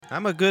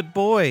I'm a good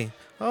boy.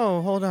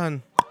 Oh, hold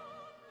on.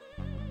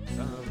 Son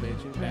of a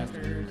bitchin'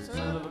 bastard,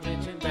 son of a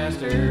bitchin'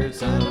 bastard,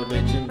 son of a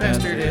bitchin'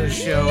 Bastard is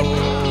show.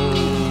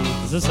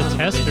 Is this a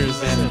test or is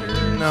this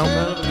No.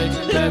 Son of a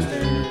bitchin'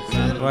 bastard,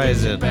 son of a Why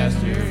is bitchin' it?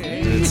 bastard.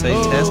 Did it say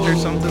test or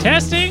something?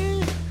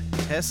 testing?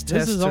 Test.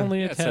 This is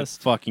only a That's a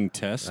test. fucking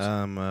test.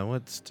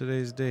 What's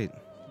today's date?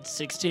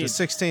 16. The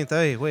 16th.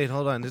 Hey, wait,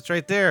 hold on. It's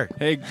right there.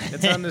 Hey,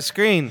 It's on the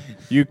screen.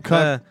 you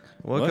cut.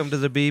 Welcome What? to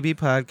the BB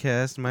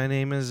podcast. My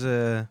name is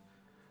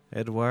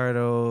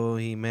Eduardo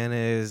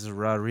Jimenez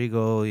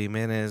Rodrigo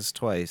Jimenez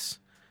twice.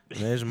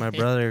 There's my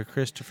brother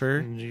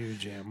Christopher. You,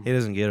 Jim. He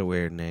doesn't get a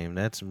weird name.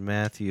 That's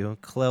Matthew.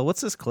 Clell.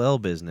 What's this Clell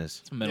business?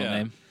 It's a middle Yeah.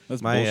 name.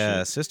 That's My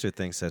bullshit. sister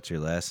thinks that's your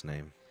last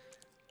name.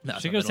 No,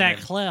 it's She a goes middle that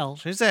name. Clell.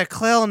 She's that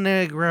Clell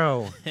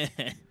Negro.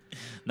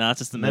 No, it's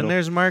just the And then middle.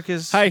 there's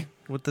Marcus. Hi.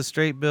 With the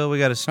straight bill. We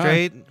got a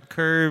straight,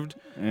 curved,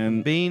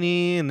 And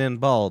beanie, and then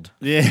bald.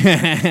 yeah,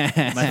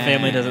 My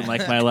family doesn't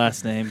like my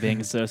last name being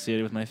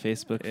associated with my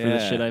Facebook for the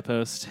Yeah. shit I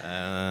post. Oh,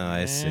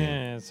 I see.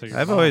 Yeah, so you're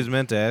I've bald. always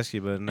meant to ask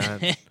you, but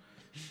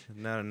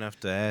not enough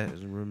to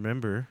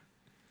remember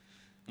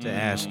to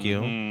ask you.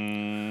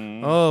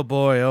 Oh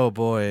boy,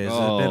 has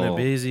it been a Oh.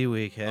 busy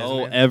week, hasn't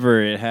Oh, it?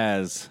 ever it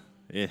has.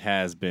 It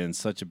has been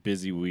such a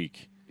busy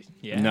week.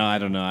 Yeah. No, I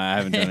don't know. I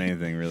haven't done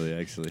anything really,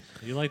 actually.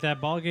 You like that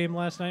ball game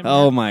last night?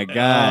 Oh Matt? my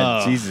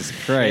God, Oh, Jesus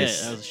Shit,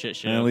 Christ! that was a shit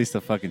show. And at least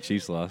the fucking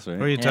Chiefs lost, right?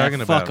 What are you Yeah, talking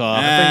fuck about?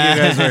 off. I think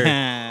you guys are.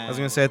 I was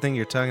gonna say I think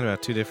you're talking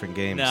about two different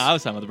games. No, I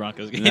was talking about the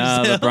Broncos game.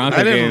 No, the Bronco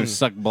I didn't- games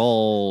suck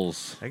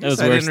balls. I That guess was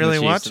I worse didn't than really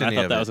the watch Chiefs, and any I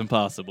thought of that it. was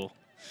impossible.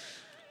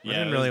 I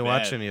didn't really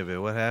watch any of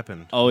it. What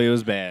happened? Oh, it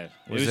was bad.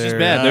 It Was was just there,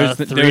 bad.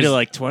 There's 3 to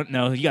like 20.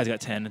 No, you guys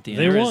got 10 at the end.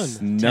 They There won. was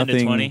 10 to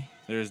nothing. 20.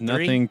 There's Three?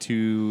 nothing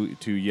to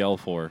yell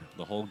for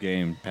the whole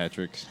game,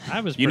 Patrick.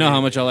 I was. You know pretty-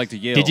 how much I like to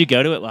yell. Did you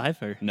go to it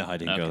live or? No, I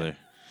didn't go Okay. there.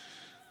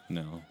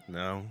 No.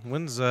 No.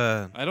 When's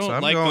I don't so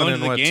I'm like going going in to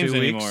the what, games 2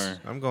 weeks?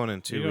 anymore. I'm going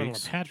in 2 You're going to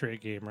weeks. a Patriot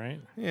game,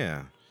 right?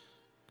 Yeah.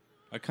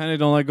 I kind of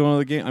don't like going to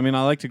the game. I mean,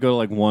 I like to go to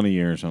like one a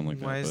year or something like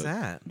that. Why is but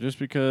that? Just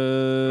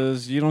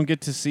because you don't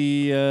get to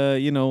see,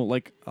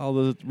 like all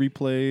the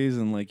replays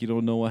and like you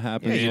don't know what Yeah,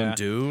 happens. you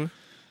do.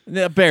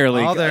 Yeah,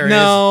 barely. All there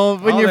no,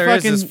 is, when all you're there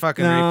is fucking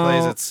fucking no.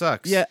 replays. It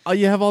sucks. Yeah,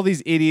 you have all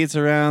these idiots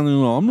around.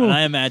 And I'm And not,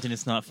 I imagine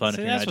it's not fun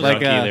See, if you're that's not what-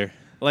 drunk Like, either.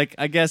 like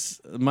I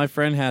guess my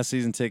friend has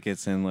season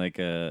tickets and like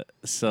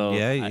so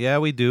Yeah,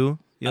 we do.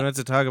 You don't have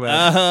to talk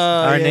about it.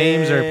 Oh, Our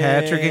names are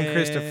Patrick and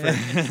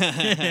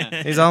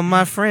Christopher. He's all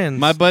my friends.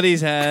 My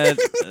buddies had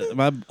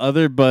my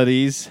other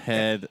buddies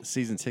had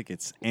season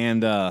tickets,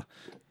 and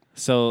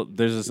so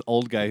there's this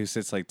old guy who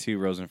sits like 2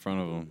 rows in front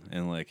of him,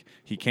 and like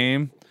he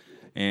came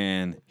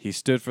and he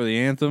stood for the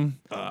anthem,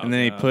 and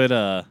then he put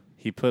a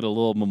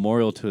little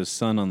memorial to his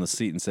son on the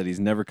seat and said he's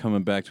never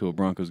coming back to a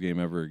Broncos game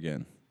ever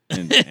again,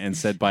 and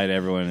said bye to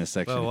everyone in his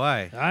section. But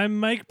why? I'm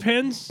Mike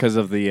Pence. Because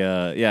of the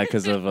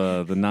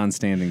the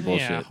non-standing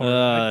bullshit.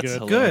 Yeah, That's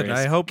good. hilarious. Good.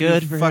 I hope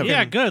Good you for him. fucking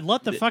Yeah, good.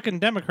 Let the fucking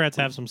Democrats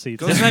have some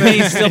seats. Doesn't that mean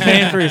he's still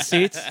paying for his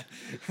seats?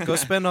 go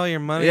spend all your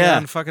money Yeah.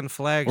 on fucking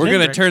flags. We're gonna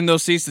Rick. turn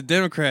those seats to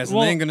Democrats, and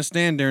Well- they ain't gonna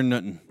stand there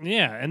nothing.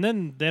 Yeah, and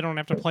then they don't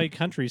have to play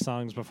country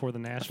songs before the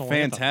national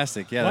anthem.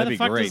 Fantastic, yeah, Why that'd the be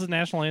fuck great. does the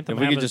national anthem If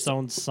we have could its just-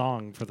 own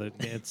song for the?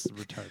 It's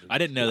retarded. I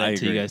didn't know I that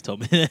until you agree. guys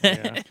told me that.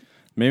 Yeah.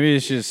 Maybe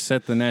it's just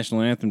set the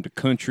national anthem to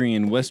country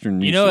and western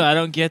music. You know what I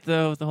don't get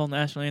though with the whole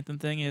national anthem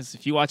thing is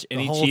if you watch The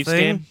any whole Chiefs thing?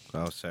 game,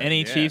 Oh, sorry.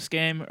 any Yeah. Chiefs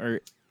game,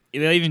 or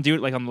they'll even do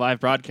it like on the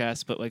live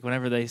broadcast, but like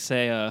whenever they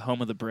say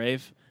 "Home of the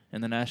Brave" in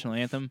the national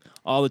anthem,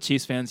 all the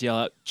Chiefs fans yell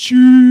out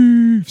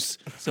 "Chiefs,"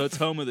 so it's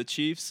 "Home of the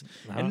Chiefs,"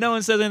 and no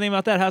one says anything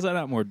about that. How's that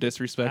not more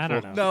disrespectful? I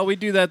don't know. No, we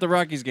do that at the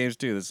Rockies games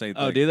too. The same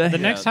thing. Oh, do they? The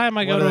next time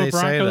I What go do to a they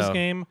say, Broncos though?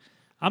 game,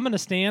 I'm gonna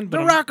stand. But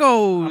The I'm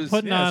Rockos.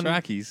 putting Yeah, on it's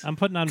Rockies. I'm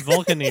putting on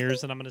Vulcan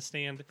ears, and I'm gonna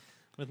stand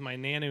with my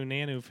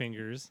nanu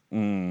fingers.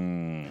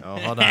 Mm. Oh,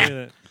 hold Do on.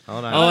 that.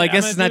 Hold on. Oh, I I'm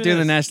guess gonna it's not do doing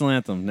the this. national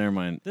anthem. Never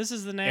mind. This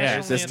is the Yeah, national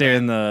it's Just anthem. there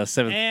in the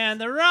 7th.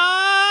 And the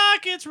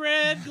Rockets'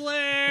 red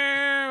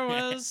glare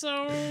was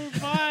so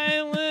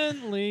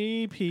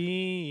violently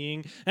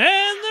peeing,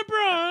 and the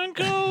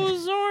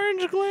Broncos'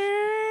 orange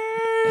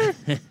glare.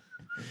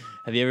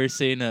 Have you ever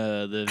seen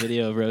the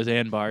video of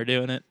Roseanne Barr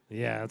doing it?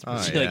 Yeah, it's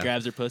Oh, She yeah. like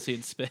grabs her pussy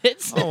and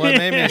spits. Oh, what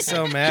made me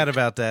so mad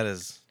about that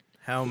is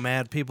how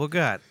mad people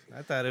got.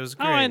 I thought it was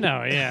Oh, great. I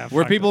know. Yeah.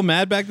 Were fuck people them.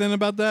 mad back then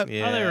about that?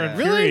 Yeah. Oh, they were Really?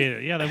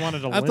 infuriated. Yeah, they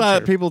wanted to. I lynch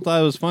thought her. people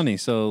thought it was funny,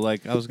 so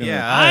like I was gonna.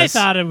 Yeah, I us.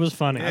 thought it was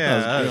funny. Yeah.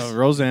 I thought it was us.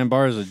 Roseanne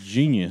Barr is a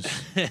genius.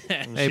 Hey,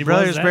 She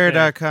was that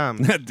brothersbear.com.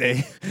 that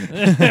day.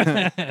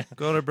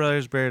 Go to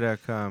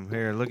brothersbear.com.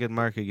 Here, look at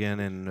Mark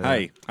again and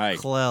Hi.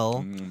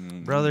 Clell.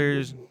 Mm.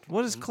 Brothers.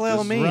 What does Clell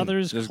Just mean?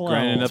 Brothers Just Clow.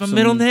 grinding It's up my some-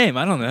 middle name.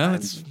 I don't know.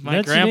 It's my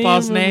That's the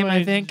grandpa's name of name, my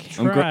I think.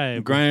 I'm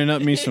tribe. grinding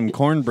up me some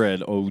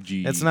cornbread,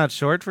 OG. It's not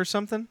short for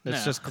something? It's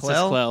No, just It's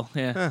Clell? Clell.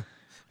 Yeah. Huh.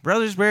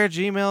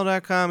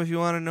 Brothersbear@gmail.com if you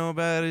want to know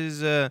about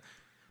his,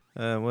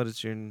 what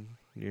is your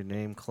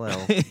name,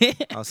 Clell?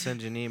 I'll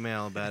send you an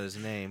email about his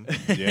name.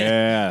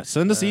 Yeah.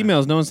 Send us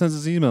emails. No one sends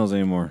us emails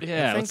anymore.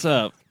 Yeah. think- What's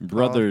up?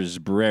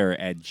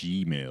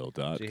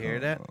 Brothersbrer@gmail.com. Did you hear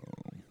that?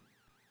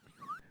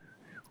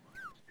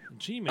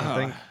 Gmail. I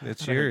think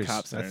it's yours.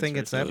 Cops I and think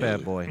it's that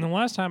bad boy. And the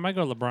last time I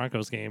go to the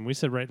Broncos game, we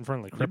sit right in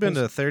front of the Cripples. You've been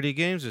to 30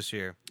 games this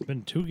year.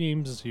 Been 2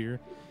 games this year,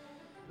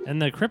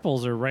 and the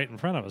Cripples are right in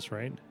front of us,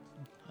 right?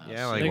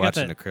 Yeah, I They like got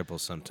watching that- the Cripples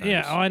sometimes.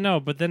 Yeah, oh, I know.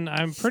 But then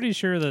I'm pretty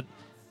sure that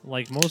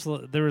like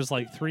there was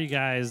like 3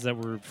 guys that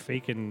were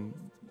faking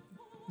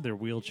their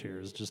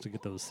wheelchairs just to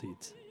get those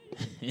seats.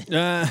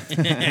 Well,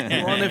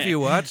 and if you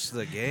watch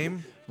the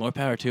game, More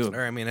power to him.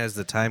 or I mean, as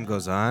the time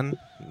goes on,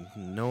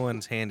 no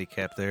one's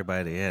handicapped there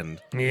by the end.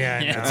 Yeah,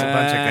 I It's a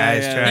bunch of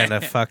guys trying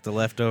to fuck the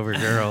leftover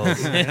girls.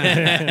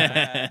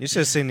 You should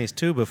have seen these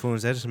 2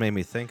 buffoons. That just made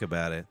me think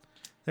about it.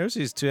 There was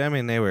these 2. I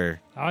mean, they were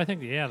Oh, I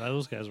think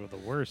those guys were the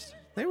worst.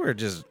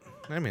 just.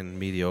 I mean,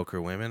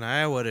 mediocre women.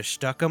 I would have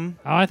stuck them.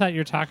 Oh, I thought you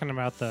were talking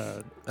about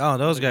the. Oh,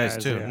 those The guys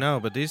guys, too. yeah. No,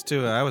 but these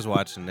 2, I was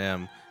watching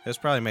them. It was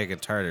probably making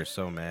Tartar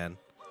so mad.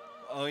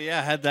 Oh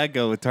yeah, how'd that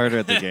go with Tartar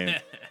at the game?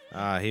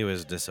 He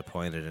was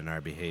disappointed in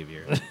our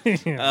behavior.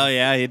 Oh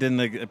yeah, he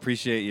didn't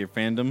appreciate your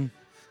fandom.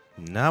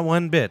 Not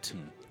one bit.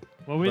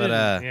 Well, we But,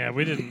 didn't. Yeah,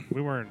 we didn't.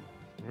 We weren't.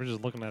 We were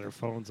just looking at our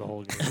phones the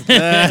whole game.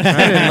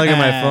 I didn't look at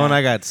my phone.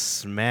 I got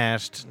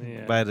smashed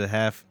Yeah. by the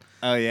half.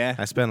 Oh yeah.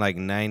 I spent like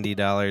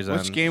 $90 on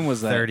Which game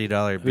was that?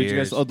 $30 Who'd you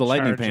guys? beers. Oh, the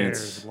Lightning Chargers,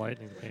 Pants.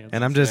 Lightning pants.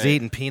 And I'm just Okay.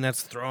 eating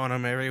peanuts, throwing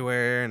them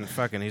everywhere, and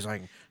fucking. He's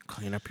like,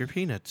 "Clean up your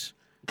peanuts.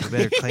 You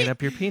better clean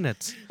up your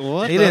peanuts."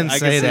 What? He didn't I can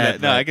say see that,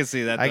 No, but I can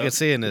see that. I though. could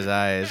see it in his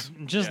eyes,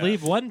 Just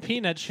leave one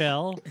peanut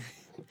shell.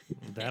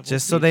 That just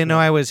will so they teach know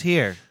them. I was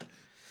here.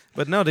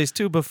 But no, these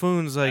 2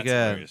 buffoons, like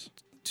That's hilarious.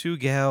 2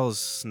 gals,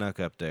 snuck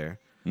up there.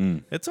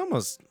 Mm. It's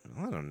almost,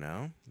 I don't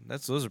know.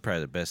 Those are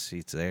probably the best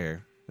seats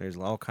there. There's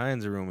all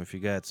kinds of room if you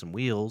got some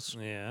wheels.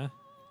 Yeah.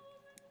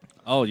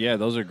 Oh yeah,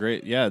 those are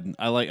great. Yeah,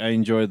 I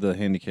enjoy the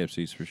handicap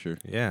seats for sure.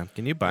 Yeah.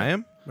 Can you buy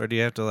them? Or do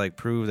you have to like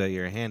prove that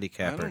you're a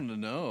handicapper?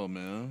 know,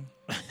 man.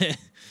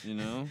 You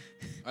know,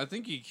 I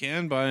think you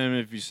can buy them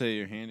if you say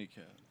you're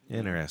handicapped.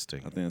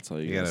 Interesting. I think that's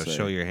all you, You gotta gotta say.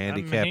 show your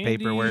handicap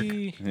paperwork.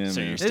 Yeah, So man.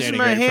 you're This is standing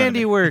my right in front of it.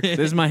 handiwork. This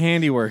is my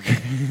handiwork.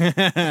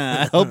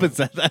 I hope it's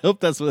that. I hope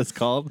that's what it's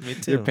called. Me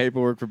Your too.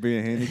 paperwork for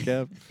being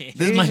handicapped.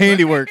 This is my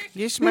handiwork.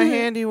 This is my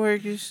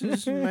handiwork. This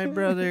is my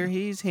brother.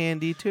 He's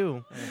handy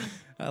too.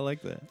 I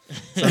like that.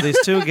 So these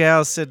 2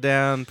 gals sit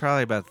down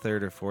probably about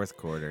 3rd or 4th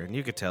quarter, and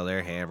you could tell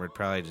they're hammered,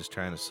 probably just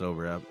trying to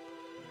sober up.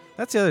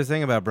 That's the other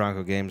thing about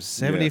Bronco games.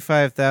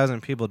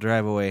 75,000 people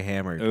drive away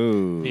hammered.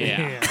 Ooh.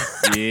 Yeah.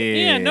 Yeah.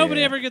 Yeah,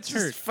 nobody ever gets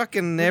hurt. Just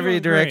fucking We're every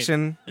doing great.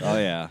 direction. Oh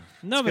yeah.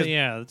 No, but 'cause-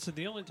 yeah, it's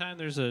the only time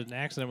there's an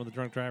accident with a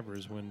drunk driver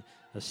is when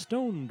a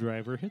stone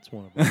driver hits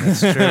one of them. That's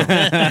true.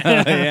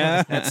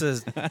 Yeah. That's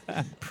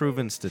a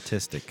proven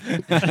statistic.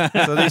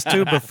 So these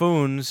 2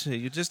 buffoons,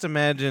 you just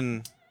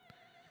imagine,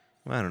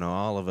 I don't know,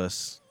 all of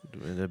us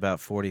at about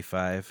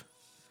 45,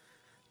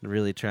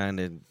 really trying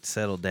to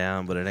settle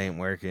down, but it ain't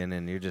working,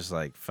 and you're just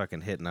like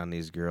fucking hitting on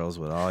these girls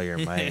with all your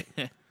might.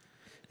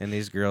 And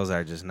these girls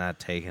are just not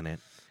taking it.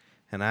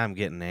 And I'm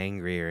getting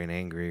angrier and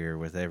angrier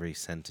with every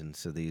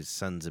sentence of these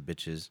sons of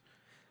bitches.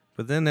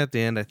 But then at the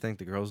end, I think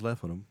the girls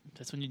left with them.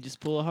 That's when you just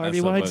pull a Harvey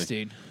so funny.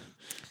 Weinstein.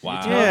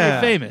 Wow. Yeah.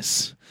 You're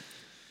famous.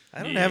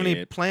 I don't have any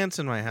Yeah. plants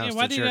in my house Yeah,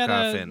 why to do you jerk off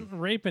gotta in.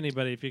 rape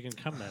anybody if you can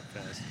come that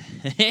fast?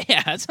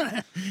 Yeah, that's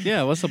what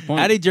Yeah. What's the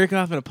point? How do you jerk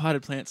off in a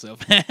potted plant so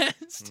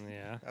fast?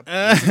 Yeah.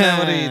 Isn't that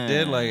what he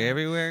did? Like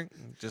everywhere,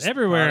 just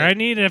Everywhere. I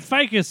need a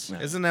ficus.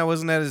 Wasn't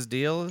that his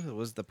deal? It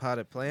was the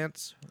potted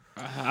plants.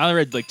 I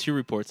read like 2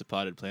 reports of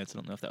potted plants. I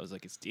don't know if that was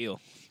like his deal,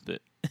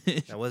 but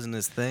That wasn't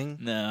his thing.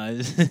 no. I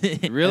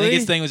Really? think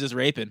his thing was just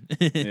raping.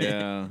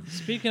 Yeah.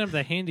 Speaking of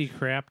the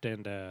handicraft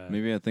and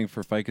Maybe I think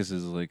for ficus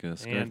is like a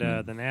scarf.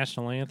 and the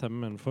national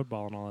anthem and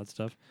football and all that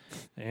stuff,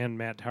 and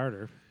Matt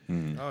Tartar.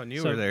 Hmm. Oh, and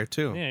you So- were there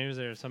too. Yeah, he was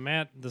there. So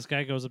Matt, this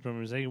guy goes up to him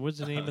and says, "Hey, what's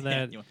the name of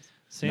that You want-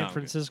 San No, I'm good.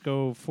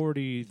 Francisco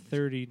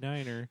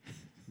 40-39er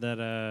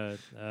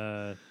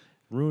that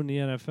ruined the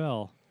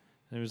NFL?"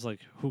 And he was like,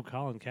 "Who,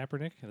 Colin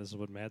Kaepernick?" And this is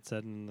what Matt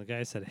said. And the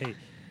guy said, "Hey,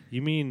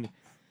 you mean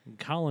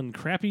Colin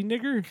Crappy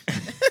Nigger?"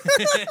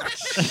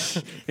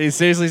 He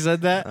seriously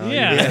said that? Oh,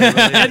 yeah.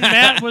 yeah. And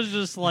Matt was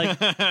just like,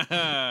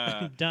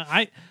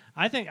 done.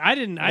 I think I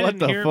didn't What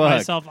the hear it fuck?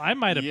 myself. I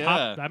might have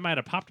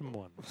Yeah. popped him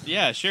one.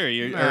 Yeah, sure.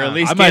 Or Nah. at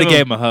least I might have gave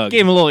gave him a hug.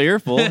 Gave him a little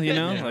earful, you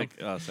know? Yeah. Like,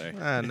 oh, sorry.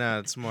 No,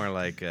 it's more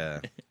like, yeah,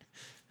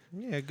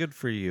 good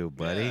for you,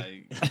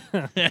 buddy.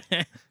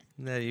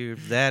 That you're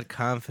that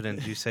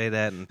confident you say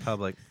that in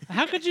public.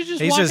 How could you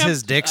just He's walk just up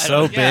his dick's I so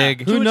don't- yeah. big.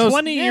 to Who a knows?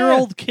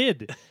 20-year-old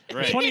kid?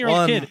 Right. 20-year-old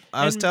Well, kid.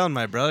 I was And- telling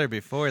my brother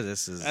before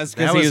this is That's that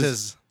because he was was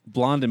his.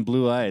 blonde and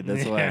blue-eyed.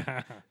 That's why.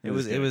 Yeah.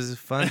 It was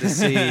fun to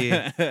see.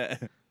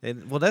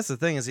 Well, that's the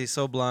thing is he's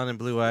so blonde and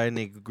blue-eyed, and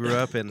he grew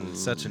up in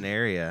such an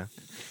area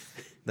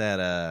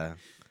that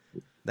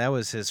that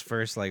was his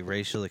first like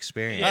racial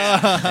experience.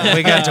 And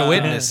we got to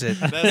witness it,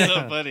 That's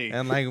so funny.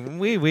 and like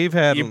we've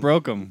had. You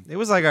broke him. It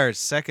was like our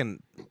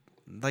second,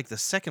 like the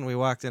second we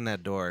walked in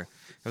that door.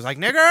 It was like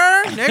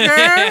nigger,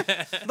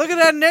 nigger, look at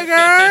that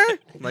nigger.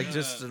 Like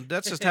just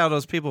that's just how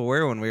those people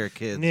were when we were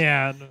kids.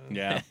 Yeah.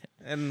 Yeah.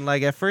 And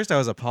like at first I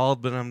was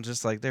appalled, but I'm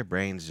just like their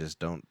brains just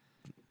don't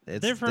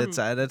They're from-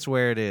 That's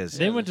where it is.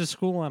 They went to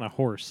school on a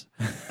horse.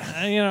 That's what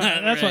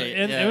Right,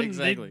 and, yeah, and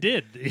exactly.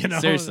 they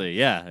did. Seriously,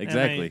 yeah, And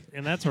exactly.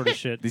 and that sort of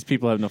shit. These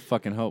people have no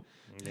fucking hope.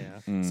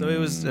 Yeah. So it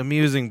was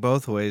amusing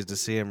both ways to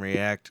see him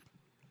react,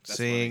 That's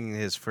seeing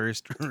his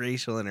first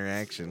racial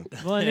interaction.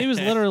 Well, and he was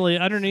literally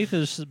underneath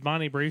his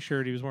Bonnie Bray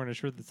shirt. He was wearing a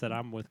shirt that said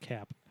 "I'm with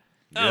Cap."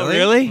 Oh,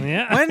 really?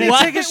 Yeah. Why didn't he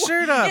What? take his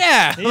shirt off?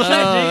 Yeah. He should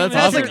have taken his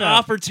That's shirt an off.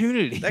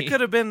 opportunity. That could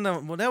have been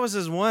that was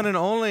his one and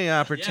only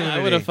opportunity.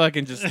 I would have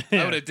fucking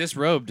I would have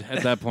disrobed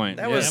at that point.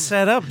 that yeah. was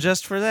set up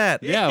just for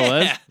that. Yeah, it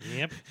was.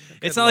 Yep.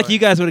 It's not like you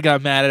guys would have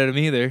got mad at him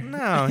either.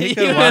 No, he You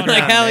could have would've walked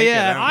like, out hell naked.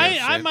 yeah. I don't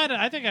give a I shit. might.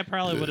 I think I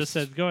probably would have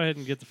said, "Go ahead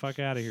and get the fuck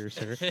out of here,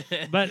 sir."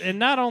 And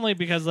not only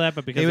because of that,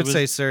 but because He it would was,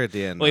 say "sir" at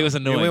the end. Well, he though. was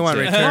annoying, We want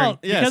too. return. well,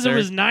 Yeah, because sir. it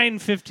was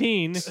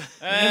 9:15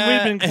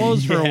 and we've been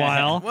closed for a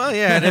while. Well,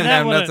 yeah, it didn't that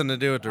have would've- nothing to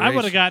do with the I would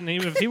racial. have gotten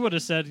if he would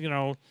have said,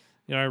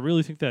 I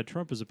really think that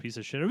Trump is a piece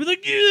of shit. I'd be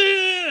like,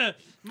 yeah,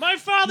 my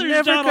father's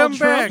Never Donald come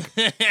Trump.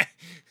 back.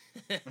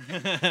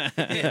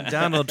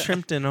 Donald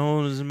Trimpton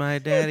owes my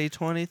daddy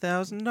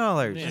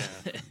 $20,000. Yeah.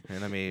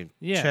 And let me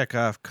Yeah. check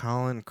off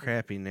Colin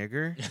Crappy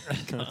Nigger.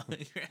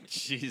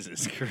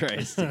 Jesus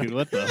Christ, dude!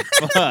 What the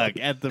fuck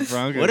at the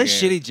Bronco? What a game.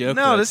 shitty joke.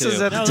 No, though, this too.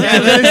 is at No, the this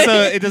tavern. Yeah,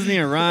 so it doesn't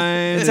even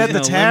rhyme. It's at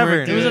There's the no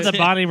limerick tavern. to It was it. at the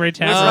Bonnie Ray was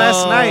Tavern.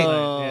 last night.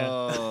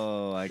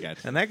 Oh, I got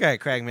you. And that guy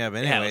cracked me up Yeah,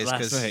 it anyways was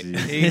because last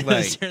night. he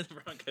like During the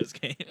Broncos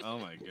game. Oh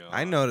my god.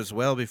 I noticed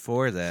well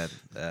before that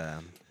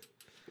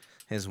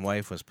his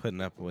wife was putting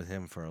up with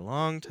him for a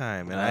long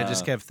time, and I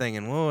just kept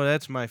thinking, "Whoa,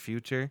 that's my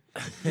future."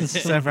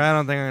 Except for I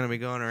don't think I'm gonna be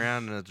going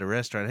around at the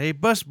restaurant. Hey,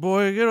 bus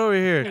boy, get over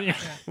here.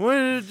 What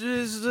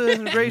is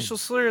the racial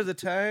slur of the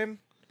time?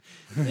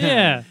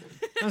 Yeah.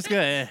 That's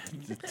good.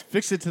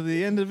 Fix it to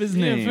the end of his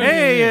Yeah, name. fix-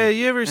 Hey,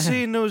 you ever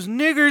seen those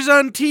niggers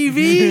on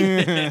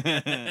TV?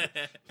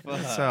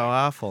 That's so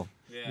awful.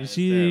 You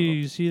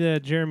see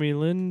that Jeremy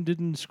Lin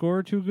didn't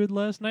score too good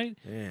last night?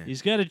 Yeah.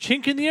 He's got a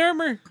chink in the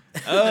armor.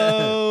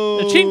 Oh,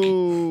 A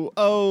chink.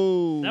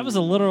 Oh, That was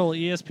a literal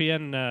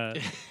ESPN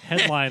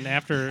headline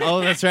after.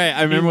 Oh, that's right.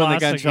 I remember when they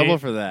lost got in the trouble game.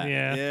 for that.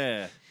 Yeah.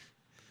 yeah.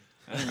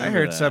 I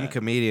heard some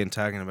comedian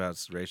talking about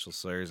racial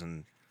slurs,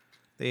 and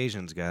the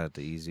Asians got it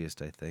the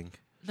easiest, I think.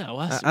 No,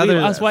 us,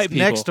 Other- white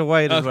people. Next to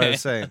white is what I Okay.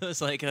 was saying. It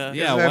was like, Yeah,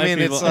 I white mean,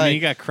 people. it's I mean, like- you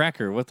got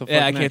Cracker. What the fuck?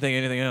 yeah, I next? can't think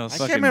of anything else. I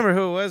Fucking can't remember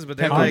who it was, but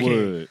they're like,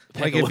 Peckerwood.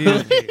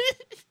 if you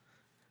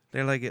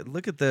they're like,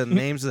 look at the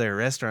names of their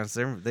restaurants.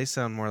 They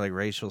sound more like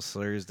racial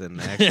slurs than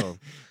actual.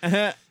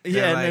 yeah,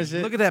 They're and like, there's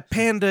look at that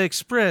Panda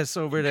Express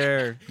over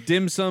there.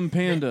 Dim Sum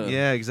Panda.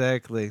 Yeah,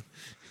 exactly.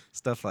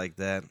 Stuff like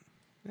that.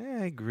 Yeah,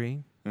 I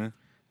agree. Huh?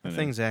 I The know.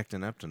 thing's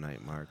acting up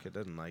tonight, Mark. It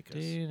doesn't like us.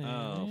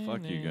 Oh,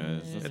 fuck you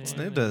guys. That's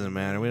It doesn't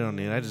matter. We don't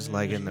need. I just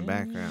like it in the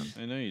background.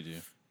 I know you do.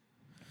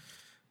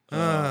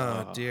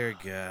 Oh dear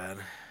God.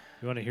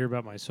 You want to hear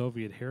about my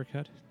Soviet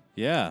haircut?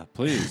 Yeah,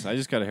 please. I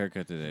just got a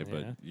haircut today, but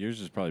Yeah. yours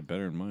is probably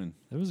better than mine.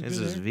 It was a This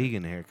good is haircut.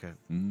 vegan haircut.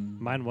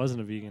 Mine wasn't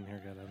a vegan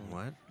haircut. I don't.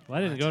 What? Well,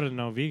 I didn't go to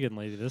no vegan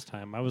lady this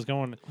time. I was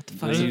going. What the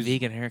fuck is a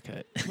vegan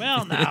haircut?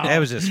 Well, no. That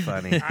was just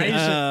funny. I, used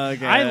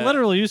to, Okay. I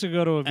literally used to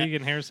go to a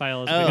vegan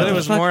hairstylist. Oh. But because- it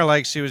was fuck? more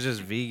like she was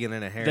just vegan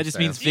in a hairstyle. That just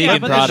means yeah,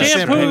 vegan but products. the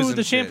shampoo, Shampoos the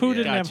and shampoo shit,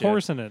 didn't have Gotcha.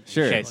 horse in it.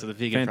 Sure. Okay, so the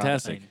vegan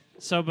Fantastic.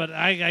 product. So, but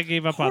I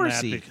gave up on that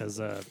Horsey. because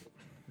I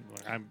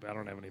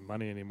don't have any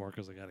money anymore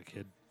because I got a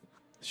kid.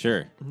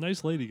 Sure.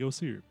 Nice lady, go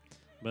see her.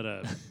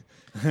 But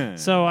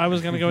so I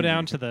was gonna go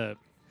down to the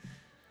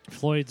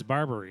Floyd's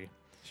Barbery,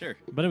 Sure.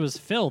 but it was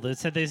filled. It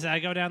said I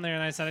go down there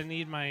and I said I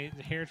need my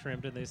hair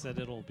trimmed, and they said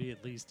it'll be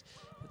at least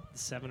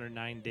 7 or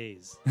 9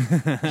 days.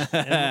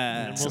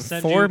 and we'll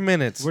send 4 you.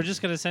 minutes. We're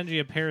just gonna send you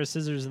a pair of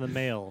scissors in the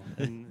mail,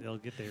 and they'll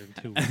get there in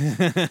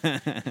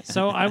 2 weeks.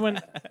 So I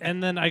went,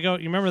 and then I go.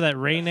 You remember that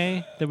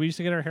Renee that we used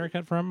to get our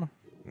haircut from?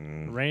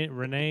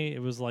 Renee.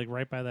 It was like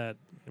right by that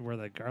where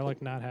the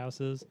garlic knot house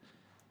is.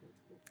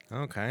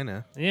 Oh, kind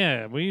of.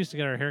 Yeah, we used to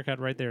get our haircut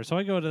right there. So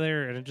I go to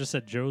there, and it just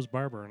said Joe's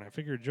Barber, and I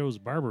figured Joe's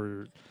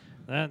Barber.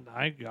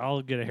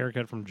 I'll get a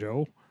haircut from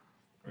Joe.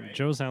 Right.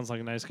 Joe sounds like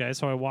a nice guy.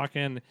 So I walk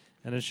in,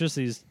 and it's just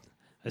these.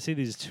 I see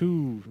these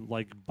 2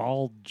 like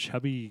bald,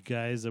 chubby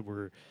guys that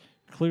were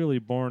clearly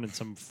born in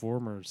some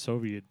former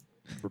Soviet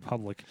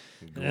republic.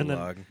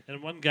 Gulag.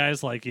 And one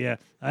guy's like, "Yeah,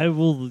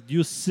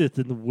 you sit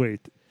and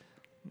wait."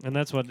 And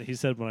that's what he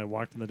said when I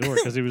walked in the door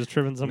because he was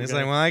trimming some And he's guy.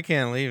 like, well, I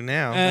can't leave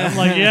now. I'm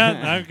like,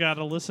 yeah, I've got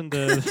to listen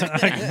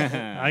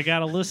to. I got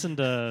to listen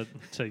to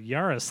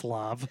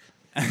Yaroslav.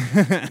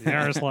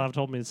 Yaroslav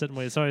told me to sit and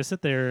wait, so I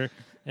sit there,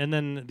 and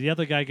then the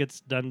other guy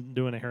gets done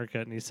doing a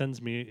haircut, and he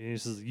sends me, and he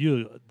says,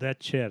 "You that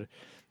chair,"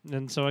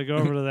 and so I go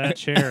over to that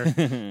chair,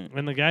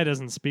 and the guy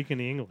doesn't speak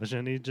any English,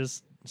 and he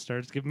just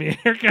starts giving me a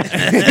haircut.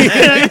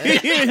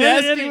 He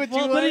asked you what you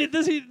But want?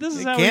 this is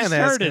You how he can't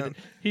ask started. him.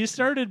 He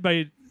started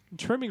by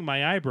trimming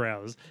my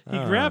eyebrows. He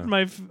grabbed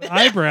my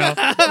eyebrow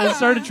and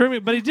started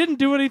trimming, but he didn't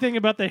do anything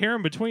about the hair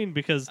in between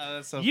because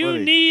that's so you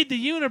funny. need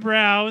the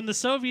unibrow in the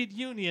Soviet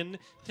Union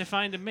to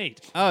find a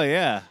mate. Oh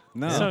yeah,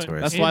 no, So-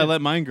 that's why I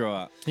let mine grow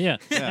out. Yeah.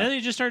 And then he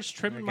just starts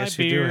trimming my Guess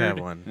you beard. do have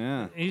one.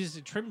 Yeah. He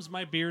trims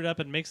my beard up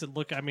and makes it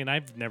look. I mean,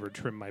 I've never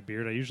trimmed my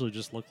beard. I usually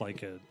just look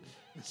like a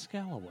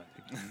scallywag.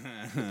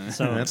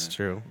 So That's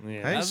true.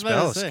 Yeah. How do I you was about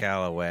spell to say.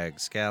 scallywag?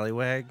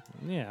 Scallywag?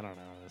 Yeah, I don't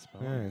know how to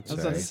spell Yeah, it. it's I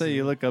was about to say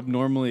you look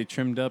abnormally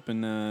trimmed up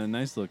and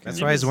nice looking.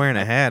 That's why he's wearing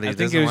a hat. He I think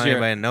doesn't it was want your-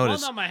 anybody to Well,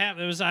 notice. no, my hat.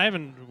 It was. I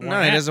haven't. worn No,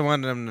 a he hat. doesn't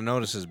want them to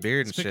notice his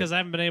beard It's and because shit. I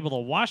haven't been able to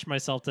wash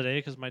myself today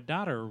because my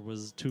daughter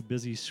was too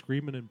busy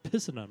screaming and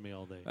pissing on me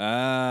all day.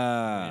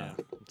 Ah. Yeah,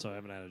 so I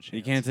haven't had a chance.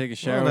 You can't take a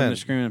shower Well, when then. they're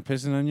screaming and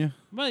pissing on you?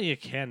 Well, you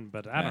can,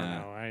 but I don't Yeah.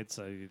 know.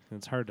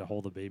 It's hard to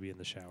hold a baby in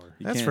the shower.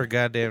 You That's can't- for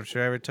goddamn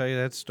sure. I ever tell you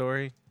that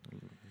story?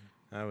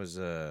 I was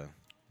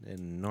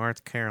in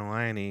North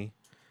Carolina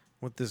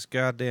with this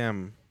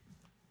goddamn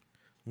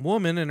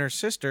woman and her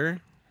sister,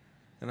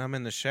 and I'm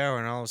in the shower,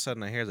 and all of a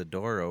sudden I hear the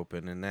door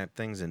open, and that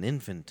thing's an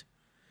infant.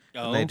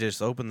 And they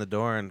just open the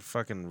door and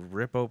fucking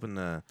rip open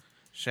the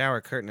shower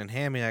curtain and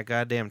hand me that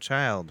goddamn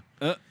child.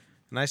 Uh.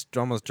 And I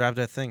almost dropped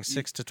that thing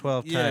 6 to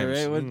 12 times.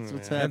 right? What's yeah.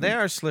 And happening? they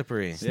are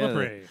slippery. Yeah,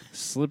 Slippery.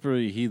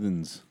 slippery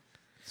heathens.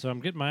 So I'm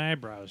getting my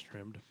eyebrows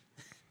trimmed.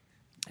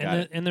 Got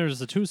it. And there was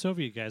the two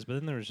Soviet guys, but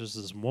then there was just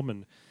this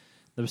woman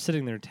that was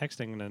sitting there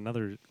texting in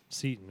another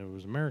seat, and it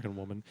was an American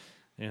woman,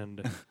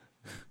 and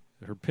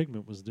her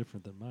pigment was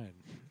different than mine.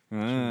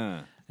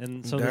 Ah.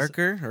 And so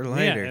Darker or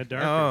lighter? yeah,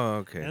 darker. Oh,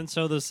 okay. And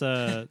so this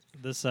But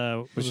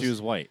she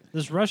was white.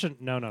 this Russian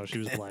she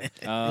was black.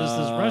 This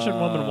Oh. Russian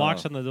woman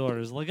walks in the door.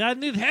 Is like, I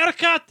need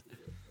haircut.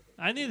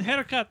 And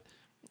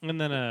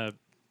then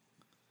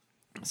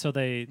so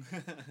they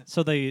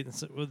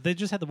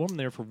just had the woman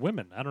there for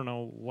women. I don't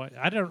know why.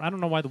 I don't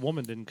know why the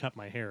woman didn't cut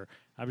my hair.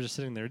 I was just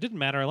sitting there. It didn't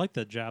matter. I liked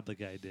the job the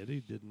guy did. He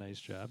did a nice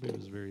job. He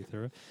was very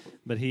thorough.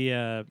 But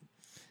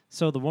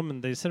so the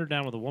woman, they sit her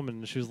down with a woman,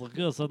 and she was like,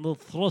 "Yes, I need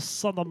 3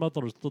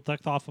 centimeters to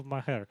take off of my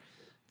hair."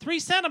 3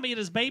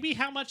 centimeters, baby.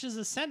 How much is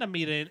a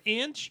centimeter? An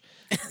inch?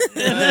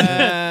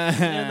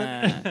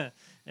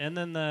 And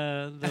then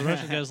the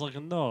Russian guy's like,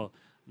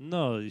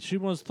 no, she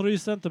wants 3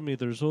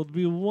 centimeters, so it'd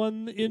be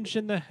 1.5 inches.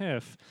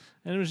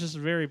 And it was just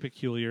very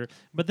peculiar.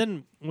 But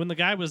then when the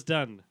guy was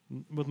done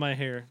with my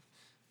hair,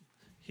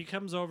 he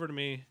comes over to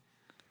me,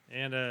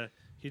 and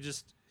he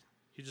just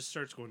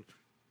starts going,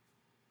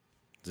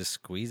 Just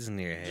squeezing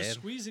your head. just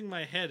squeezing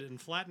my head and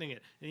flattening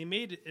it. And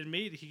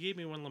he gave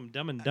me one of them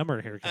Dumb and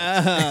Dumber haircuts.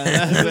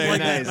 That's It was very like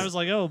that. nice. And I was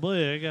like, oh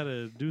boy, I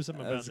gotta do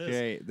something That's about this.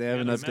 great. They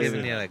haven't Yeah, that's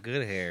Giving updated. you that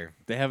good hair.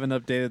 They haven't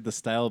updated the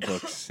style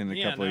books in a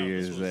Yeah, couple no, of this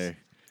years. was- There.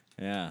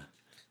 Yeah.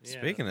 Yeah.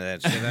 Speaking of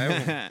that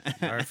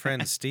shit, our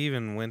friend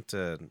Steven went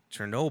to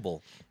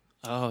Chernobyl.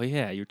 Oh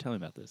yeah, you were telling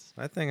me about this.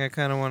 I think I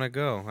kind of want to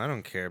go. I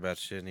don't care about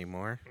shit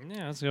anymore.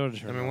 Yeah, let's go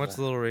to I mean, what's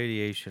a little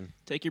radiation?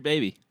 Take your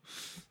baby.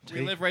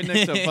 We live right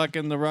next to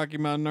fucking the Rocky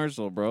Mountain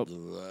Arsenal, bro.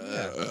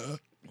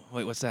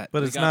 Wait, what's that?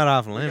 But it's not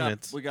off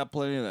limits. We got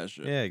plenty of that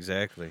shit. Yeah,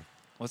 exactly.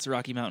 What's the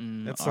Rocky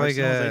Mountain It's Arsenal? like,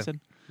 as they said?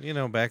 You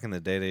know, back in the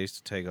day, they used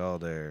to take all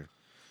their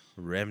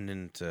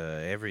remnant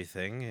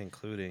everything,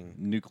 including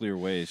Nuclear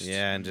waste.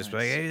 and just be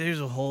like, hey, there's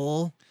a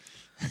hole.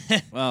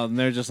 Well, and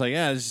they're just like,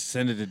 yeah, just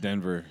send it to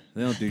Denver.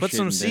 They don't do Put shit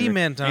some in Denver.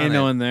 cement on Ain't it.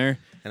 no one there.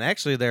 And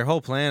actually, their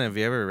whole plan. Have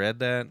you ever read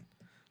that?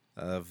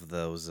 Of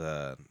those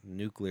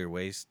nuclear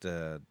waste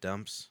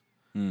dumps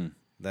Mm.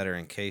 that are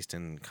encased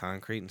in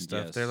concrete and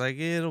stuff. Yes. They're like,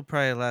 it'll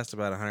probably last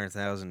about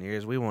 100,000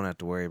 years. We won't have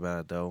to worry about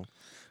it though.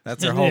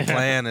 That's their whole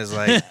plan. Is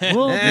like,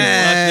 We'll be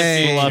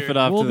hey, Fluff it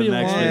off We'll to the be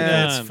next long one.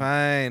 yeah, done. it's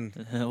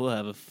fine. We'll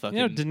have a fucking.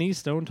 You know, Denise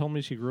Stone told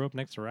me she grew up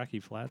next to Rocky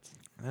Flats.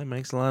 That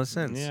makes a lot of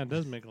sense. Yeah, it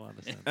does make a lot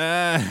of sense.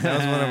 That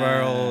was one of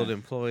our old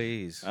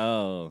employees.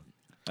 Oh,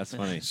 that's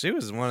funny. She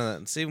was one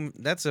of the. See,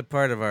 that's a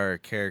part of our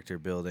character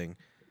building.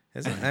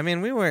 I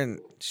mean, we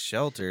weren't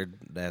sheltered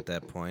at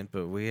that point,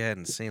 but we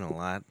hadn't seen a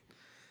lot.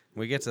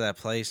 We get to that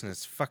place and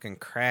it's fucking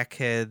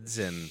crackheads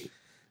and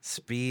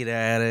speed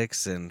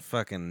addicts and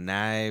fucking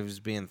knives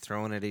being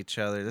thrown at each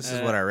other. This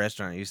is what our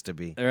restaurant used to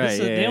be. All right,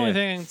 The only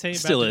thing I can say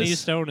Still about is. Denise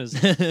Stone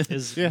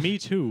is Yeah. Me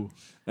Too.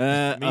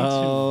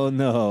 Oh too.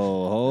 no!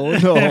 Oh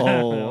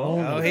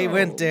no! Oh, he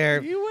went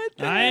there.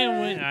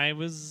 I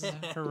was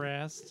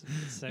harassed. Me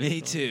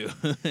sexually too.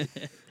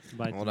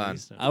 By Hold Denise on.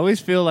 Stone. I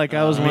always feel like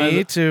I was one of Me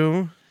the,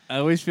 too. I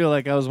always feel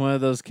like I was one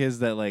of those kids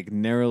that like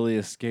narrowly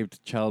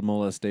escaped child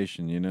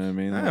molestation. You know what I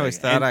mean? I always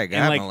Like, thought I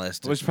got like,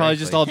 molested, Was probably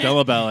just frankly. all dumb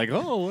about like,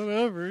 oh,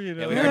 whatever. You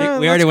know? Yeah,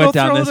 we already went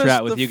down this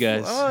route with you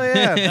guys. Oh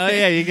yeah. Oh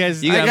yeah, you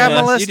guys. You I got, got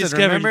molested. molested, You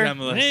discovered remember? you got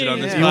molested on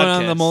this Hey, You podcast. went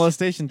on the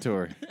molestation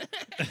tour.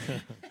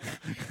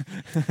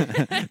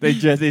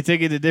 they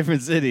take it to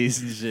different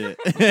cities and shit.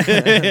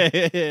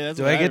 That's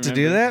Do what I get to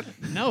do remember.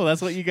 that? No,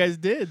 that's what you guys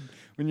did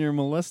when you were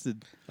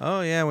molested, Oh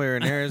yeah, we were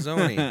in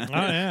Arizona. Oh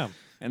yeah.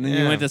 and then you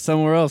Yeah. went to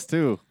somewhere else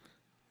too.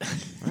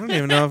 I don't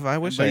even know if I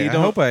wish But I you I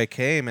don't- hope I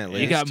came at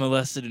least. You got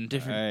molested in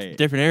different Right.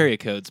 different area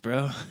codes,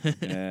 bro.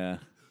 Yeah,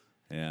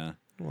 yeah.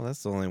 Well,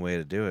 that's the only way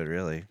to do it,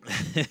 really.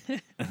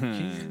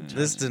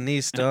 This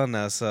Denise Stone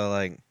now, so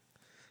like,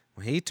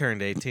 when he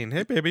turned 18,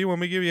 hey baby, you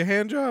want me to give you a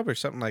hand job or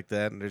something like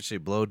that? And did she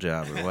blow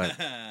job or what?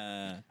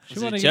 She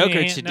Was it wanted a to give joke me or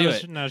a did hand- she no, do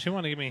she- it? No, she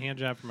wanted to give me a hand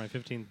job for my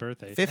 15th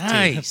birthday. 15.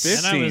 Nice.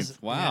 And I was,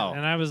 15th. Wow.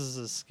 and I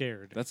was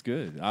scared. That's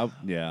good.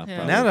 Yeah. Probably.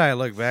 Now that I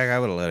look back, I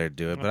would have let her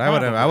do it, but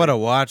Probably. I would have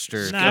watched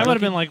her. No, I would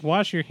have been like,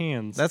 wash your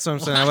hands. That's what I'm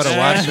saying. I would have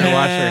watched her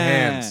wash her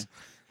hands.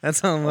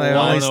 That's on my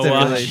Wow. only Wanna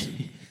watch-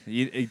 stipulation.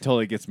 It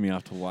totally gets me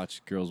off to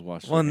watch girls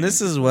wash. Well, and this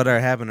is what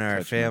happened to our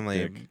Touch my family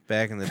dick.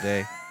 back in the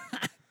day.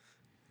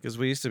 Because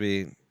we used to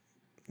be,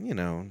 you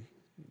know,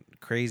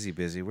 crazy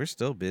busy. We're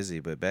still busy,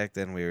 but back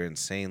then we were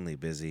insanely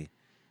busy.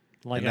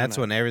 like And that's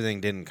on when everything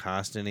didn't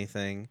cost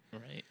anything.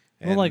 Right.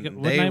 Well, like, And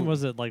what they- night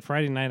was it? Like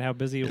Friday night, how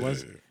busy it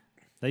was?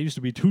 That used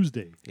to be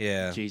Tuesday.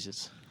 Yeah.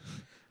 Jesus.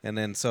 And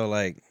then so,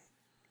 like,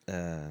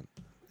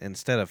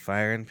 instead of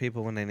firing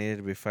people when they needed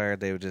to be fired,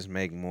 they would just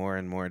make more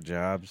and more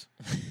jobs.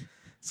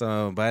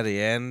 So by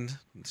the end,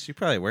 she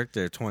probably worked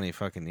there 20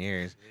 fucking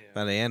years.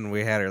 By the end,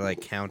 we had her,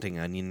 like, counting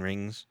onion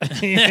rings.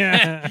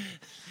 Yeah.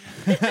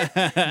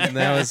 And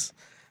that was,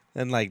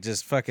 and like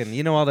just fucking,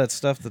 you know, all that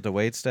stuff that the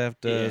wait staff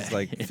does, Yeah.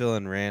 like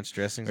filling ranch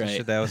dressings and Right.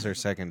 shit. That was her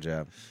second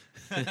job.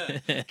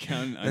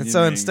 Count And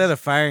so instead of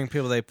firing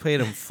people, they paid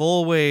them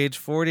full wage,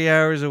 40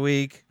 hours a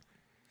week,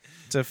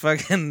 to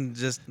fucking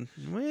just,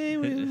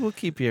 we'll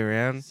keep you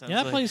around.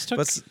 Yeah, that place took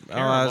What's- care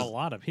I of was- a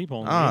lot of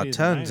people. In the Oh, 80s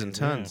tons 90s, and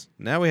tons.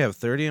 Now we have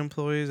 30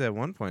 employees. At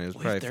one point, it was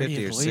We have probably 30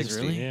 50 or employees,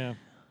 60. really? Yeah.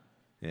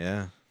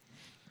 Yeah.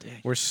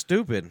 Dang. We're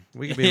stupid.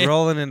 We could be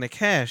rolling into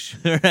cash.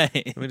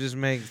 Right. We just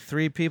make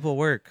 3 people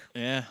work.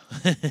 Yeah.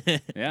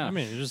 yeah. I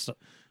mean, it's just,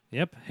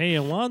 yep. Hey,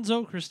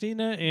 Alonzo,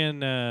 Christina,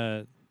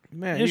 and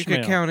Man, you Ishmael.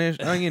 could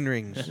count onion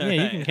rings. yeah,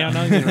 you can count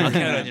onion I'll rings.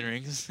 count onion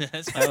rings.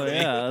 That's fine. oh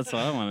yeah, that's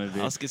what I want to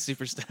do. I'll get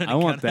super stoned. I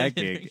and want count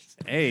that onion gig. rings.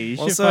 Hey, you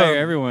Well, should so- fire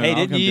everyone. Hey, I'll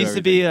didn't come you do used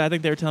to be? everything. I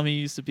think they were telling me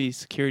you used to be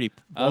security.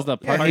 I was the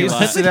Yeah, parking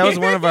lot. see, that was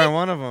one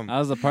of them. I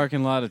was the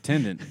parking lot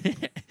attendant.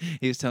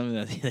 He was telling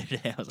me that the other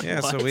day. I was like, Yeah,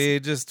 so what? we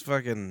just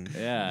fucking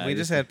Yeah, we I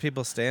just used had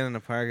people stand in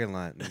the parking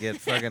lot and get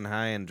fucking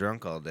high and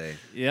drunk all day.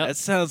 Yep. That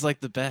sounds like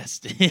the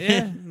best.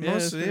 yeah,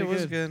 Most of it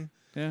was good.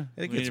 Yeah.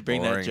 It We need gets to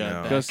bring that boring job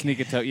though. back. Go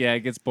sneak a toe. Yeah, it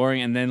gets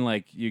boring, and then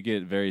like you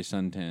get very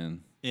suntan.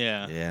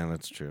 Yeah. Yeah,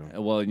 that's true.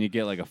 Well, and you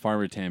get like a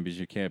farmer tan because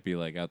you can't be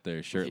like out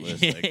there shirtless,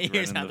 like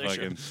You're running out the there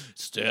fucking.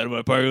 Stay out of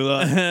my parking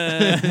lot.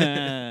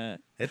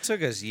 It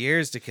took us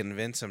years to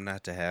convince him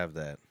not to have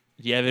that.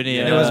 Do you have any?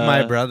 And it was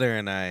my brother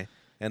and I.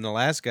 And the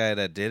last guy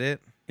that did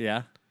it,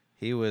 Yeah.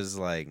 he was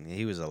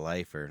a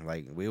lifer.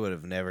 Like we would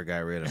have never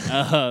got rid of him.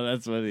 Oh,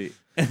 that's funny.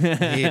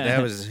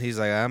 He's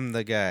like, I'm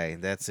the guy.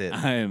 That's it.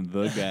 I am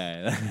the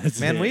guy. That's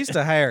Man, it. we used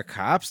to hire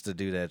cops to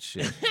do that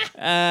shit.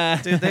 Uh,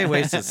 Dude, they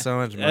wasted so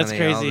much money That's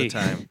crazy. all the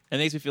time. It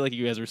makes me feel like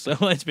you guys were so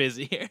much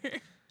busier.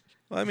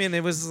 Well, I mean,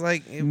 it was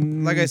like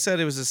I said,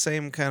 it was the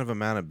same kind of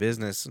amount of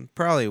business, and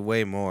probably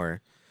way more.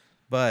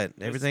 But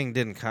everything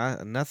didn't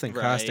cost, nothing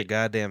cost a Right.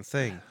 goddamn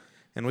thing.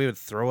 And we would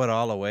throw it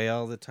all away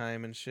all the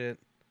time and shit.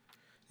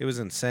 It was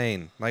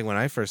insane. Like when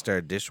I first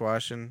started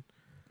dishwashing,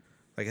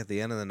 like at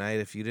the end of the night,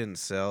 if you didn't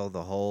sell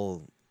the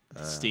whole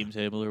Steam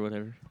table or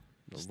whatever.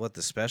 what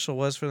the special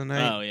was for the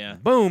night, Oh yeah.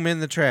 boom, in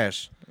the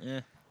trash.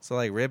 Yeah. So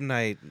like rib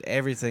night,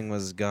 everything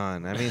was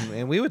gone. I mean,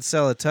 and we would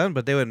sell a ton,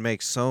 but they would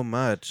make so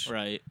much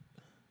Right.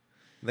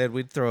 that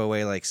we'd throw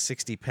away like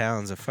 60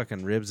 pounds of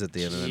fucking ribs at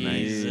the end of the night.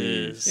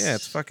 Jesus. Yeah,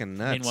 it's fucking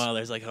nuts. Meanwhile,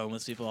 there's like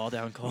homeless people all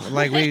down cold.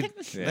 Like we,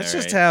 Yeah, that's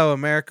just right. how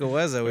America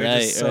was. Though. We were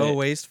Right, just so right.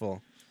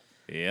 wasteful.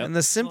 Yep. And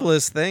the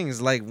simplest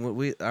things, like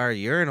our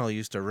urinal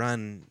used to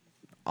run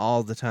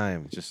all the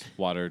time, Just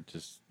water.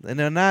 Just. and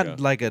they're not Yeah.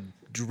 like a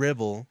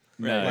dribble,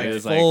 No, like it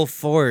was full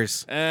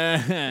force.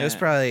 It It was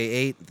probably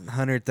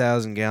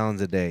 800,000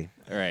 gallons a day.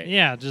 right.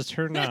 Yeah, just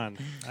turned on.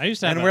 I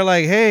used to have And we're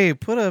like, hey,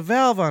 put a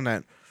valve on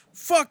that.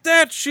 Fuck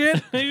that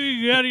shit.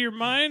 you out of your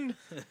mind?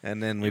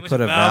 And then we much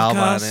put a valve valve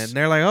on cost? it. And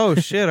they're like, oh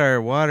shit, our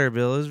water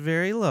bill is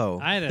very low.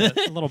 I had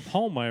a little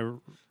poem I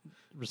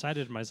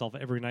recited to myself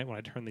every night when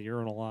I turned the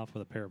urinal off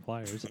with a pair of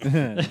pliers.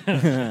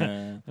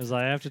 It was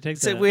like, I have to take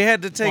So the we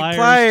had to take pliers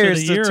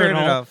pliers to to the turn it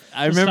urinal. off.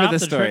 I to remember stop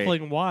this the story.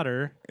 trickling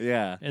water.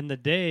 Yeah. In the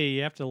day,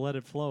 you have to let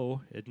it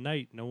flow. At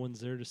night, no one's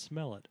there to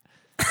smell it.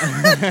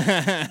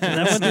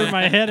 That went through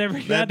my head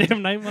every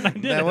goddamn night when I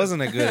did That it.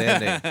 wasn't a good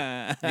ending.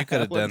 You could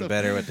have done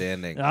better with the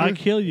ending. I'll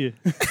kill you.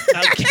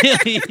 I'll kill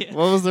you.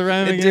 What was the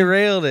rhyme It again?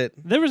 derailed it.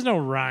 There was no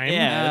rhyme.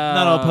 Yeah,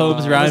 not all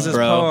poems It It rhyme, was this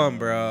bro. poem,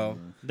 bro.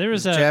 There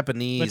was It's a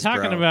Japanese, We're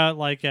talking bro. about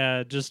like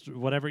just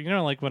whatever, you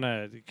know, like when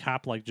a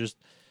cop like just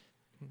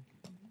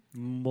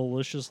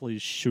maliciously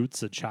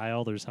shoots a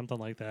child or something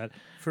like that.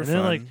 For and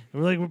they're like,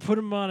 fun. we put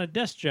him on a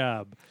desk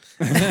job.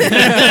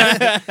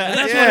 Yeah, what it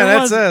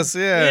that's was. us.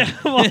 Yeah.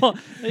 well,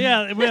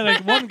 yeah, we had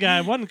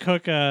like one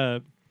cook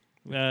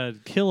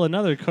kill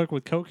another cook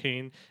with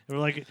cocaine. And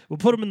we're like, we'll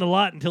put him in the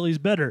lot until he's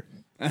better.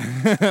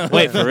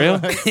 Wait, for real?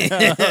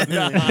 Yep.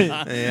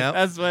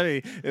 That's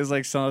funny. It was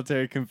like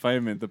solitary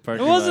confinement. The It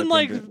parking wasn't lot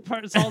like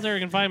attendant. solitary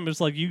confinement.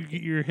 It's like you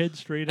get your head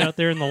straight out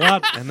there in the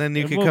lot, And then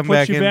you and could we'll come put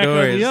back you back on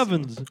indoors. the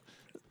ovens.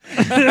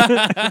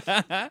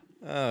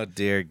 Oh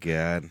dear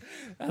God.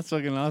 That's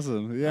fucking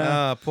awesome.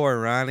 Yeah. Oh, poor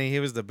Ronnie. He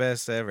was the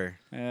best ever.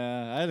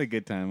 Yeah, I had a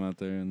good time out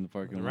there in the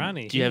parking lot.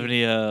 Ronnie. Do you have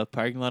any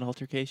parking lot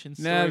altercations?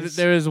 No, stories?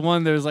 there was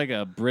one. There was like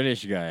a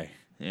British guy.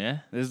 Yeah.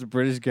 There's a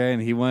British guy,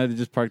 and he wanted to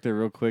just park there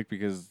real quick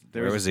because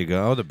there Where was he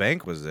going? Oh, the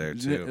bank was there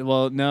too.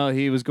 Well, no,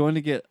 he was going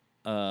to get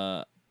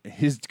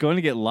he's going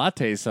to get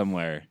lattes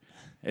somewhere.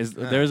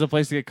 There was a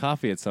place to get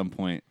coffee at some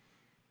point.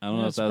 I don't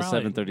know if that was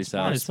 730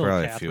 South. Still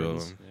Probably a few of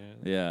Catherine's. them.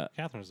 Yeah,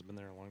 Catherine's has been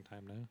there a long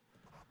time now.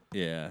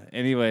 yeah.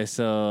 Anyway,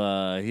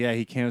 so yeah,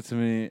 he came up to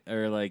me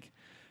or like,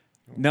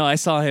 no, I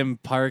saw him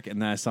park,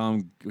 and then I saw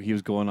him. He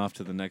was going off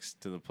to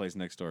the place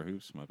next door.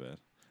 Oops, my bad.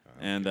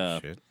 And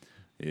Shit.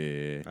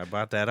 yeah. I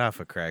bought that off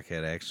a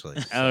crackhead actually.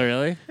 Oh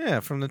really? Yeah,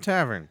 from the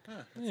tavern.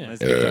 Yeah. Nice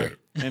guitar.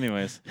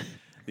 Anyways,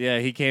 yeah,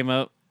 he came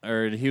up,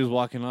 or he was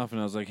walking off,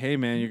 and I was like, "Hey,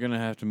 man, you're gonna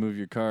have to move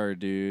your car,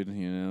 dude."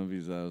 You know,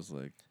 because I was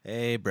like,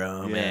 Hey,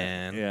 bro, yeah,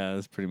 man. yeah,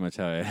 that's pretty much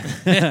how I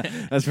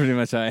that's pretty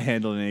much how I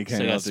handled any kind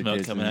Still of got smoke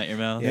altercation. coming out your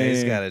mouth. Yeah,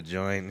 he's Yeah. got a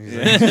joint. He's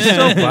like, "You're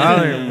so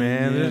bothering,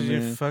 man. Yeah, You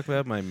man. fucked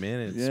up my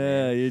minutes."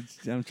 Yeah, man."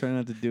 I'm trying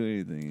not to do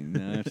anything.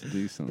 Now I have to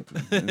do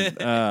something. And,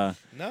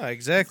 No,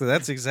 exactly.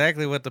 That's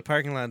exactly what the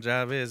parking lot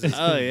job is. It's-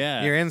 oh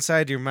yeah. You're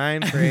inside your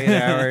mind for 8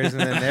 hours,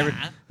 and then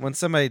when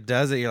somebody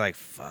does it, you're like,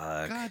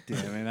 "Fuck." God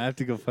damn it! I have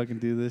to go fucking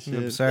do this shit.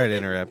 I'm sorry to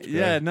interrupt.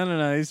 Yeah, bro.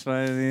 no, he's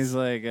fine. And he's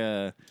like,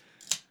 I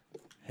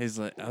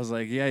was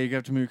like, yeah, you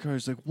have to move your car.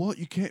 He's like, what?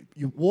 You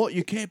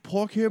can't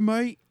park here,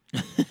 mate.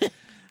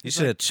 You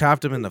should have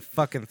chopped him in the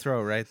fucking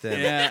throat right then.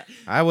 Yeah.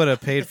 I would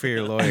have paid for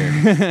your lawyer.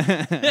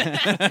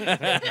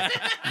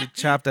 You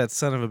chopped that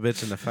son of a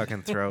bitch in the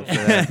fucking throat for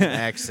that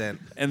accent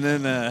And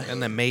then,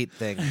 and the mate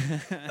thing.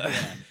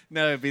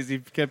 no, because he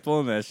kept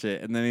pulling that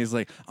shit. And then he's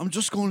like, I'm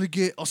just going to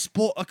get a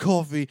spot of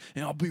coffee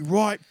and I'll be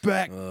right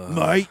back,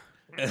 mate.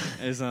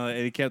 And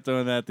he kept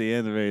throwing that at the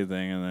end of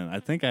everything. And then I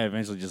think I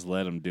eventually just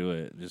let him do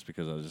it just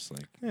because I was just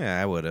like,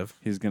 Yeah, I would have.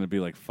 he's going to be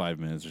like 5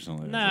 minutes or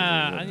something.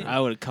 Nah, Like that. I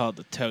would have called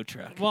the tow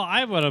truck. Well,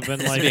 I would have been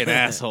like, Be an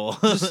asshole.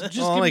 just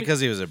Well, only give me, because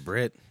he was a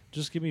Brit.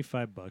 just give me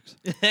 $5.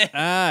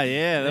 Ah,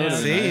 yeah. That Yeah, was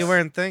See, nice. you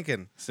weren't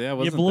thinking. See, I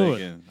wasn't blew it.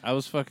 thinking. I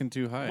was fucking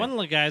too high. One of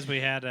the guys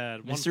we had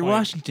at one Mr. point,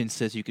 Washington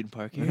says you can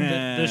park here.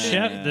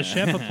 the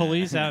chef of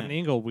police out in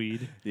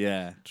Ingleweed,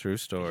 Yeah. True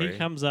story. he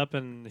comes up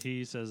and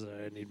he says,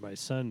 I need my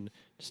son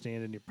to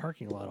stand in your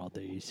parking lot all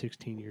day. He's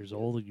 16 years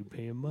old and you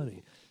pay him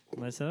money.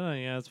 And I said, oh,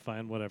 yeah, that's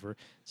fine, whatever.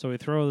 So we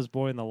throw this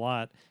boy in the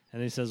lot,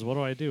 and he says, what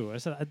do I do? I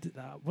said,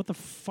 what the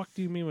fuck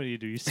do you mean what do you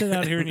do? You sit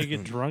out here and you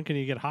get drunk and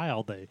you get high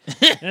all day.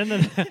 And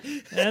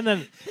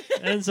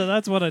so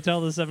that's what I tell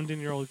the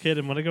 17-year-old kid.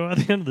 And when I go out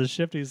the end of the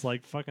shift, he's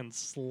like fucking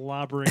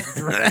slobbering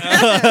drunk.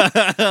 He's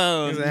like,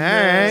 all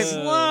right.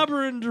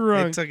 Slobbering They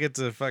drunk. took it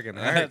to fucking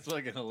heart. That's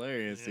fucking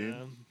hilarious, dude.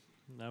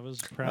 Yeah, I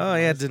was proud. Oh, of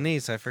yeah, myself.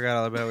 Denise. I forgot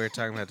all about we were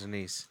talking about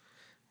Denise.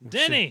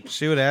 Denny.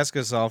 She would ask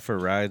us all for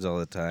rides all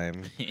the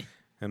time.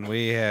 And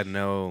we had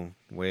no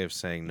way of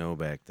saying no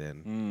back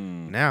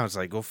then. Now it's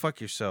like, go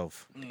fuck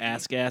yourself.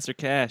 Ask gas or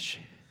cash.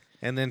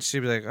 And then she'd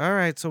be like, all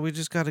right, so we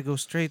just got to go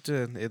straight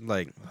to it,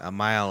 like a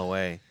mile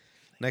away.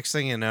 Next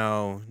thing you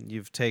know,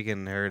 you've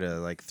taken her to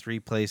like 3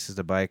 places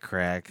to buy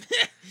crack,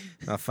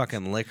 a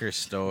fucking liquor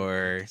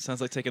store.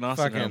 Sounds like taking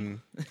Austin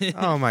home. Fucking,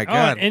 oh my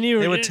God. and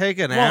you- it would take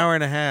an well, hour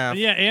and a half.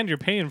 Yeah, and you're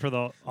paying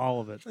for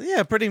all of it.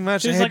 Yeah, pretty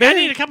much. She's Hey, like, I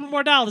baby. need a couple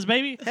more dollars,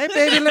 baby. Hey,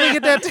 baby, let me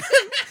get that.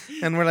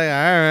 And we're like,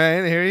 all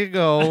right, here you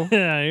go.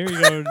 Yeah, here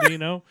you go,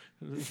 Dino.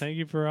 Thank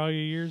you for all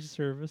your years of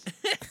service.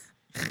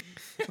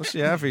 Well,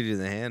 she offered you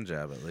the hand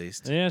job at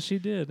least. Yeah, she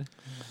did.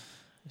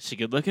 Is she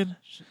good looking?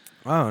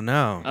 Oh,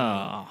 no.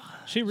 Oh.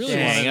 She really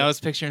Dang, wanted. I was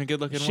picturing a good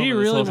looking She woman.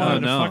 really this whole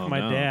wanted time. to no, fuck my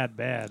no. dad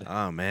bad.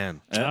 Oh,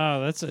 man.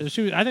 Oh, that's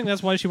she. I think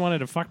that's why she wanted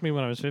to fuck me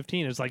when I was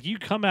 15. It's like you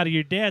come out of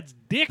your dad's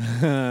dick,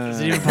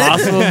 Is it even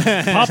possible?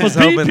 Papa's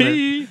hoping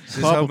pee.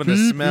 She's hoping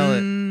to smell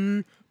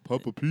it.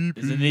 Papa pee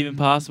Is it even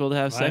possible to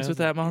have sex Why- with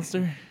that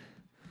monster?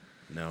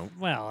 No.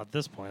 Well, at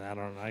this point, I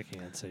don't know. I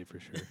can't say for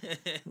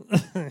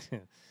sure.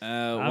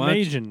 I'm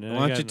Asian.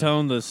 Why don't you tell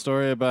them the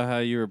story about how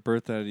you were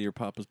birthed out of your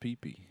papa's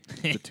pee-pee?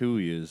 The 2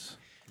 years.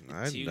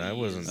 I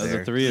wasn't Of the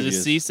there. 3 Is of it a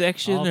you.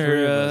 C-section All 3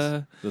 or of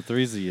us. The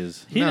 3s of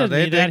yous. He No, doesn't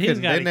they- need they that. He's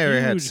couldn't- got they a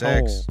never had huge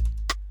sex. hole.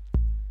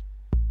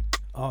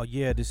 Oh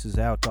yeah, this is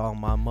out to all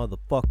my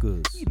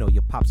motherfuckers. You know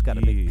your pop's got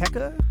a big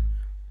pecker.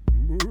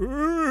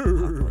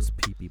 Papa's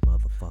pee-pee,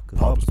 motherfucker.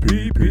 Papa's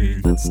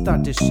pee-pee. Let's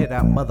start this shit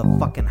out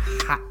motherfucking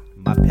hot.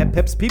 My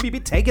pep's pee-pee be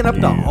taking up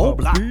the whole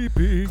block.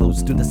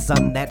 Close to the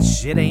sun, that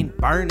shit ain't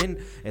burning.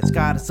 It's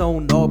got its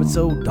own orbit,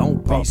 so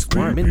don't be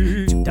squirming.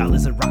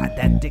 $2 a ride,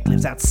 that dick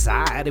lives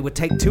outside. It would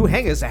take 2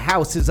 hangers to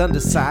house his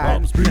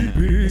underside.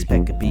 This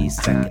peck could be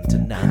second to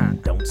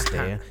none. Don't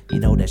stare. You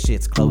know that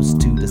shit's close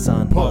to the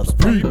sun,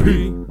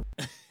 motherfucker.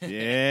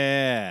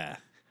 Yeah.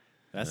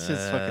 That's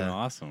just fucking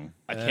awesome.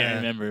 I can't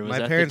remember. Was My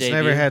that parents the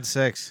never debut? had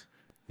sex.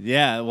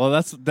 Yeah, well,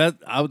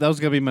 that was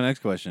gonna be my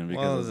next question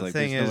because Well, I was the like,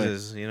 thing there's no way-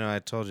 is, I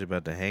told you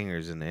about the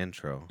hangers in the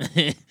intro.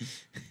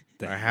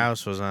 Our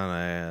house was on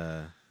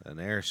an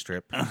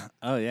airstrip,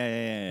 Oh yeah.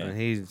 and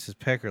his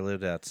pecker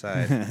lived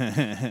outside.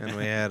 And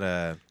we had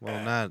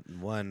not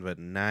one but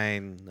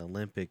 9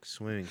 Olympic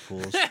swimming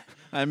pools.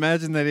 I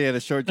imagine that he had a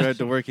short drive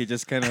to work. He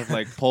just kind of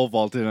like pole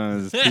vaulted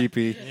on his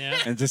pee Yeah.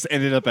 and just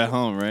ended up at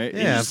home, right?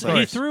 Yeah, He's of just He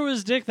course. threw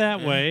his dick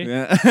that way.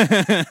 Yeah.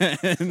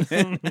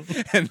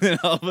 and then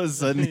all of a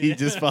sudden he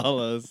just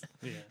follows.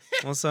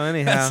 Well, so That's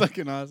anyhow,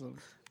 fucking awesome.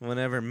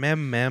 whenever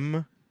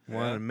Mem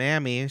wanted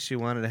Mammy, she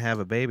wanted to have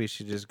a baby,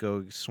 she'd just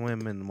go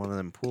swim in one of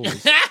them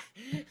pools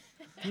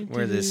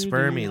where the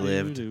spermie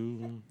lived,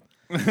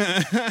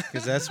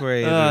 because that's where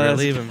he would that's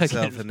relieve fucking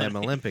himself in them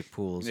funny. Olympic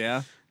pools.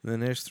 Yeah. Then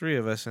there's 3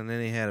 of us, and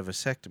then he had a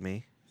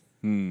vasectomy.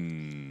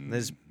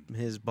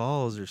 His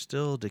balls are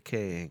still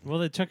decaying. Well,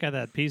 they took out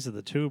that piece of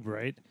the tube,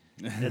 right?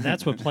 And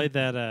that's what played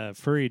that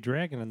furry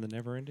dragon in the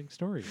Never-Ending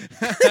Story.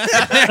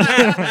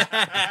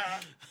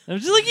 I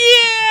was just like,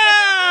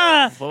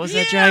 yeah! What was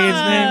that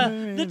dragon's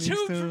name? The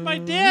tube from my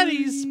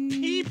daddy's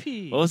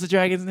pee-pee. What was the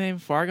dragon's name?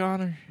 Fargon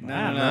or?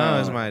 No, it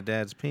was my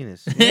dad's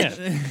penis. Yeah,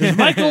 it's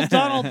Michael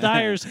Donald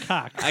Dyer's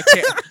cock. I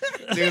can't,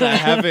 dude. I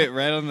have it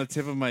right on the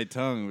tip of my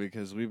tongue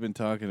because we've been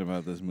talking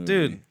about this movie,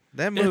 Dude,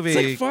 that movie,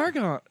 It's like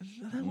Fargon.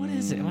 What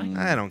is it? Am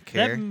I- I don't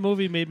care. That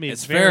movie made me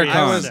It's very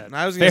Farrakhan. upset.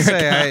 I was going to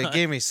say, Farrakhan. it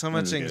gave me so much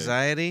That was good.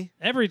 anxiety.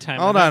 Every time.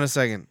 Hold I- on a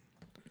second.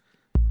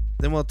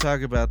 Then we'll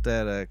talk about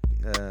that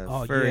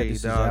Oh furry yeah, this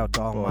is dog out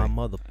to all boy. my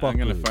motherfuckers. I'm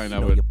gonna find You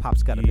out know what- your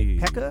pop's got a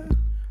big pecker.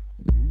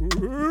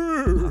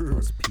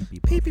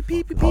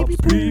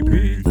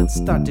 Pee-pee. Let's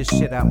start this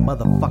shit out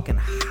motherfucking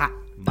hot.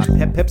 My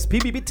peps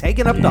PBB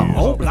taking up the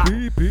whole block.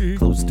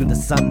 Close to the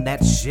sun,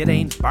 that shit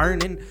ain't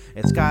burning.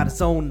 It's got its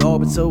own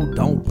orbit, so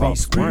don't be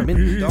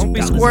squirming. Don't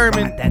be $2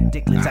 squirming. to buy that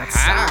dicklets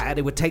outside.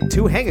 It would take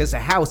 2 hangers, a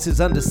house is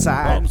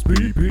underside.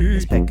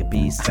 This peck could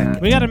be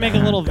second. We got to make a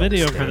little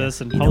video for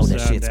this and You know post that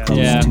it on shit's Dad. close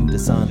Yeah. to the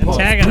sun. And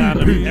tag it on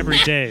him every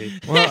day.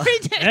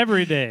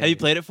 Every day. Have you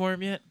played it for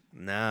him yet?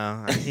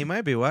 No, he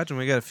might be watching.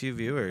 We got a few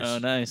viewers. Oh,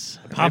 nice.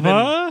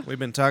 Papa? We've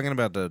been talking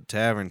about the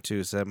tavern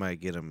too, so that might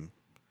get him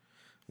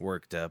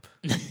worked up.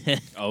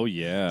 Oh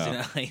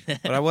yeah. Like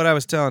that. But what I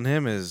was telling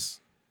him is,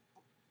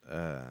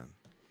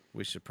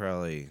 we should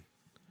probably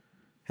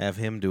have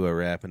him do a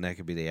rap, and that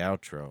could be the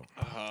outro.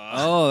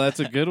 Oh, that's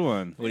a good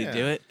one. Would Yeah. he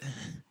do it?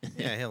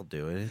 Yeah, he'll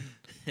do it.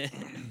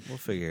 We'll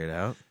figure it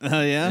out.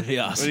 Oh yeah. That'd be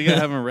What awesome. are you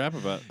gonna have him rap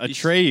about?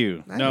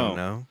 Atreyu. I No. don't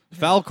know.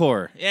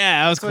 Falcor.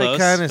 Yeah, I was That's what he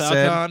close. kinda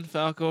said. Falcon,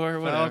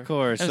 Falcor, whatever. Falcor.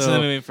 I haven't seen that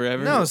So movie in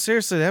forever. No,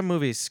 seriously, that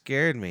movie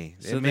scared me.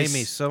 So It made this-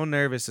 me so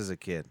nervous as a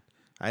kid.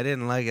 I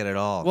didn't like it at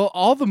all. well,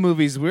 all the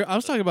movies. I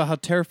was talking about how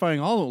terrifying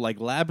all of them, like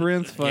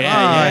Labyrinth. oh, fucking-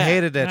 I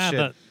hated that Ah, shit.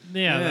 yeah,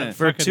 Yeah. that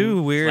For fucking-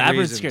 2 weird Labyrinth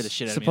reasons. scared the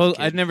shit out of me. Suppose as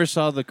a I kid. never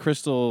saw the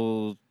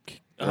Crystal.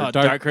 Oh, or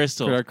Dark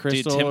Crystal. Dark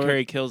Crystal. Dude, Tim or-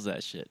 Curry kills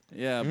that shit.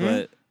 Yeah, Hmm?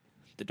 but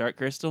The Dark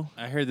Crystal.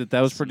 I heard that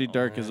was pretty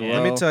dark as well.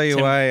 Let me tell you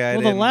Tim- why I Well,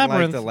 the didn't like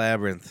Labyrinth- the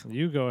Labyrinth.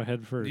 You go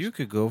ahead first. You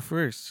could go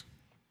first.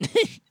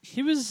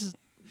 He was.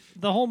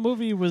 The whole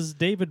movie was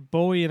David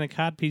Bowie in a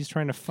codpiece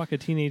trying to fuck a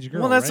teenage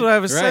girl. Well, that's right? what I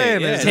was Right,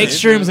 saying. yeah. is Take it-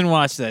 shrooms and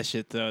watch that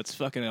shit though. It's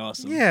fucking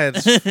awesome. Yeah,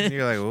 it's,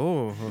 you're like,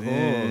 oh.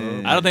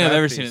 I don't think I've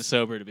ever seen it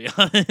sober, to be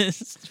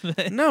honest.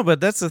 But- No, but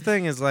that's the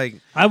thing is like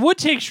I would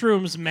take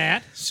shrooms,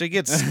 Matt. she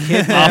gets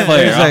kidnapped. Off air,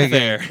 there's, off like,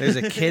 air. there's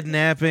a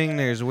kidnapping.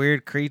 There's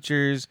weird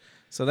creatures.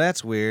 So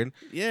that's weird.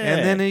 Yeah.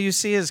 And then you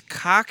see his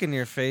cock in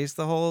your face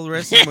the whole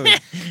rest of the movie.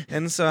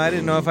 And so I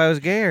didn't know if I was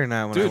gay or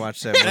not when I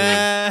watched that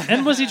movie.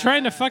 And was he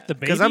trying to fuck the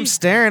baby? Because I'm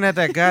staring at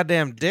that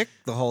goddamn dick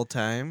the whole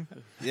time.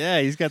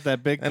 yeah, he's got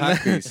that big And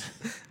cock then- piece.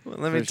 Well,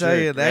 let me For tell sure.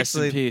 you, Rest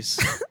in actually, peace.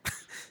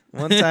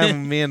 one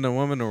time me and the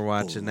woman were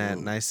watching that,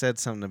 and I said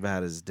something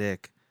about his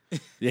dick.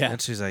 Yeah. And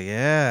she's like,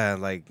 yeah,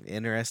 like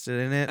interested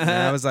in it. And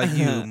I was like,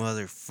 you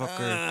motherfucker.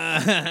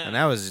 And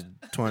that was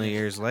 20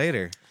 years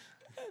later.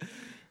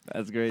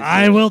 That's great.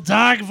 I will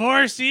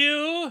divorce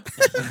you.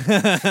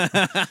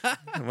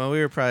 Well, we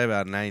were probably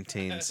about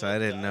 19, so I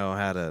didn't know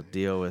how to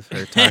deal with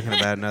her talking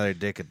about another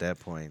dick at that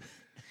point.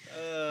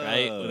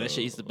 Right? Well, that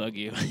shit used to bug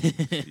you.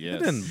 It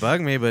Yes. didn't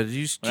bug me, but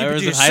you keep When I it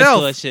was to in high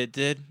school, that yourself. shit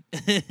did. I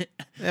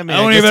mean, I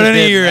don't hear guess about it any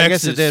of did- your I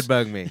guess it exes. did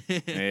bug me.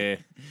 Yeah.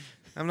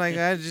 I'm like,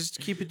 I just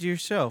keep it to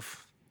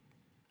yourself.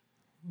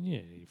 Yeah,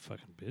 you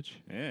fucking bitch.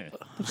 Yeah. What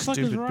the fuck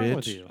is Stupid wrong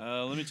with bitch. you?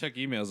 Let me check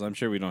emails. I'm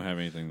sure we don't have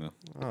anything though.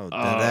 Oh,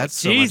 Oh, that's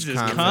so Jesus,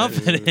 much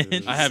confidence.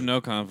 confidence. I have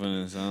no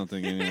confidence. I don't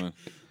think anyone.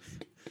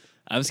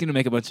 I'm just gonna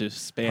make a bunch of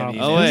spam Oh,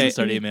 emails wait. and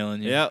start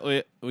emailing you.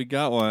 Yeah, we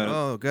got one.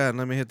 Oh God,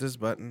 let me hit this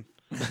button.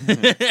 Look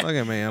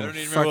at me, I I'm don't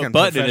even remember fucking what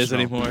button it is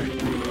professional. anymore.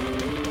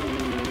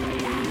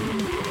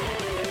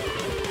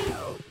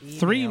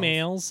 3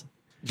 males.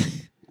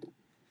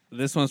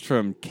 This one's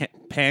from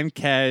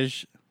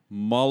Pankaj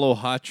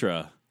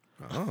Malhotra.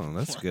 Oh,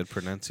 that's good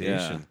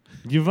pronunciation.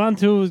 You want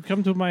to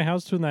come to my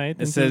house tonight?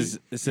 It says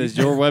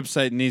your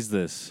website needs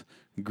this.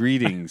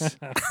 Greetings.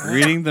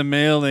 Reading the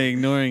mail and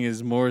ignoring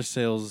is more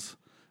sales.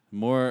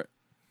 More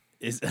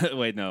is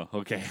wait no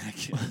okay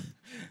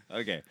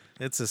okay.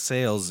 It's a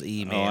sales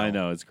email. Oh, I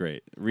know it's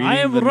great. Reading I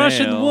am the a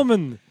Russian mail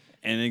woman.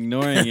 and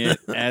ignoring it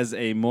as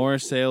a more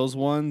sales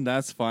one.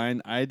 That's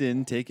fine. I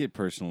didn't take it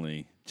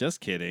personally. Just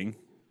kidding.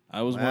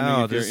 I was Wow,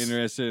 wondering if you're this-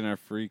 interested in our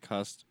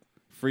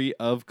free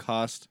of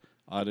cost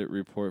audit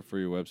report for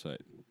your website.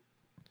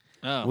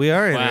 Oh, We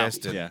are wow.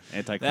 interested. Yeah,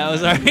 That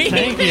was our.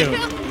 Thank you.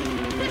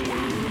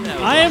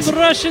 I am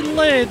Russian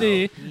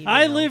lady.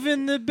 I live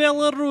in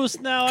Belarus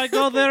now. I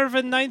go there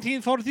in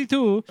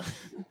 1942.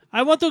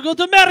 I want to go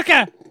to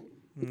America.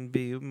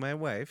 Be my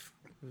wife,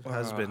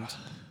 husband.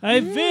 A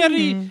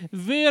very,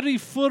 very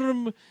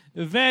firm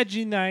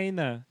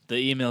vagina. The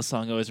email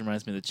song always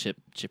reminds me of the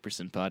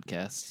Chipperson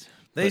podcast.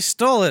 They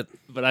stole it.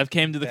 But I've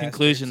came to the Bastards.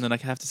 conclusion that I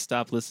have to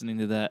stop listening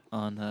to that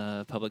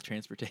on public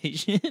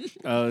transportation.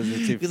 Oh, is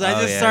it too Because Oh, I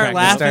just yeah. start You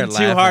laughing start too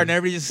laughing. hard and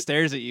everybody just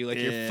stares at you like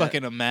you're Yeah.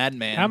 fucking a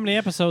madman. How many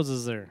episodes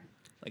is there?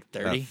 Like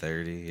About 30?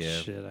 30, yeah.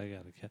 Shit, I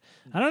gotta.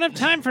 I don't have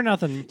time for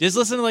nothing. Just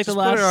listen to like Just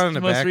the put last, it on in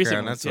the most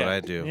recent background. ones. That's what yeah. I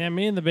do. Yeah,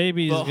 me and the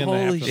baby is But gonna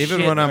holy have to. Even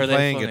shit, when I'm are they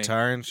playing funny.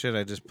 guitar and shit,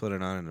 I just put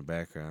it on in the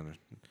background.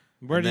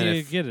 Where and do then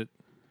you if- get it?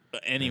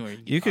 Anywhere.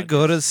 You could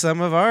go to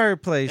some of our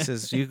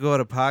places. You could go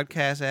to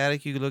Podcast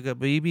Addict. You could look up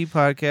BB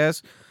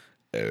Podcast.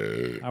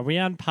 Are we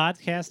on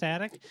Podcast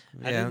Addict?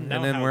 I Yeah, didn't know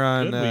and then how we're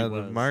on good we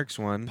the was. Mark's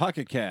one.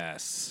 Pocket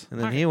Casts. And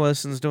then he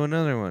listens to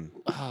another one.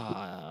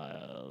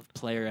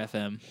 Player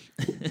FM.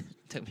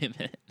 Took me a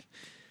minute.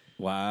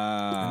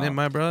 Wow. And then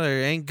my brother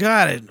ain't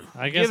got it.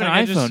 I guess have an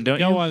I could just iPhone, don't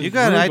go you? on You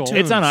got Google. iTunes.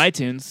 It's on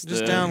iTunes.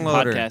 Just the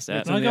download her. podcast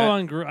app. I'll go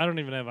on. I don't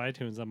even have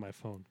iTunes on my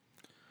phone.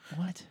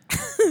 What?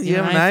 You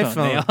have an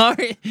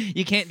iPhone. They are.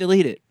 You can't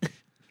delete it.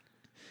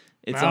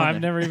 It's No, on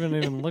I've there. never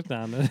even looked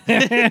on it.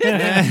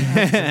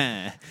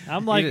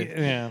 I'm like, did-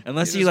 yeah.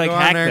 Unless You you, just like go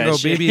on hack there and that go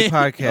shit. BB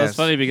Podcast. Well, it's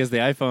funny because the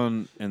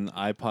iPhone and the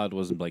iPod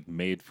wasn't like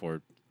made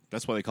for.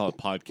 That's why they call it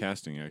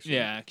podcasting. Actually,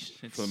 Yeah, actually,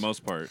 it's, for the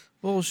most part.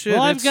 Bullshit.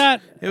 Well, I've it's-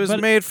 got. It was but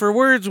made for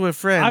words with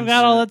friends. I've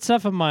got all that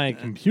stuff on my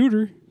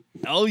computer.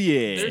 Oh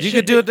yeah. There's You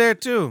could do it there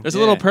too. There's a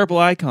Yeah. little purple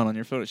icon on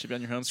your phone. It should be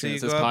on your home So screen. you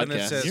It says go up and it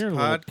podcast. says You're a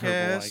little purple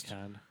podcast.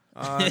 icon.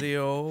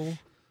 Audio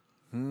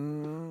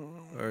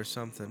or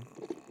something.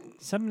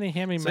 Somebody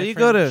hand me So my you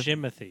friend go to-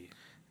 Jimothy.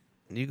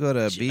 You go to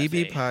Jimothy.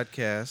 BB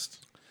Podcast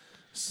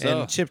So,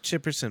 and Chip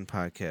Chipperson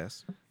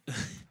Podcast.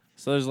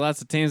 so there's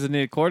lots of teams that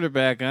need a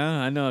quarterback, huh?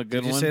 I know a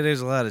good Did you one. say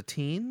there's a lot of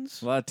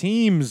teens? A lot of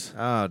teams.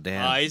 Oh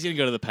damn! He's gonna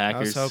go to the I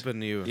was Packers.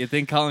 hoping you. You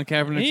think Colin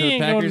Kaepernick He to the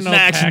ain't going to Packers? no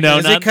Actually, no,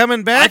 Is not- he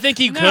coming back? I think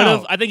he No. could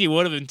have. I think he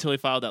would have until he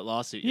filed that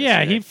lawsuit. Yeah,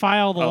 yesterday. he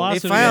filed a Oh, he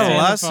lawsuit filed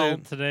against a the NFL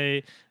lawsuit.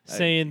 today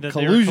saying that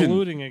they're collusion.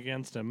 colluding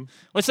against him.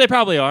 Which they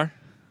probably are,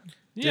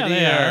 Yeah, Did he,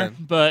 they are.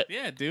 but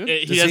Yeah, dude.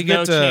 he Does has he get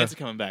no to- chance of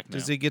coming back now.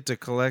 Does he get to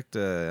collect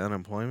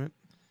unemployment?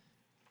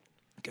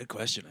 Good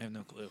question. I have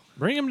no clue.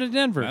 Bring him to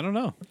Denver. I don't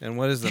know. And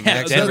what is the Yeah,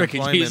 max Denver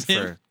could unemployment use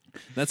him. for?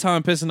 That's how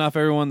I'm pissing off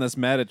everyone that's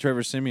mad at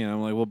Trevor Siemian.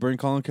 I'm like, well, bring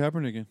Colin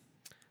Kaepernick in.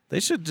 They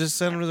should just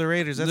send him to the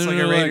Raiders. That's No, like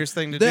no, a no, Raiders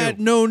thing to do.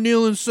 no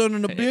kneeling son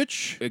of a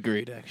bitch.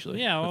 Agreed,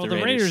 actually. Yeah, with well,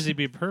 the Raiders, he'd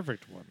be a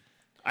perfect one.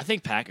 I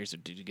think Packers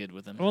would do good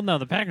with him. Well, no,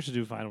 the Packers would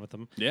do fine with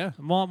him. Yeah.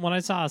 Well, when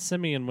I saw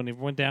Simeon when he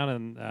went down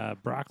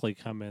and Broccoli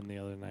come in the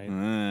other night,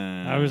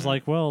 I I was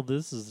like, well,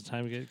 this is the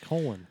time to get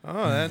Colin.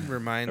 Oh, that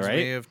reminds Right?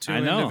 me of two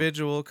I know.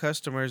 individual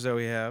customers that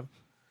we have.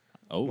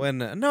 oh, When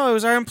no, it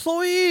was our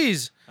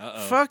employees.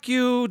 Uh-oh. Fuck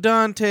you,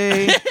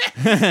 Dante,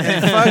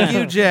 and fuck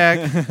you, Jack.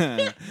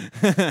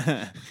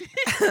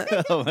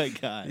 oh my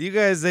god. You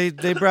guys, they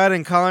brought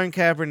in Colin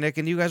Kaepernick,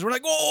 and you guys were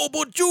like, "Oh,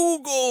 but you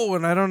go!"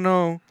 And I don't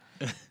know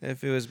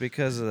if it was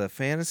because of the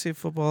fantasy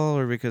football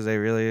or because they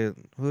really.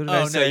 Who did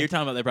I Oh say? no, you're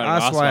talking about they brought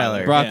in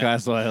Osweiler. Osweiler. Brock Yeah.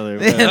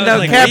 Osweiler. Yeah, I no,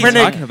 was like, what are you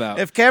Kaepernick. talking about?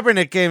 If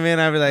Kaepernick came in,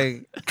 I'd be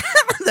like,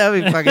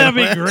 "That'd be fucking." That'd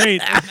be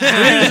great.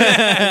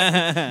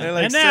 They're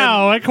like, And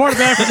now, at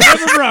quarterback for the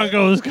Denver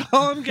Broncos,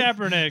 Colin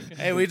Kaepernick.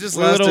 hey, we just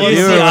We lost a would've won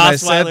viewer the when I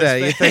said Osweiler's that.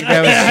 You thing. think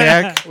that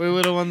was Jack? we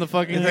would have won the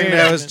fucking You think thing.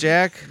 that was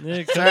Jack?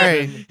 Yeah, could've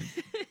Sorry. been.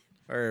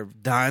 Or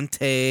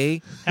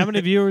Dante? How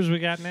many viewers we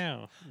got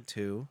now?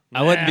 2.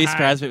 I wouldn't be Nah.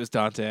 surprised if it was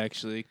Dante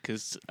actually,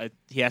 because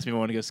he asked me if I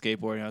want to go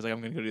skateboarding. I was like,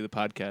 I'm going to go do the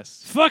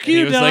podcast. Fuck And you,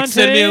 he was Dante. like,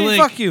 send me a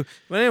link. Fuck you.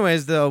 But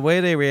anyways, the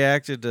way they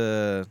reacted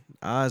to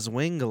Oz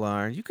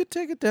Wingalar, you could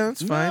take it down.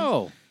 It's fine.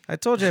 No. I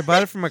told you I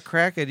bought it from a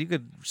crackhead. You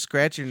could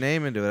scratch your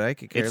name into it. I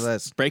could care It's-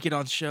 less. Break it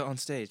on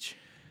stage.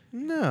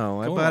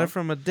 No, I Go bought on. it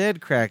from a dead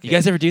crackhead. You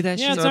guys ever do that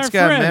Yeah, shit? it's so our it's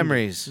got friend.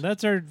 memories.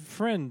 That's our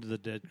friend, the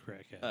dead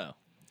crackhead. Oh.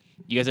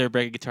 You guys ever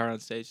break a guitar on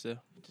stage though?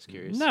 Just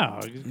curious. No,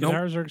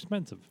 guitars are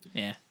expensive.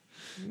 Yeah.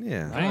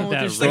 Yeah. I ain't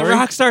that It's like a rich.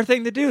 rock star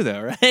thing to do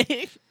though,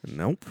 right?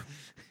 Nope.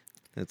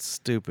 It's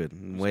stupid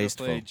and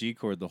wasteful. Play G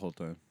chord the whole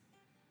time.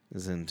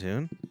 Is it in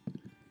tune?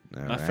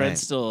 All My right. friend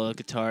stole a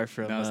guitar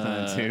from No, it's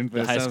not in tune, but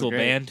the it high sounds school great.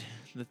 band.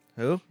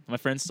 Who? My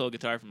friend stole a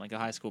guitar from like a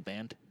high school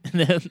band. And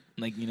then,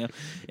 like, you know,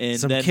 and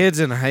Some then kids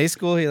in high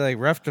school. He like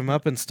roughed them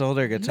up and stole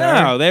their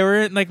guitar. No, they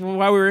were in, like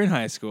while we were in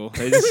high school.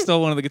 They just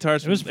stole one of the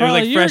guitars. It was It was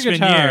probably like your freshman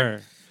guitar.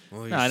 year.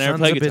 Well, No, I you never sons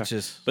played of guitar.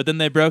 bitches. But then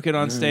they broke it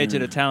on stage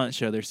at a talent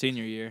show their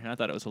senior year, and I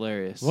thought it was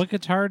hilarious. What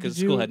guitar did Because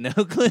the you? school had no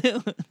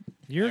clue.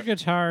 Your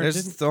guitar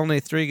There's didn't. only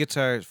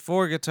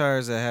 4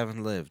 guitars that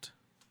haven't lived.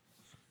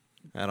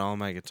 Out of all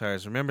my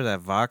guitars. Remember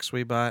that Vox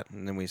we bought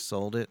and then we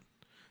sold it?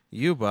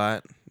 You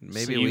bought.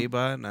 Maybe So you- we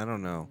bought. I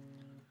don't know.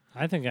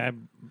 I think I.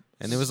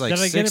 And it was like Did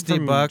I get it $60,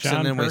 from and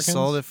John then we Perkins?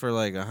 sold it for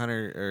like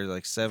 100 or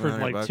like For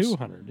 $700. like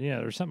 200, yeah,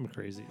 or something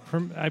crazy.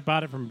 I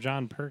bought it from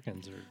John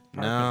Perkins or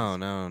Parkins.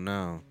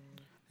 No.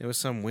 It was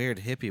some weird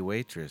hippie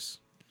waitress.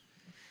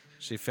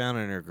 She found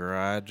it in her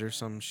garage or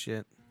some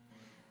shit.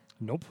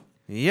 Nope.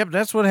 Yep,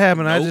 that's what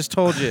happened. I just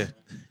told you.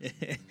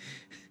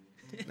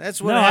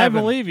 That's what No, happened.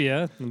 I believe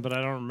you, but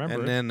I don't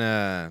remember. And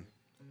then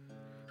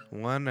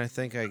one I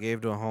think I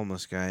gave to a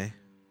homeless guy.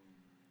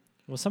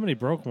 Well, somebody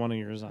broke one of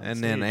yours on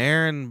And then stage.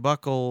 Aaron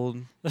buckled,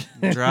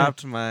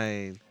 dropped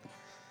my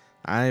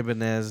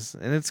Ibanez.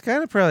 And it's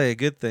kind of probably a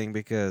good thing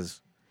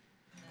because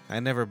I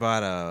never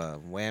bought a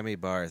whammy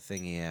bar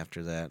thingy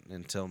after that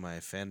until my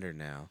Fender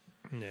now.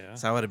 Yeah.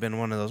 So I would have been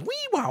one of those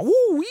wee wah woo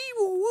wee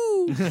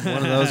woo woo. One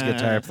of those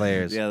guitar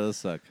players. Yeah, those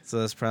suck. So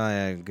that's probably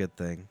a good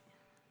thing.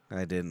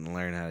 I didn't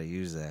learn how to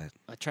use that.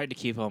 I tried to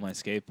keep all my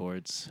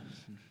skateboards.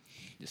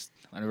 Just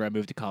whenever I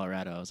moved to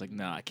Colorado, I was like,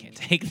 no, I can't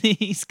take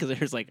these because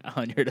there's like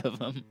 100 of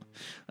them.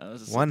 I was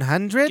just like,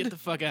 100? get the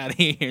fuck out of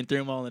here, and threw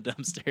them all in the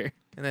dumpster.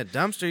 And that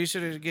dumpster you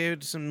should have gave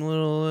it to some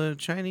little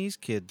Chinese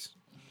kids.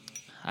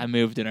 I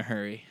moved in a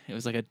hurry. It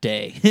was like a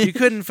day. You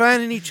couldn't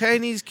find any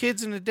Chinese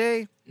kids in a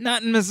day?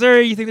 Not in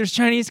Missouri. You think there's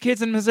Chinese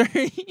kids in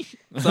Missouri?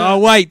 It's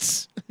all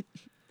whites.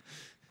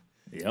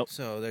 Yep.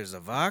 So there's a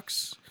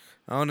Vox.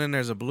 Oh, and then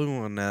there's a blue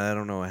one that I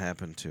don't know what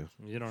happened to.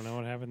 You don't know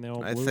what happened to the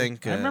old I blue?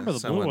 think, I remember the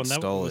blue someone one.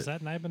 stole Was it.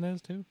 that an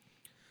Ibanez too?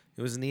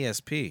 It was an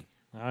ESP.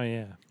 Oh,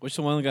 yeah. Which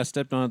the one that got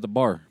stepped on at the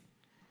bar?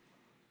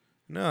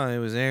 No, it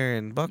was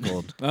Aaron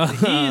Buckled. He's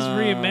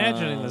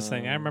reimagining this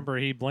thing. I remember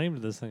he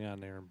blamed this thing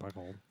on Aaron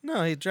Buckhold.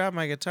 No, he dropped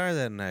my guitar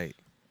that night.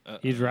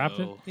 He dropped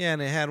it? Yeah,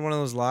 and it had one of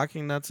those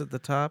locking nuts at the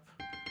top.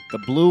 The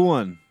blue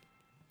one.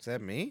 Is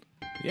that me?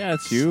 Yeah,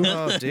 it's you.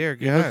 Oh, dear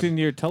You hooked God.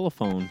 into your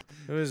telephone.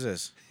 Who is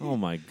this? Oh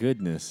my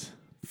goodness.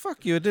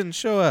 Fuck you, it didn't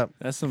show up.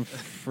 That's some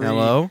free.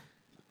 Hello?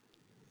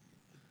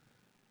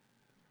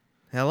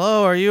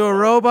 Hello, are you a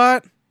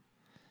robot?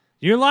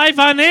 You're live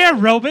on air,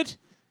 Robot.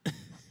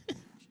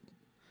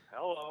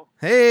 Hello.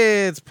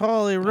 Hey, it's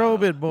Paulie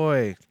Robot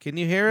Boy. Can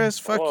you hear us?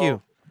 Fuck Hello.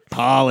 you.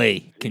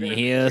 Polly, can you guys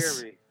hear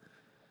us? me?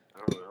 I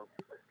don't know.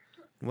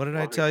 What did I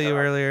Welcome tell you back.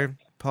 earlier?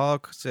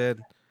 Paul said,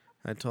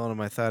 I told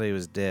him I thought he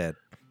was dead.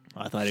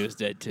 I thought he was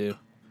dead too.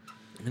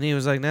 And he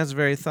was like, that's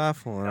very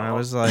thoughtful. And I No.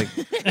 was like,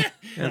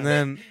 and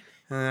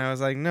I was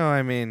like, no,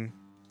 I mean,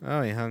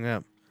 oh, he hung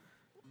up.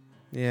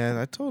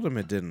 Yeah, I told him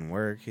it didn't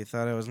work. He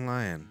thought I was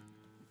lying.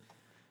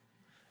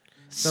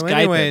 So Skype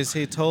anyways,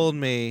 he told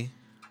me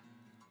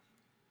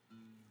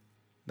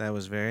that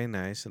was very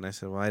nice. And I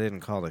said, well, I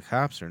didn't call the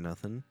cops or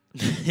nothing.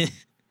 him.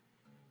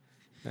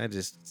 I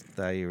just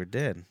thought you were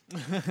dead.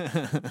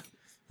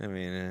 I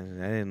mean,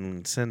 I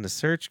didn't send a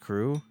search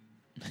crew.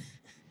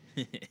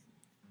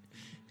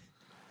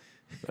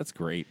 That's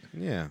great.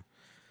 Yeah.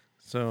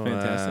 So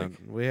Fantastic.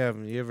 we have.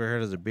 You ever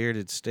heard of the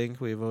bearded stink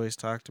we've always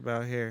talked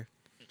about here?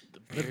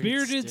 The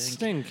bearded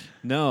stink.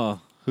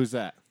 No, who's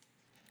that?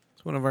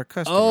 It's one of our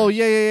customers. Oh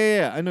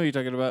yeah. I know what you're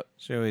talking about.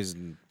 She always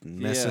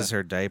messes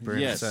her diaper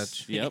Yes. and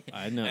such. Yep.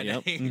 I know. I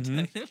know Yep. you're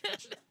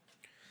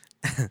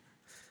Mhm.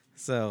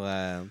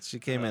 So she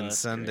came in that's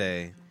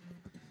Sunday,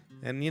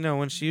 and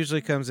when she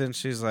usually comes in,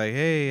 she's like,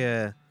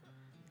 "Hey,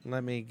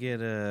 let me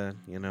get a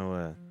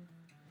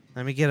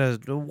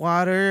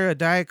water, a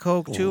Diet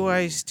Coke, 2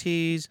 iced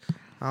teas.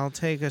 I'll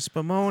take a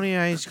Spumoni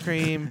ice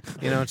cream."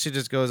 And she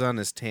just goes on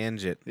this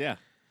tangent. Yeah.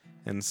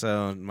 And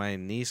so my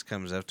niece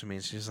comes up to me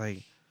and she's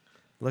like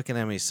looking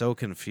at me so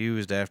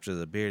confused after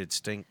the bearded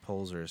stink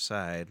pulls her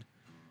aside.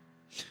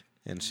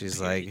 And she's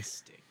like,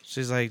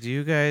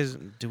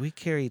 do we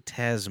carry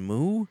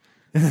Tazmoo?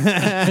 And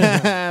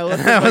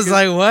I was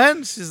like,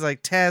 what? She's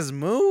like,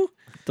 Tazmoo?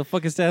 The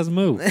fuck is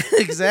Tazmoo?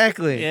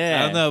 Exactly.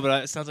 I don't know,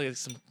 but it sounds like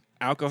some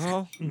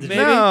alcohol. Maybe.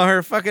 No,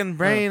 her fucking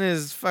brain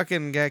is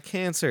fucking got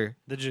cancer.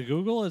 Did you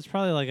Google? It's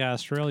probably like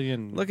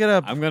Australian. Look it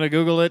up. I'm gonna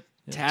Google it.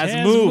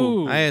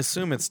 Tazmoo. I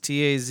assume it's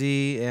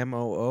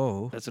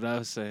Tazmoo. That's what I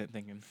was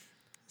thinking.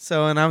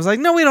 So, and I was like,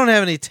 no, we don't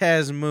have any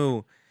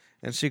Tazmoo.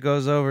 And she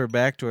goes over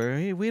back to her,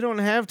 hey, we don't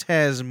have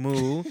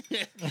Tazmoo.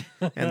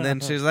 And then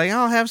she's like,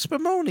 I'll have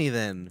Spumoni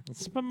then.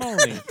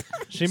 Spumoni.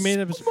 She made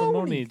up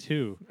Spumoni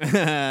too. No,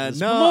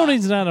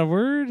 Spumoni's not a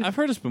word. I've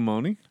heard of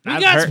Spumoni. We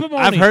got Spumoni.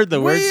 I've heard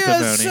the word we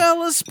Spumoni,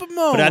 sell a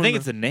Spumoni. but I think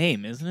it's a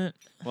name, isn't it?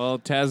 Well,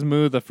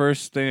 Tazmoo, the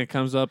first thing that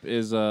comes up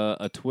is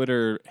a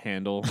Twitter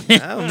handle.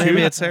 Oh,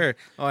 maybe it's her.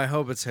 Oh, I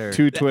hope it's her.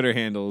 2 Twitter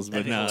handles,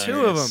 but no.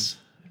 Two of them.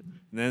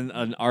 Then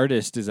an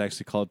artist is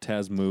actually called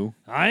Tazmoo.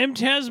 I am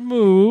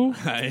Tazmoo.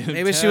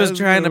 Maybe she was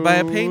trying to buy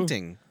a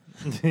painting.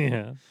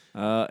 Yeah.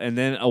 And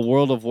then a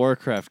World of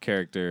Warcraft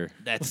character,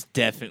 That's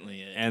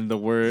definitely it. and the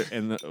world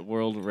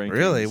rankings.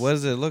 Really? What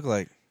does it look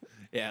like?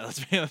 Yeah, let's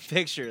make a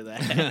picture of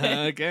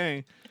that.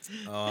 Okay.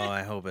 Oh,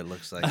 I hope it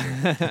looks like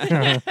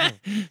her.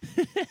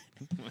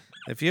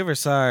 If you ever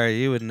saw her,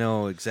 you would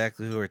know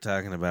exactly who we're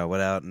talking about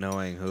without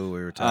knowing who we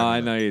were Oh, talking about. I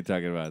know who you're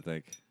talking about. I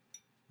think.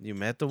 You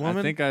met the woman?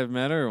 I think I've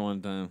met her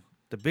one time.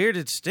 The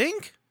bearded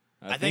stink?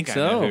 I think I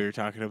know so. who you're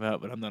talking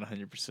about, but I'm not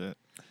 100%.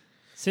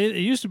 See, it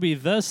used to be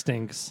the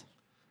Stinks.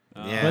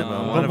 Yeah, But but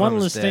one, one of of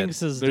them's the dead.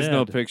 stinks is There's dead.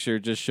 no picture.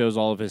 It just shows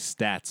all of his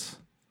stats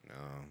No.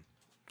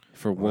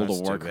 for Well, World of that's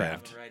too bad.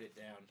 Warcraft. Write it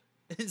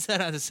down. Is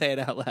that how to say it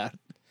out loud?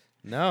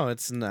 No,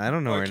 I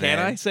don't know Or her can name.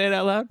 I say it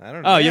out loud? I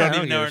don't Oh, know. you Yeah, don't I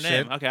even know her give a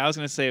name. shit. Okay, I was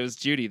gonna say it was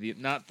Judy,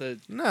 not the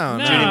No,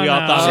 No, Judy we all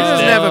no. thought She was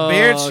doesn't dead. have a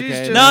beard. Oh, She's okay.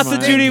 just Not the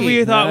Never Judy mind.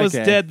 we thought was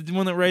Okay. dead, the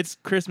one that writes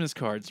Christmas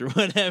cards or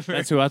whatever.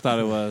 That's who I thought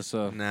it was.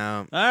 So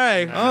No. All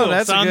right. Oh, cool.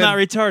 that's so a I'm good- not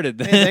retarded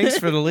then. Hey, thanks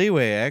for the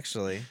leeway,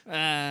 actually.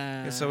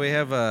 Ah. So we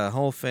have a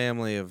whole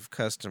family of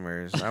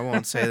customers. I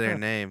won't say their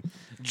name.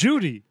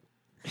 Judy.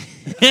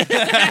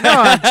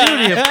 No,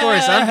 Judy, of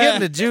course. I'm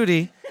getting to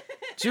Judy.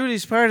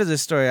 Judy's part of the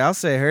story. I'll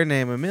say her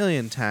name a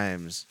million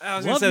times. I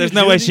was Love gonna say you, there's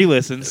no way Judy. she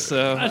listens,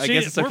 so I She-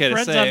 guess it's we're okay to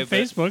friends say. on but-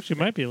 Facebook. She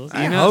might be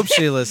listening. I hope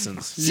she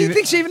listens. Do you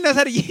think she even knows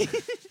how to use?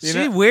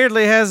 She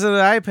weirdly has an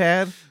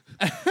iPad.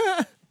 All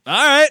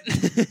right.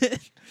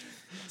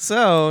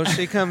 So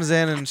she comes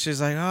in and she's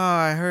like, "Oh,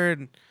 I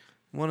heard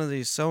one of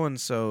these so and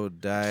so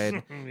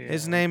died.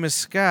 His name is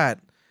Scott."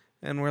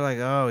 And we're like,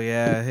 "Oh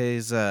yeah,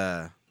 he's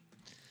And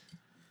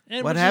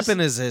what which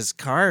happened is his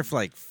car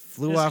like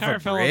flew his off car a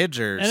fell- bridge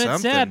or and something."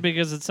 it's sad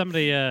because it's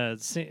somebody.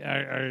 This lady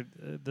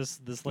that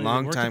worked at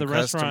Long-time the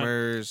restaurant.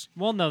 customers.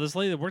 Well, no, this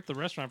lady that worked at the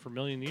restaurant for a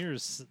million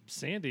years,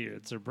 Sandy.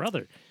 It's her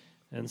brother,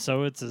 and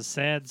so it's a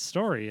sad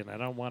story, and I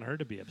don't want her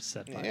to be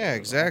upset by it. Yeah, at all,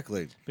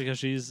 exactly. because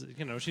she's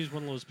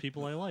one of those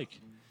people I like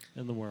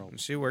in the world.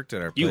 She worked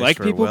at our You place like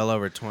for people? well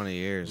over 20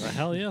 years.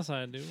 Hell yes,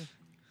 I do.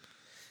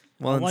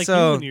 Well, I and like you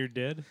so when you're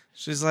dead.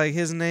 she's like,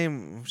 his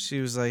name. She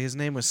was like, his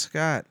name was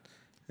Scott,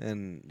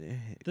 and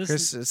This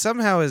Chris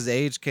somehow his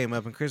age came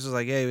up, and Chris was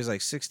like, yeah, he was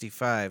like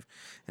 65,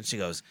 and she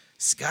goes,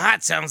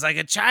 Scott sounds like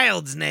a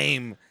child's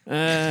name.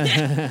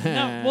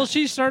 No, well,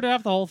 she started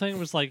off the whole thing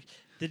was like,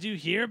 "Did you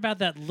hear about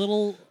that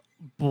little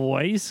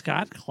boy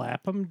Scott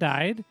Clapham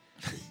died?"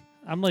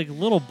 I'm like,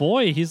 "Little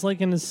boy? He's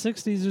like in his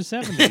 60s or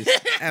 70s."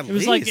 At It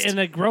was like, and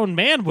a grown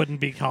man wouldn't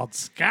be called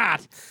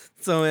Scott.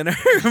 So in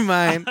her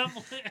mind, I'm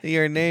like,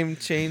 your name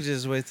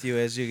changes with you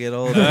as you get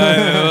older.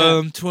 well,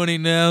 I'm 20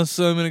 now,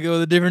 so I'm gonna go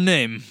with a different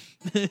name.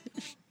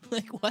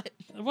 Like what?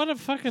 what a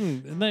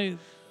fucking!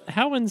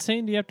 How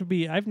insane do you have to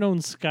be? I've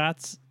known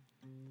Scotts.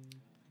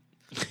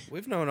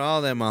 We've known all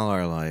of them all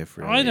our life.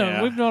 Really. I know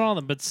Yeah. we've known all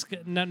of them,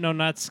 but no,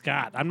 not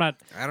Scott. I'm not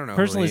I don't know.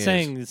 personally who he is.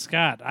 saying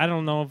Scott. I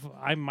don't know if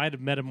I might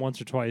have met him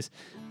once or twice,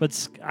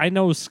 but I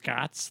know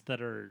Scotts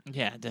that are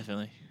Yeah,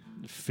 definitely.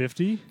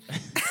 50.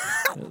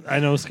 I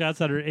know Scots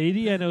that are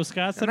 80. I know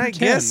Scots that And are I 10.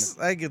 guess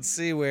I could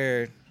see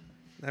where.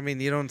 I mean,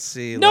 you don't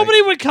see. Nobody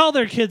Like, would call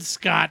their kids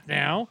Scott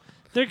now.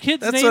 Their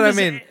kid's that's name what I is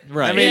mean.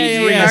 Right. I mean, Yeah,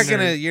 you're yeah, not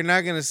yeah. you're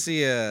not gonna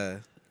see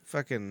a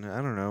fucking.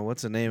 I don't know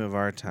what's the name of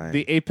our time.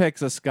 the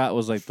apex of Scott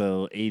was like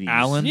the 80s.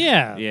 Alan?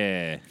 Yeah.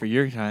 Yeah. For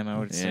your time, I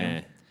would Yeah.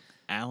 say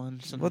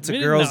Alan. Something. What's We a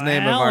didn't girl's know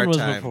name Alan of our was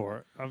time?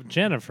 before of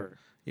Jennifer.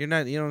 You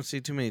don't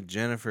see too many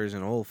Jennifers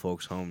in old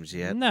folks' homes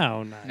yet.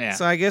 No, not. Yeah.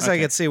 So I guess I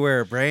Okay. could see where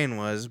her brain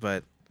was,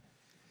 but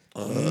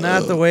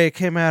not the way it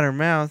came out her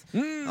mouth.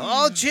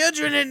 All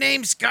children are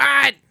named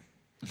Scott.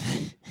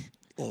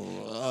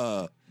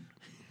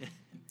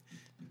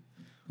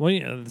 Well,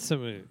 yeah,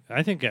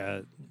 I think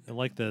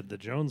like the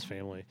Jones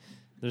family,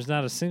 there's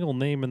not a single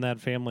name in that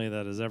family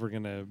that is ever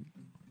going to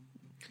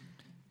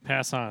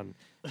pass on.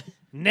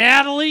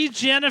 Natalie,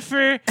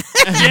 Jennifer,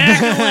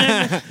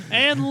 Jacqueline,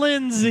 and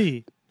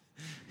Lindsay.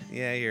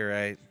 Yeah, you're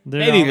right. They're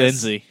Maybe all-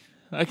 Lindsay.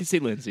 I can see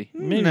Lindsay.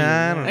 Maybe.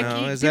 Nah, I don't I know.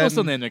 keep- Is people that?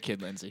 still name their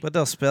kid Lindsay. But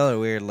they'll spell it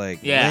weird, like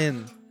Yeah.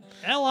 Lynn.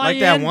 Like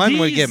that one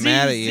would get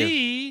mad at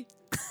you.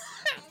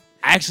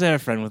 I actually had a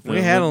friend with We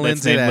had a that's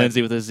Lindsay named that-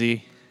 Lindsay with a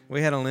Z.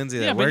 We had a Lindsay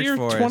Yeah, that but worked you're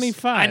for us.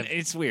 25.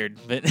 It's weird,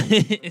 but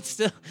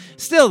it's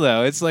still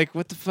though. It's like,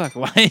 what the fuck?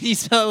 Why did you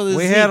spell it with a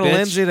We Z, had a bitch?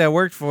 Lindsay that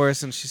worked for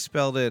us, and she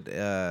spelled it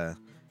Lindsay.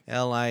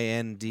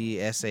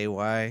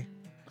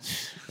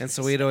 And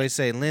so we'd always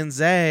say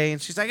Lindsay, and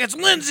she's like, "It's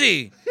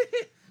Lindsay,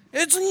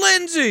 it's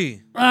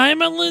Lindsay."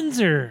 I'm a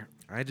Linzer.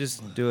 I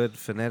just do it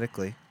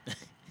phonetically.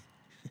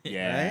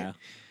 Yeah. Right?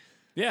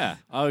 Yeah.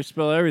 I always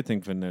spell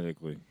everything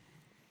phonetically.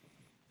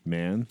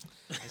 Man.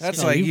 That's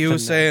Yeah, like you you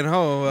phonetic. saying,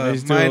 "Oh, I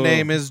used my to-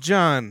 name is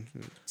John,"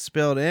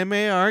 spelled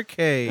MARK.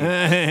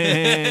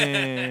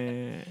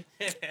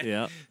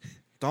 Yeah.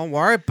 Don't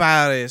worry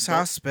about it. It's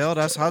how it's spelled.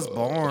 That's how it's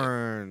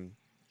born.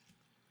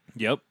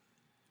 Yep.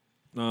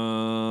 What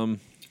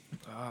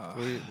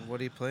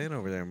are you playing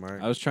over there,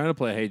 Mark? I was trying to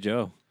play Hey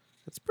Joe.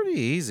 It's pretty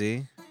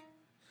easy.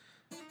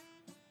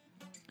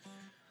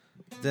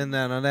 Then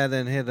on that,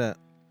 then hit a.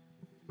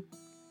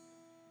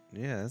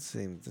 Yeah, this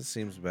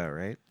seems about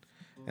right.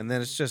 And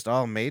then it's just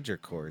all major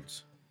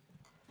chords.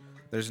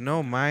 There's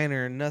no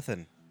minor,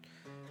 nothing.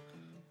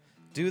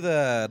 Do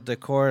the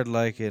chord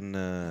like in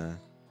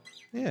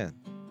yeah.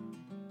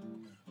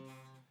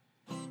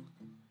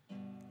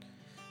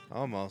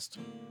 Almost.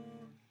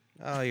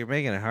 Oh, you're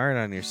making it hard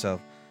on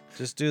yourself.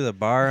 Just do the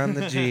bar on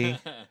the G.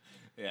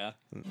 Yeah.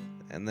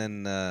 And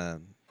then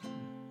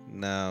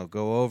now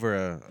go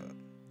over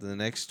the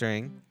next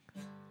string.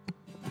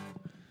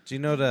 Do you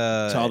know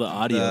the To all the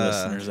audio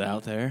listeners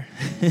out there.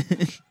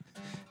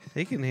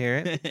 He can hear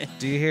it.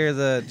 Do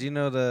you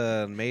know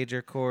the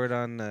major chord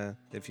on the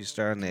if you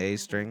start on the A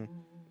string?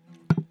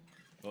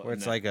 Where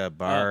it's like a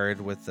barred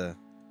with the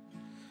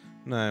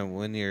no,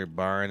 when you're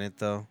barring it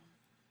though.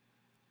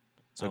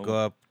 So Oh. go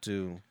up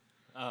to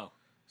Oh.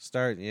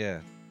 start, yeah.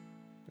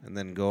 And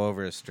then go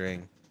over a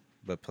string,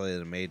 but play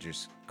the major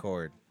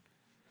chord.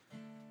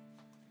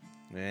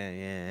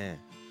 Yeah.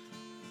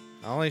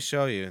 I'll only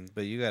show you,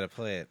 but you gotta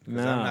play it. 'Cause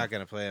I'm No. not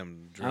gonna play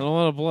them. I don't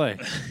want to play.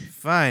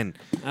 Fine.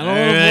 I don't want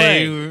to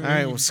play. All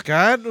right, well,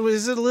 Scott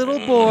was a little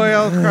boy.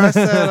 I'll cross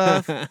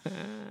that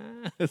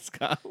off.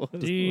 Scott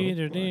was.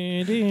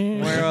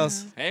 Where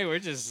else? Hey, we're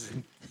just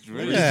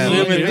Yeah, zipping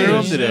look at through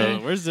them this. today.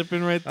 We're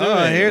zipping right through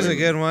Oh, it. here's a We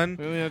good one.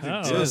 don't have to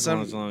Oh. do So this some-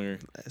 much longer.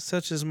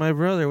 Such as my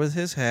brother with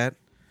his hat.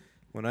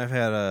 When I've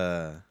had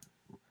a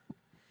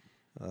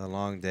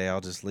long day,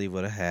 I'll just leave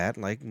with a hat,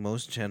 like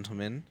most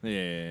gentlemen. Yeah.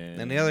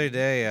 And the other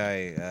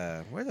day,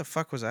 where the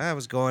fuck was I? I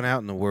was going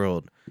out in the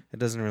world. It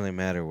doesn't really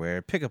matter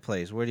where. Pick a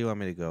place. Where do you want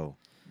me to go?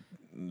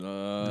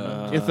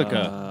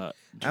 Ithaca.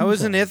 I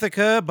was in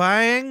Ithaca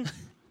buying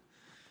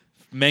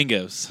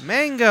Mangoes.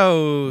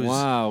 mangoes.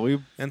 Wow, we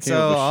And came so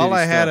up with all shitty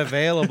I had stuff.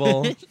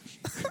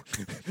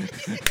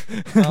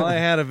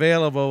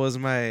 available was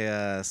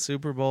my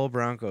Super Bowl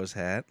Broncos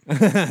hat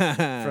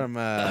from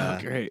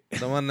Great.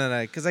 the one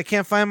that because I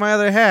can't find my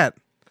other hat.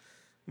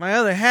 My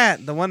other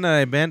hat, the one that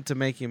I bent to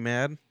make you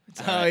mad.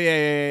 Oh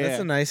yeah. That's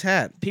a nice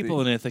hat.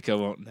 People in Ithaca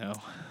won't know.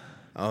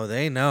 Oh,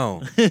 they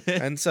know.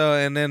 and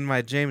then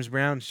my James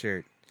Brown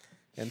shirt.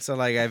 And so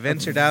like I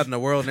ventured out in the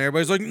world and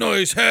everybody's like,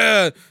 nice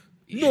hat,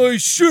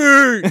 nice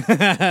shirt.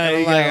 And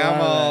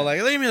I'm all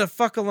like, leave me the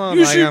fuck alone.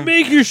 You like, should I'm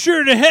make your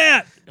shirt a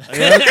hat.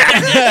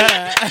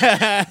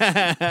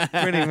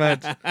 pretty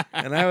much.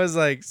 And I was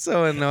like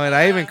so annoyed.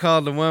 I even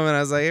called the woman. I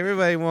was like,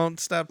 everybody won't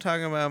stop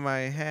talking about my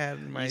hat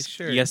and my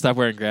shirt. You gotta stop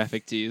wearing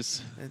graphic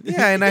tees.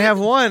 Yeah, and I have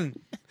one.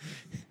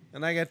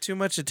 And I got too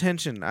much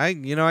attention. I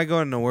go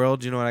in the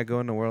world. You know what I go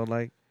in the world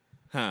like?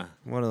 Huh.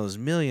 One of those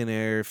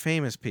millionaire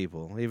famous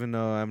people, even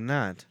though I'm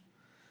not.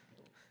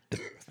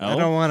 I Oh?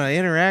 don't want to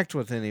interact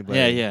with anybody.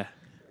 Yeah.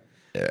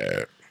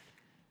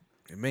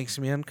 It makes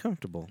me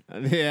uncomfortable.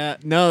 Yeah,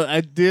 no,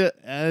 I do.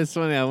 It's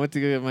funny. I went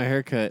to go get my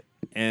haircut,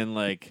 and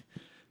like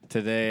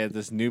today at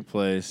this new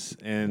place,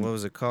 and What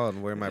was it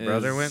called? Where my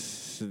brother went?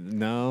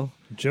 No,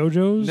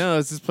 JoJo's? no,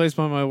 it's this place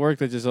by my work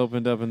that just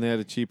opened up, and they had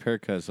a cheap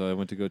haircut, so I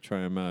went to go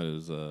try them out. It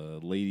was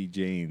Lady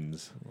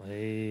Jane's.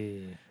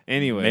 Hey.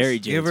 Anyways, Mary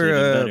Jane's Give would her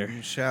have a been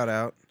better. shout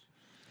out.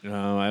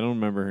 No, I don't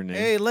remember her name.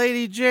 Hey,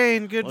 Lady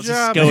Jane, good Let's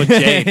job. just go with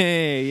Jane.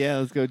 Hey, yeah,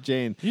 let's go,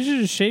 Jane. You should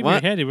just shave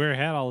What? your head. You wear a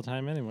hat all the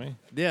time anyway.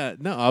 Yeah,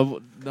 no,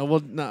 no,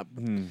 well, not.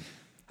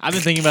 I've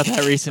been thinking about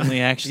that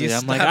recently. Actually, You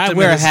I'm like, stopped I him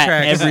wear in a his hat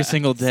tracks. every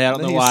single day. I don't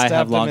Then know you why I stopped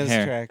have him long in his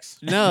hair. tracks.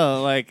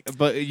 No, like,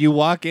 but you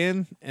walk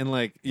in and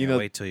like you know.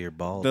 Wait till you're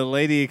bald. The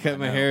lady who cut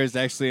my know. hair is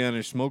actually on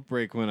her smoke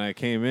break when I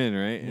came in,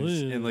 right?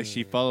 And like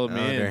she followed me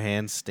Oh, in. their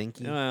hands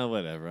stinky. Well,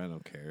 whatever. I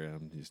don't care.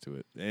 I'm used to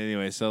it.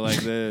 Anyway, so like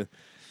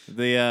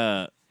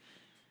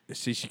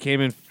she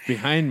came in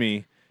behind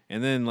me,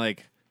 and then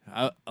like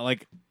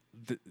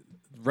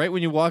right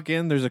when you walk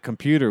in, there's a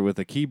computer with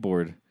a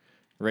keyboard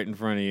right in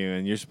front of you,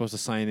 and you're supposed to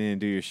sign in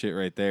and do your shit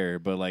right there.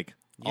 But like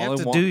You have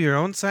to do your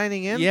own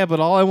signing in? yeah, but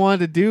all I wanted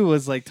to do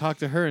was like talk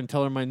to her and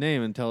tell her my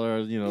name and tell her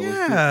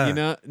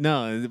Yeah.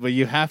 no, but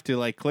you have to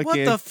like click What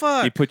in. the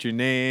fuck? You put your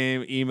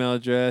name, email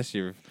address,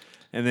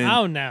 and then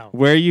How now?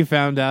 where you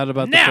found out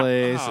about the Now!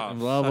 place, Oh, and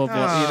blah blah blah.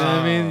 You know what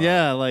I mean? Oh.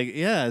 Yeah, like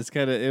yeah,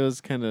 it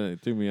was kind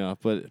of threw me off,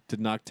 but to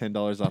knock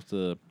 $10 off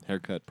the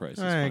haircut price.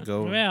 All is right, fine.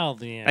 go. Well,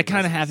 the That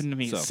kind of happened to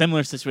me. So.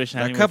 Similar situation.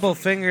 A happening couple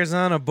fingers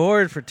on a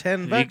board for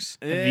 $10.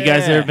 Have you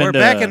guys ever been We're to?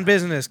 back in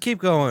business. Keep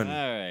going. All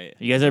right.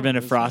 You guys ever been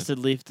to That's fine. Frosted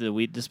Leaf, the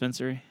weed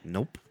dispensary?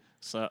 Nope.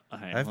 So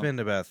okay, I've well, been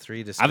to about 3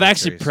 I've dispensaries.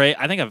 actually praised.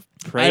 I think I've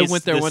praised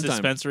went there this one time.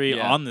 dispensary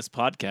Yeah. on this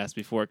podcast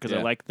before because I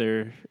Yeah. like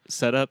their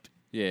setup.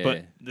 Yeah.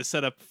 But the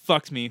setup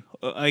fucked me.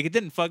 Like it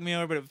didn't fuck me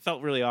over, but it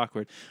felt really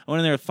awkward. I went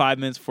in there 5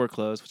 minutes before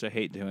close, which I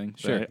hate doing. but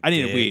Sure. I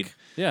needed Dick. weed,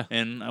 yeah.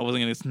 and I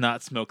wasn't gonna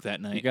not smoke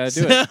that night. You gotta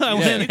do So it. I Yeah.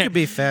 went in You there. could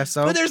be fast,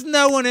 though. But there's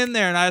no one in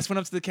there, and I just went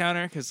up to the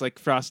counter because, like,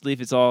 Frosted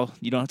Leaf, it's all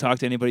you don't talk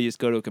to anybody. You just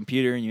go to a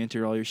computer and you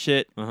enter all your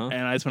shit. Uh-huh.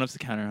 And I just went up to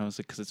the counter. And I was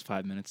like, because it's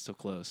 5 minutes till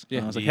close. Yeah.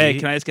 And I was like, hey, Yeet.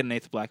 can I just get an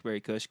eighth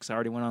blackberry Kush? Because I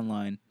already went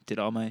online, did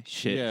all my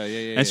shit. Yeah.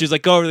 And she was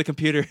like, go over to the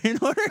computer and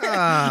order it.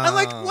 I'm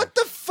like, Ah. what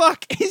the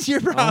fuck is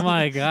your problem?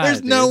 my God,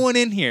 There's no dude. one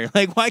in here.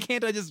 Like, why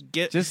can't I just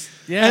get? Just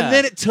yeah. And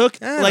then it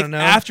took I like don't know.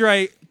 after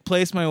I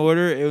placed my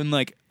order, it was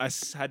like I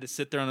had to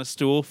sit there on a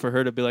stool for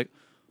her to be like,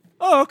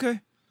 oh okay.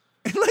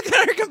 And look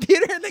at her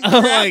computer and then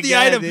Oh grab my the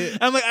God, item. dude.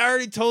 I'm like, I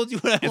already told you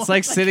what I want. it's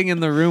like sitting in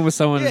the room with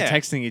someone Yeah. and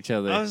texting each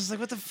other. I was just like,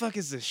 what the fuck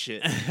is this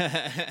shit?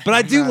 But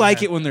I do not like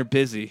happy. it when they're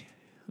busy,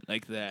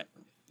 like that.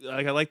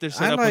 Like I like their I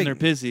setup when they're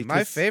busy. My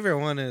 'cause- favorite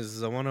one is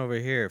the one over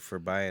here for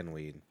buying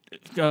weed.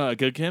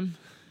 Good Kim.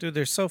 Dude,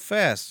 they're so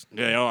fast.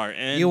 They are.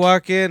 And You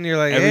walk in, you're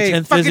like, every hey,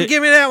 10th fucking visit-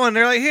 give me that one.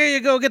 They're like, here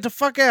you go, get the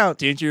fuck out.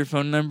 do you enter your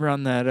phone number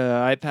on that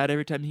iPad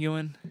every time you go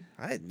in?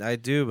 I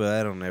do, but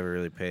I don't ever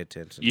really pay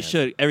attention. You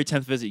should. Every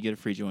 10th visit, you get a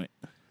free joint.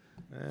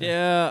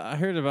 Yeah, I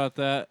heard about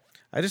that.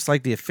 I just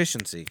like the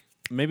efficiency.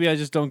 Maybe I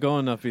just don't go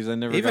enough because I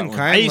never Even got one.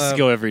 kind I used to love,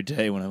 go every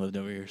day when I lived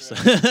over here, so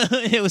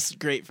it was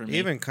great for me.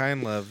 even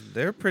kind love,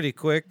 they're pretty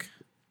quick,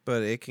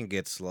 but it can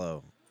get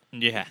slow.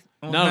 yeah.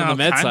 Well, Not on the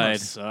med Kind side. Love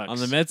sucks. On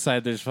the med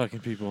side, there's fucking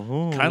people.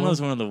 Oh, Kind what-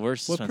 Love's one of the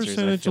worst what dispensaries.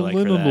 I percentage feel of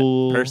like for that,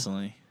 linnable?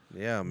 personally.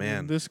 Yeah,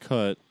 man. This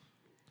cut.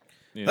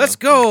 You Let's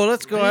know. go.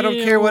 Let's go. I don't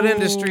care what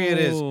industry it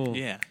is.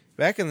 Yeah.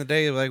 Back in the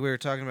day, like we were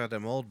talking about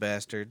them old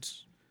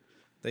bastards,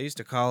 they used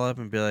to call up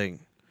and be like,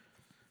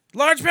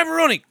 "Large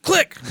pepperoni,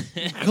 click."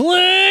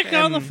 Click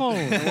on the And- phone.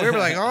 And we were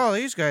like, "Oh,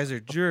 these guys are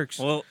jerks."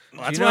 Well, do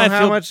that's you know why I how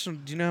feel. much? Do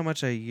you know how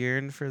much I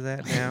yearn for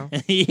that now?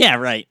 yeah,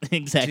 right. Do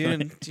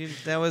Exactly.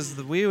 that was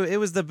it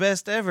was the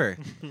best ever.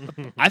 I Do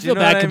you feel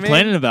know bad what I mean?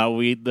 complaining about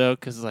weed though,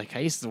 because like I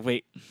used to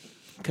wait.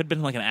 Could have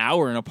been like an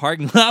hour in a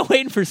parking lot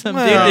waiting for some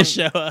Well, dude to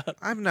show up.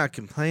 I'm not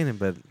complaining,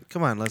 but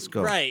come on, let's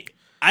go. Right.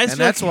 I just And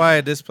feel that's like-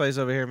 why this place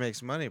over here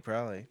makes money,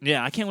 probably.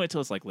 Yeah, I can't wait till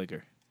it's like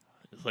liquor.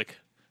 It's like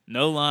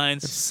no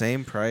lines.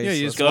 Same price. Yeah,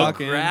 you let's just Go go. walk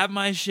in. grab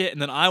my shit,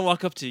 and then I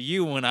walk up to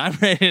you when I'm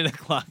ready to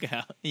clock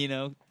out. You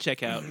know,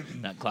 check out,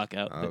 not clock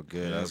out. Oh,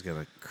 good. I was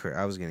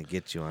gonna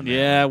get you on that.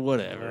 Yeah,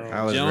 whatever.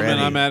 I was Gentlemen,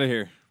 ready. I'm out of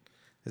here.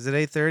 Is it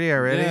 8:30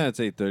 already? Yeah, it's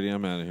 8:30.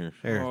 I'm out of here.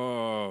 Here.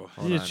 Oh,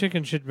 Hold You on.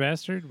 chicken shit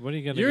bastard. What are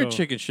you gonna you're go? a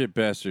chicken shit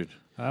bastard.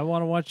 I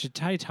want to watch the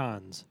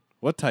Titans.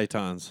 What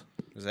Titans?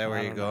 Is that where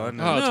I you're don't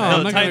going? Oh, no, Ti- I'm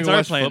the not Titans gonna are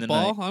watch playing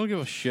football. tonight. I don't give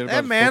a shit about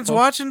That man's football.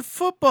 watching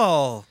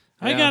football.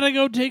 I Yeah. gotta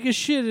go take a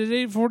shit at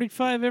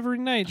 8:45 every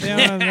night down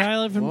on I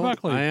live in Well,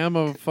 Buckley. I am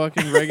a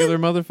fucking regular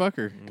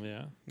motherfucker.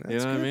 Yeah. That's You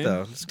know what I good mean?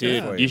 though. It's good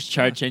Dude, for you should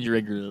try to change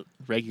your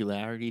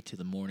regularity to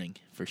the morning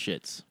for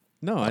shits.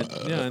 No, I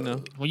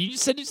know. Well, you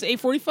just said it's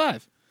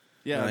 8:45.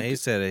 Yeah, No, he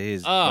said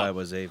his Oh, vibe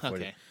was 8:40.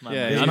 Okay.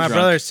 Yeah, Because I'm my drunk.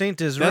 brother synced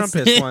his That's-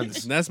 rumpus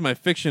once. that's my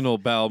fictional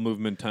bowel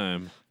movement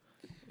time.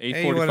 8:45.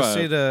 Hey, you want to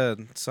see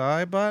the saw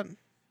I bought?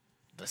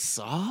 The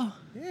saw?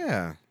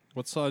 Yeah.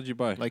 What saw did you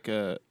buy? Like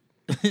a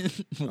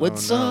Oh, what no,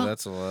 saw?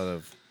 that's a lot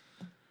of.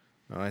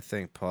 Oh, I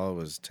think Paul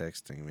was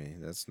texting me.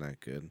 That's not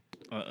good.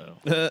 Uh-oh.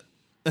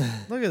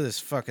 Look at this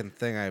fucking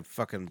thing I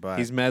fucking bought.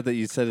 He's mad that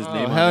you said his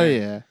name. Oh, hell on there.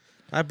 yeah.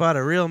 I bought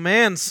a real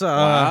man saw.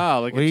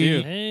 Wow, look at we-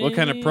 you. What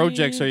kind of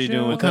projects are you doing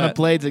Hey, with What kind that? of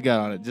blades it got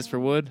on it? Just for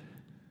wood?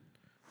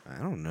 I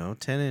don't know,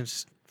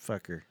 10-inch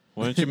fucker.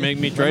 Why don't you make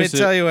me Let me trace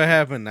tell it? you what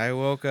happened. I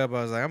woke up.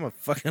 I was like, I'm gonna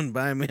fucking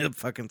buy me a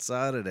fucking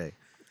saw today.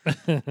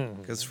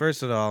 Because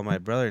first of all, my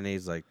brother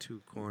needs like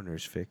 2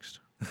 corners fixed.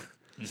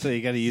 So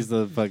you got to use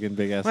the fucking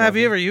big ass. Well, have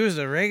you ever used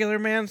a regular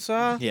man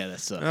saw? Yeah, that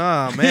sucks.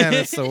 Oh man,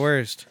 it's the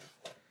worst.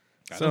 I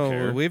don't So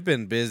care. we've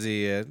been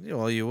busy.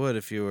 Well, you would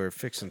if you were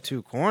fixing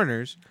 2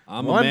 corners.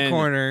 I'm a One man-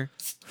 corner.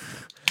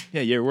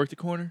 Yeah, you ever worked the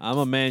corner? I'm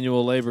a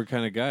manual labor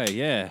kind of guy.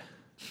 Yeah,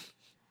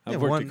 I've Yeah,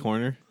 worked one- a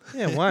corner.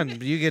 Yeah, one.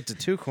 But you get to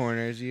 2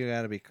 corners, you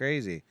got to be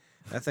crazy.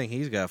 I think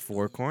he's got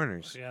 4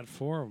 corners. We got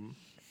 4 of them.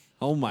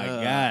 Oh my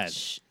god!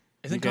 Isn't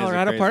You guys are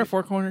Colorado part crazy. of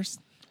Four Corners?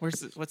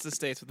 What's the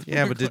states with the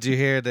Yeah, four but did you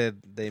hear that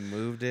they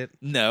moved it?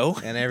 No.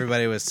 And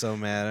everybody was so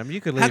mad. I mean,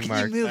 you could How leave, can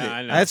Mark. you move Nah, it?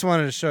 I know. I just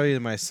wanted to show you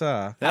my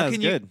saw. That How was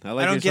can you- good. I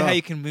like I don't your get saw. how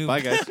you can move Bye,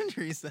 guys.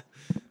 boundaries.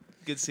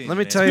 Good scene. Let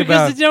me man. tell you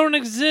Because about. they don't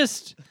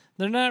exist.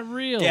 They're not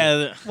real.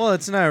 Yeah, Well,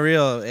 it's not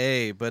real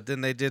A, but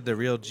then they did the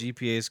real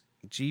GPS.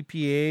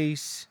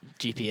 GPS.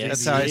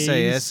 That's how I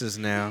say GPS. S's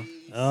now.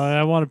 Oh,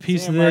 I want a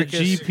piece See of ya, that Marcus.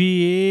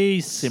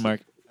 GPS. See,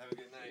 Mark.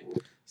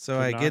 So Good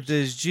I knowledge. get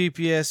this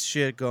GPS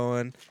shit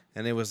going,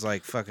 and it was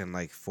like fucking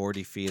like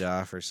 40 feet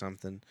off or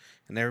something.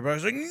 And everybody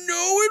was like,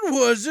 no, it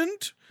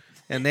wasn't.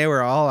 And they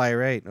were all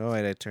irate. Oh,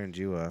 wait, I turned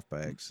you off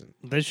by accident.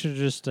 They should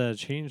just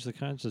change the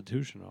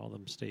constitution of all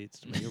them states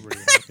to make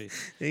everybody happy.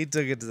 He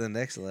took it to the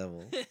next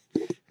level.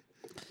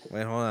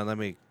 Wait, hold on. Let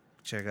me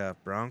check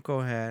out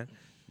Bronco hat,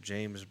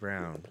 James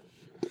Brown.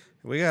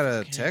 We got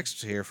a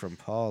text here from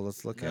Paul.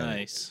 Let's look at it.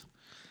 Nice.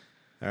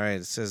 All right,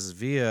 it says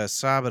via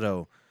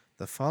Sabado.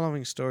 The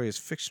following story is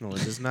fictional.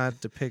 It does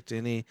not depict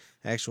any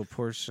actual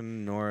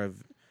person nor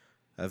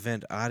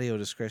event. Audio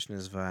discretion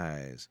is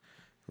advised.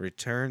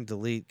 Return,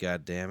 delete,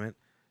 goddammit.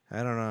 I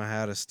don't know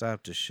how to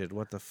stop this shit.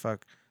 What the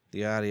fuck?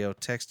 The audio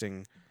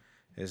texting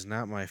is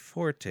not my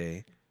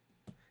forte.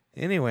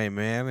 Anyway,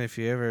 man, if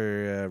you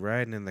ever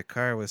riding in the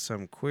car with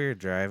some queer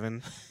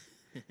driving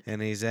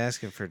and he's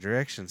asking for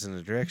directions and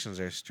the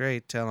directions are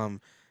straight, tell him,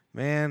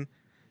 man,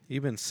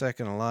 you've been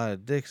sucking a lot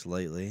of dicks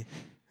lately.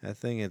 I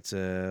think it's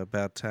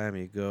about time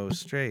you go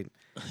straight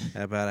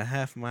about a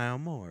half mile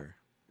more.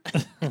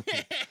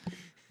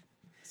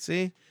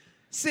 See?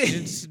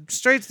 It's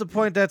straight to the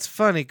point. That's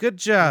funny. Good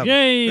job.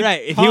 Yay!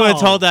 Right. If you would have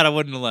Paul. told that, I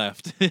wouldn't have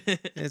left.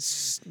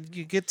 It's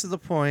you get to the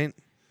point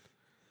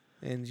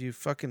and you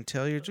fucking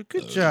tell your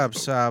good job,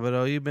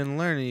 Sabado. You've been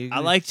learning. I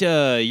liked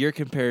your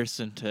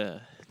comparison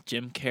to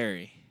Jim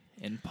Carrey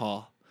and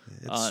Paul.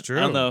 It's true.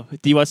 I don't know.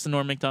 Do you watch the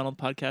Norm Macdonald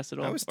podcast at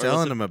all? I was Or telling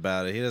listen? him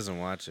about it. He doesn't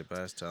watch it, but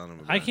I was telling him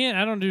about I it. can't.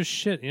 I don't do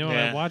shit. You know what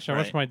Yeah, I watch? I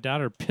right. watch my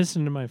daughter piss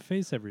into my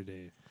face every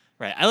day.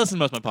 Right. I listen to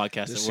most of my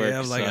podcasts Does at she work,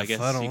 have like so a I guess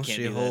funnel you can't she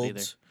do that either.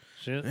 holds?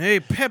 Shit. Hey,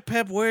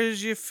 Pep,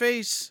 where's your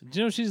face? Do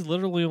you know she's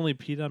literally only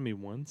peed on me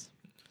once?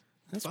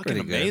 That's fucking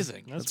pretty good.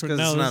 amazing. That's That's pretty-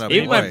 because it's no, not that's a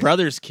Even boy. my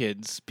brother's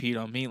kids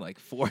peed on me like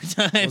 4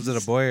 times. Was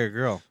it a boy or a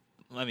girl?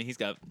 I mean, he's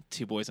got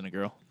 2 boys and a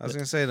girl. I was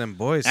gonna say them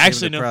boys Actually,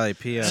 seem to no. probably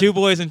pee on. 2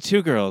 boys and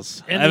 2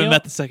 girls. And I haven't the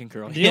met the second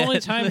girl. The yet, only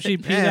time but she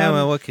peed Yeah, on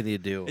well, what can you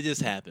do? it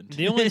just happened.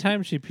 the only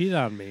time she peed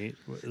on me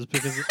was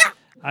because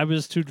I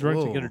was too drunk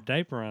to get Whoa. her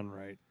diaper on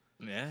right.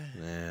 Yeah.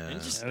 Yeah. It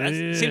just, Oh, that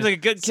yeah. seems like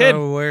a good kid.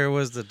 So where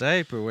was the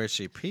diaper where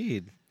she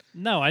peed?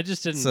 No, I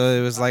just didn't. So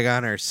it was like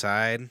on her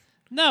side.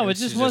 no, and it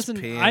just she's just wasn't.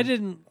 peeing? I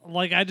didn't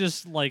like. I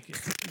just like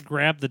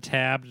grabbed the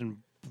tab and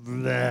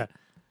bleh,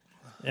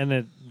 and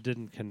it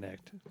didn't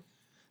connect.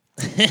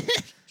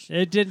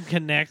 It didn't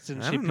connect,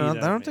 and I she don't peed know. on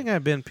I don't me. think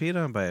I've been peed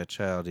on by a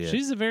child yet.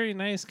 She's a very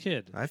nice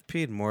kid. I've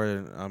peed more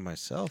than on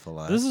myself a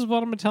lot. This is what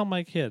I'm gonna tell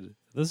my kid.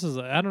 This is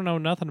I don't know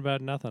nothing about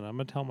nothing. I'm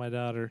gonna tell my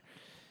daughter.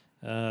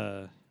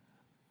 I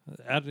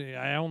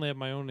only have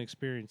my own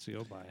experience to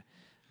go by.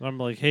 And I'm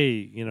like, hey,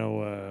 you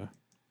know,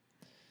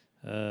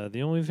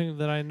 the only thing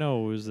that I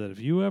know is that if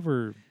you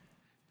ever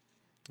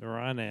are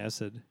on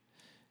acid,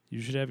 you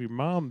should have your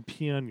mom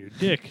pee on your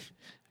dick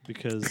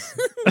because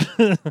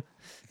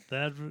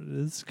that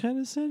is kind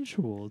of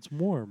sensual. It's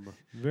warm,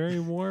 very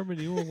warm,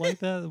 and you will like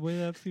that the way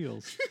that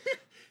feels.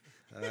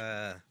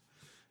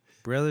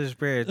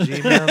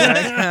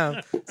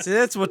 brothersbear@gmail.com. See,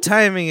 that's what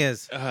timing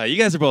is. You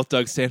guys are both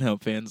Doug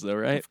Stanhope fans, though,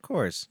 right? Of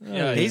course.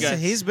 Yeah, he's you guys-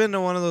 he's been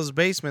to one of those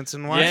basements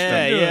and watched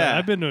Yeah, them. yeah.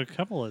 I've been to a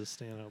couple of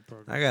stand-up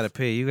programs. I gotta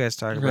pee. You guys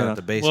talk Right about on.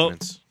 the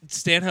basements.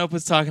 Stanhope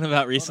was talking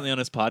about recently on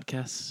his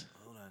podcast,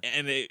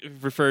 and it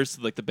refers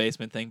to like the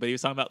basement thing, but he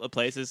was talking about the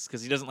places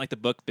because he doesn't like to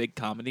book big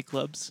comedy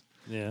clubs,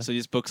 Yeah. so he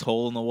just books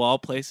hole in the wall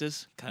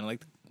places, kind of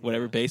like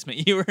whatever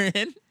basement you were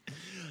in.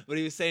 But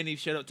he was saying he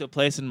showed up to a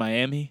place in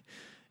Miami,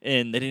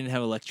 and they didn't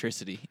have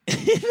electricity.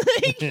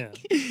 Yeah.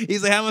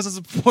 He's like, "How am I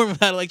supposed to perform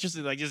without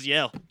electricity?" Like, just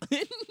yell.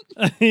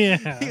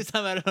 Yeah. He was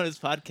talking about it on his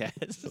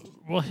podcast.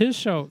 Well, his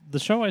show, the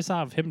show I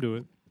saw of him do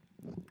it,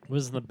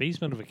 was in the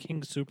basement of a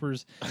King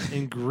Supers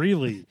in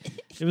Greeley.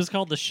 It was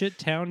called the Shit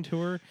Town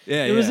Tour.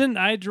 Yeah, it was yeah. in.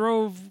 I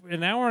drove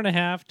an hour and a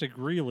half to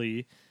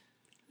Greeley,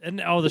 and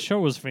the show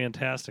was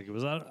fantastic. It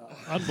was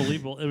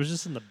unbelievable. It was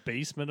just in the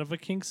basement of a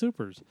King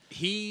Supers.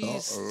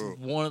 He's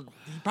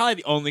probably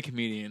the only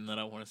comedian that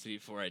I want to see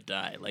before I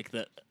die. Like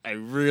that, I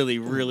really,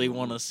 really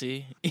want to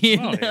see. You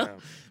Oh, know,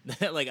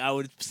 that, like I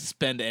would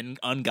spend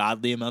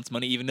ungodly amounts of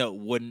money, even though it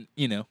wouldn't.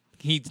 You know,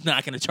 he's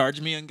not going to charge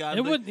me ungodly.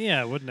 It would.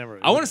 Yeah, it would never.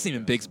 I want to see him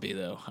in Bixby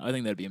though. I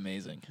think that'd be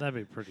amazing. That'd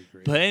be pretty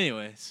great. But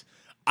anyways,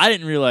 I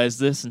didn't realize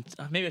this, and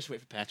maybe I should wait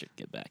for Patrick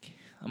to get back.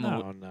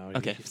 no.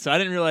 Okay, so I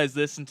didn't realize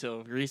this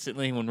until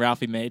recently when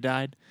Ralphie May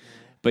died.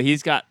 But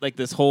he's got like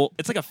this whole.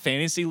 It's like a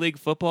fantasy league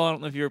football. I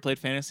don't know if you ever played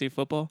fantasy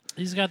football.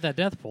 He's got that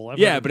death pool. I've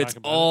Yeah, heard him but it's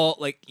talk about all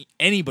like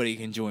anybody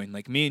can join.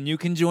 Like me and you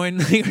can join.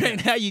 Like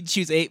right now, you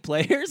choose 8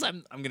 players.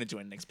 I'm gonna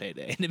join next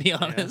payday. To be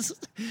honest,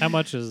 it. How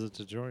much is it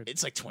to join?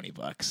 it's like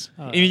 $20.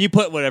 Oh, I mean, you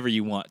put whatever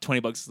you want.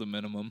 $20 is the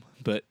minimum,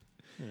 but.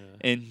 Yeah.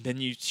 And then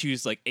you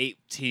choose like 8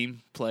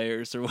 team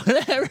players or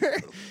whatever.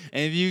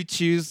 And if you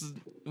choose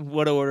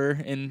what order,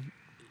 and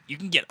you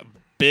can get a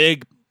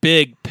big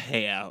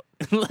payout.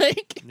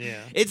 Like, Yeah.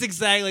 it's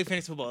exactly like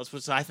fantasy football,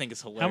 which I think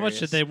is hilarious. How much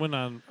did they win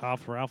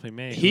off Ralphie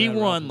May? He Who had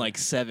won Ralphie like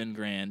May?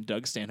 $7,000.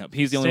 Doug Stanhope.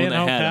 He's the only one that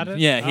Stanhope had had him. it?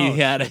 Yeah, he Oh,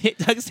 had it.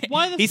 Doug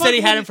Why the he fuck said he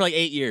had would him for like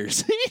 8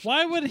 years.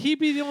 Why would he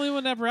be the only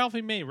one to have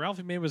Ralphie May?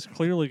 Ralphie May was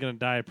clearly going to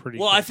die pretty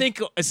Well, quick. I think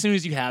as soon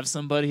as you have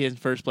somebody in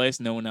first place,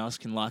 no one else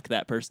can lock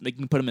that person. They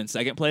can put him in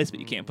second place, but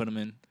you can't put him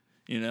in.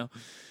 You know,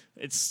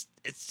 it's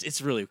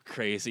really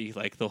crazy,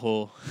 like the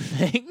whole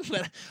thing.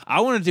 But I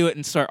want to do it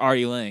and start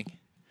Artie Lang.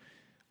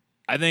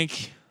 I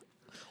think,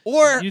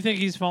 or You think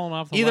he's fallen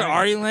off the either wagon?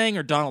 Artie Lang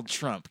or Donald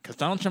Trump, because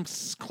Donald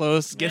Trump's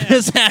close to getting Yeah.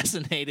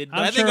 assassinated. But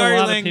I'm I sure think a Artie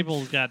lot Lang, of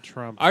people got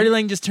Trump. Artie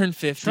Lang just turned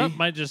 50. Trump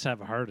might just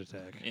have a heart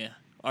attack. Yeah,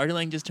 Artie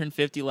Lang just turned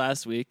 50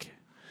 last week.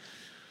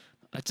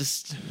 I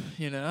just,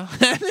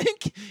 I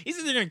think he's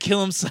either gonna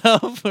kill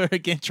himself or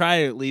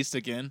try at least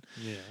again.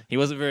 Yeah. He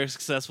wasn't very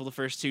successful the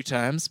first 2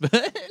 times,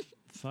 but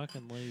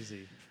Fucking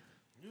lazy.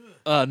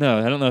 no, I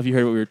don't know if you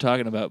heard what we were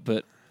talking about,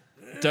 but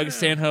Doug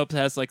Stanhope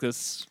has like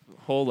this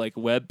whole like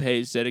web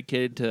page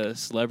dedicated to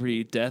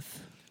celebrity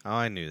death. Oh,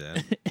 I knew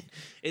that.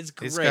 It's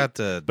great, He's got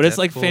the but it's death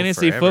like pool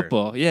fantasy forever.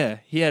 football. Yeah,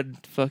 he had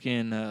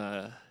fucking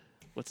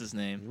what's his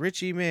name?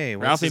 Richie May.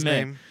 What's Ralphie his May.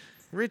 name?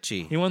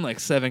 Richie. He won like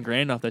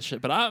 $7,000 off that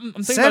shit. But I'm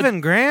thinking about,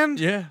 $7,000?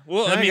 yeah.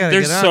 Well, I I mean, gotta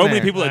there's get on so many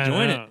there. people that I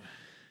join know. it,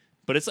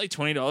 but it's like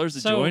 $20 to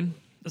So, join,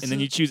 and then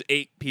you choose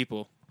 8 people.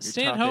 Your top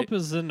Stanhope 8.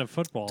 is into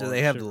football. Do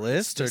they have the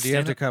list, or do you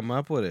have to come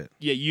up with it?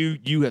 Yeah,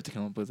 you have to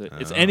come up with it.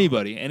 It's Oh.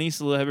 anybody, any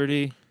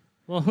celebrity.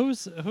 Well, who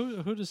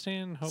does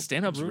Stanhope?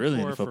 Stanhope's root really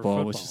for into for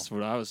football, which is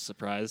what I was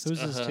surprised. Who's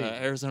his team?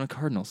 Arizona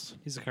Cardinals.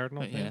 He's a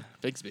Cardinal But yeah, fan.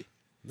 Bigsby.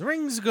 The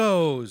rings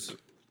goes.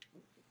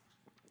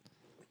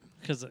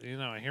 Because I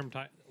hear him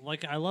talk.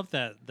 Like I love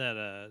that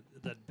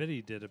bit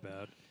he did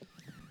about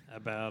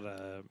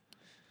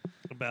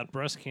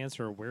breast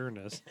cancer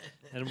awareness,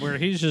 and where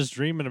he's just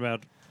dreaming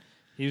about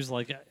He was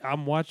like,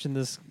 I'm watching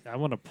this. I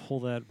want to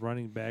pull that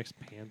running back's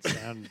pants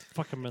down and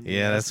fuck him in the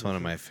Yeah, ass that's and one of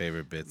shit. my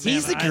favorite bits.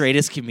 He's the I-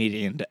 greatest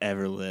comedian to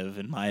ever live,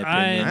 in my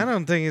opinion. I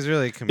don't think he's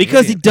really a comedian.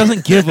 Because he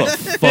doesn't give a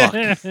fuck.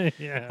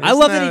 Yeah. I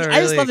love not that. I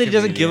just really love that a he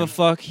doesn't give a comedian.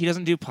 fuck. He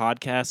doesn't do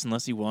podcasts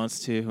unless he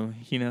wants to.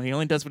 You know, he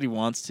only does what he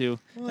wants to,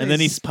 Well, and then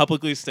he he's-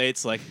 publicly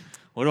states like,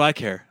 "What do I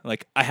care?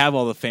 Like, I have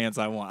all the fans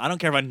I want. I don't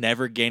care if I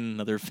never gain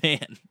another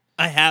fan.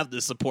 I have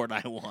the support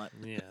I want."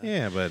 Yeah.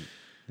 Yeah, but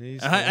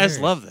he's I just hilarious.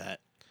 love that.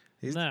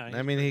 He's, Nah,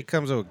 I mean, he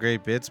comes up with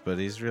great bits, but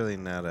he's really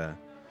not a.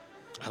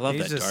 I love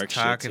he's that just dark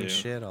talking shit too.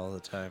 shit all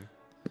the time.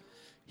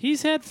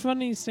 He's had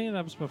funny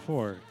stand-ups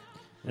before,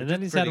 and then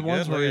did he's had pretty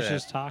ones good. where Look he's at that.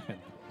 just talking.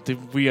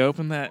 Did we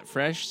open that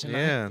fresh tonight?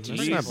 Yeah, that's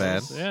Jeez. not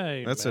bad. Yeah,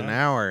 ain't That's bad. an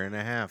hour and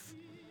a half.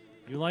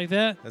 You like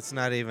that? That's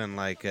not even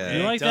like.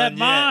 You like that,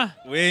 Ma?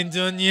 We ain't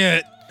done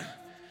yet.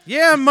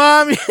 Yeah,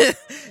 mommy.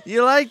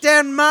 You like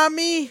that,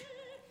 mommy?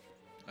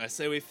 I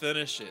say we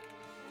finish it.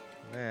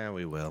 Yeah,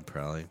 we will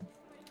probably.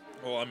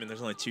 Well, I mean,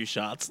 there's only 2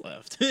 shots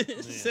left.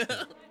 So-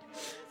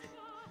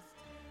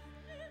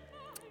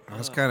 I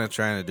was kind of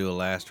trying to do a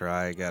last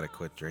try. I gotta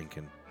quit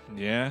drinking.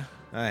 Yeah,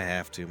 I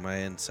have to. My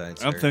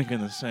insides. I'm hurt. thinking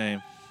the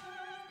same.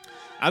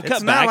 I've It's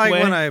cut not back like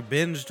way. when I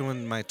binged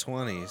in my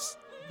 20s.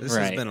 This has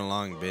Right. been a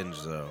long binge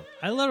though.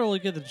 I literally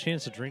get the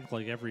chance to drink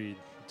like every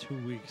 2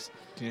 weeks.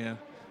 Yeah.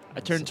 I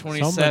turned Someone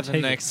 27 take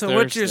it. next So Thursday.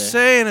 what you're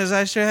saying is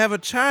I should have a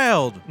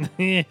child.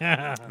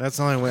 Yeah. That's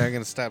the only way I'm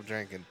gonna stop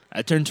drinking.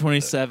 I turned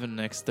 27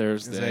 next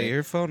Thursday. Is that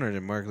your phone or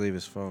did Mark leave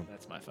his phone?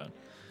 That's my phone.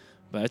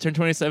 But I turned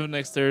 27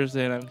 next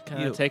Thursday, and I'm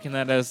kind You- of taking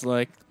that as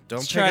like, Don't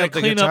let's pick try to up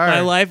the clean guitar. up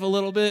my life a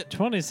little bit.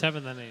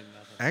 27, that ain't nothing.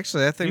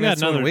 Actually, I think You got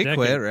that's when another we decade.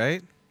 quit,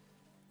 right?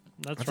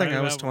 That's I think right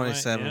I was about when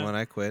 27 yeah. when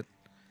I quit.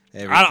 I'm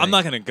everything.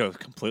 not going to go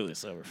completely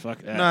sober. Fuck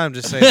that. No, I'm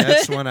just saying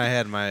that's when I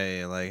had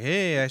my like,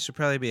 hey, I should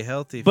probably be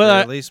healthy But for I-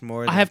 at least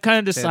more. Than I have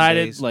kind of 10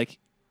 decided, days. like,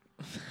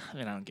 I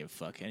mean, I don't give a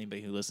fuck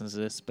anybody who listens to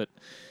this, but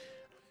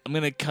I'm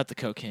going to cut the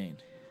cocaine.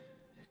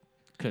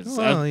 Because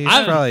Well, you should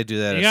I've, probably do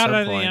that You at got some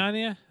anything point. on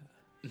you?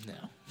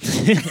 no.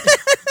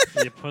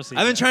 You pussy.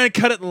 I've been trying to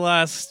cut it the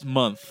last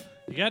month.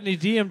 You got any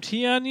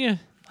DMT on you?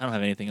 I don't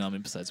have anything on me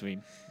besides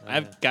weed.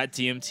 I've got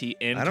DMT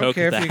and I coke don't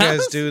care at if the you guys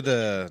house. do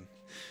the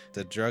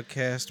drug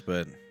cast,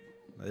 but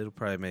it'll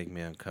probably make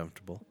me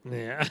uncomfortable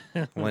Yeah.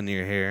 when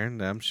you're here.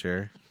 I'm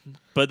sure.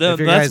 But If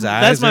your that's guys'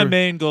 eyes that's my are-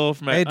 main goal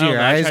for my. Hey, I do don't your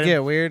know, I eyes try to-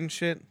 get weird and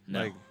shit? No.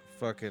 Like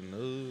fucking.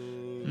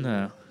 Ooh.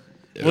 No.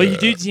 Well, you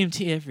do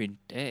DMT every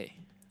day.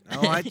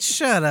 Oh,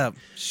 shut up!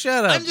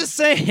 Shut up! I'm just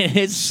saying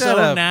it's Shut so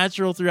up.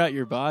 natural throughout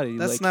your body.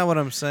 That's like, not what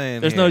I'm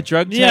saying. There's here. no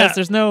drug Yeah. test.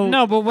 There's no.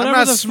 No, but whatever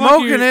not the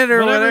smoking fuck it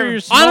or whatever.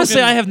 You're Honestly,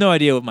 smoking- I have no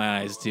idea what my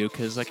eyes do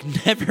because like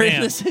never in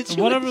Man, this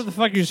situation. whatever the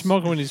fuck you're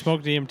smoking when you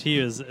smoke DMT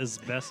is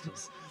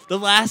asbestos. The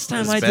last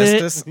time I did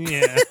it, Asbestos?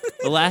 Yeah.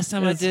 the last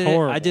time It's I did it, I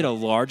horrible. did a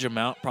large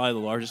amount, probably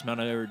the largest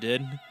amount I ever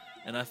did,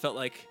 and I felt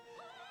like.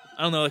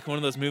 I don't know, like one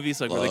of those movies,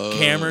 like where the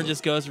camera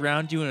just goes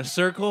around you in a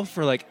circle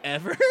for like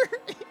ever.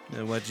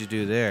 And what'd you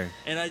do there?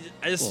 And I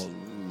just,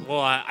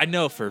 I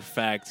know for a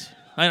fact.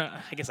 I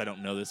guess I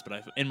don't know this,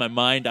 but in my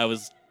mind, I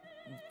was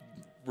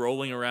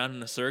rolling around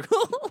in a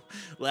circle,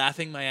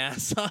 laughing my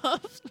ass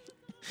off,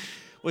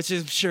 which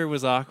is sure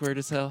was awkward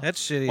as hell. That's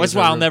shitty. That's as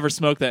why a I'll roo- never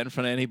smoke that in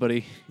front of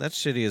anybody. That's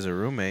shitty as a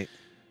roommate.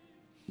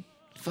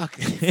 Fuck.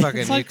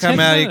 Fucking, like you come 10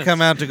 out. You minutes.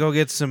 come out to go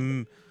get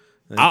some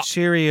I'll-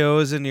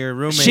 Cheerios, and your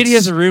roommate. Shitty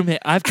as a roommate.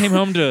 I've came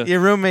home to. Your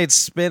roommate's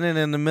spinning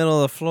in the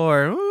middle of the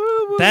floor.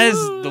 That is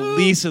the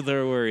least of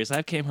their worries.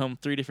 I came home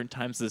 3 different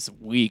times this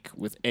week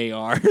with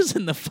ARs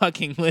in the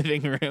fucking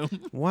living room.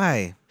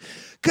 Why?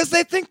 Because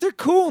they think they're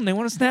cool and they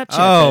want to Snapchat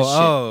that shit.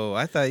 Oh!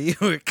 I thought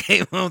you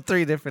came home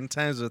 3 different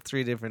times with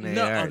 3 different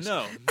No, ARs.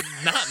 no,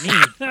 not me.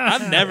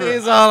 I've never.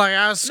 He's all like,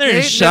 I was Never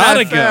skating. shot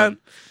and a gun.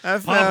 I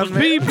found.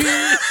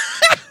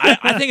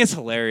 I think it's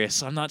hilarious.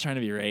 So I'm not trying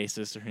to be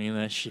racist or any of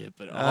that shit,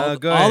 but all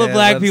Go the ahead.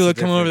 black What's people the that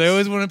come over, they difference?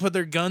 always want to put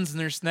their guns in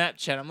their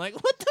Snapchat. I'm like,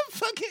 what the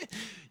fuck?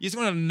 You just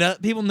want to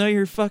people know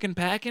you're fucking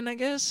packing, I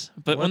guess.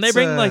 But when they What's,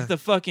 bring like the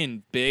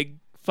fucking big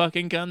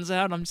fucking guns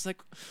out, I'm just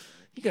like,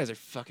 you guys are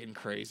fucking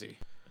crazy.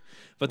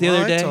 But the Well,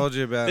 other day, I told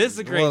you about. this is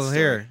a great Well, story.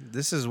 here,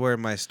 this is where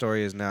my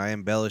story is now. I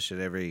embellish it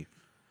every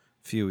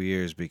few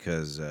years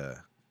because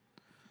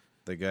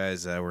the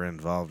guys that were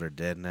involved are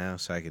dead now,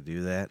 so I could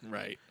do that.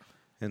 right?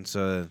 And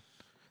so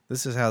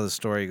this is how the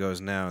story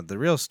goes now. The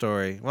real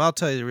story, well, I'll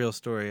tell you the real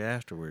story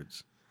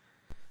afterwards.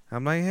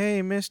 I'm like,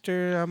 hey,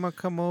 mister, I'm going to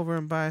come over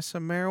and buy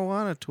some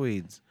marijuana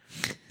tweeds.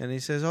 And he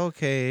says,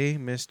 okay,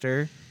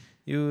 mister,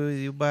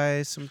 you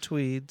buy some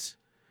tweeds.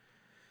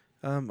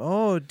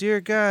 Oh, dear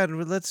God,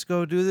 let's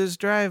go do this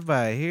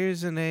drive-by.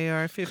 Here's an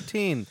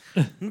AR-15.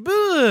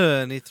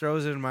 And he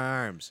throws it in my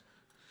arms.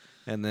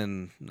 And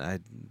then I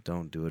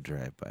don't do a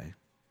drive-by.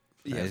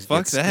 Yeah, I just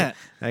fuck get that.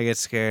 I get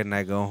scared and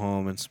I go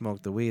home and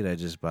smoke the weed I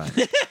just bought.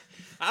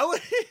 I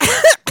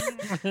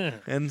would.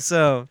 And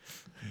so,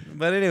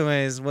 but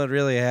anyways, what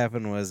really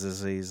happened was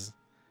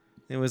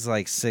it was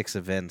like 6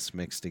 events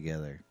mixed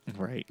together.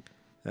 Right.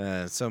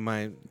 So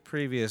my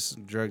previous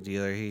drug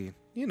dealer, he,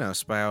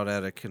 spiraled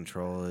out of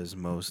control as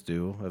most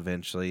do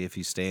eventually if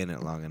you stay in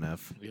it long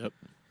enough. Yep.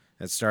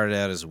 It started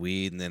out as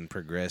weed and then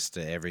progressed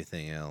to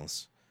everything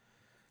else.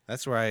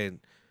 That's why,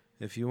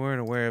 if you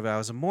weren't aware of it, I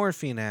was a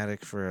morphine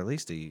addict for at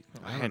least I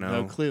had don't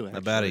know, no clue,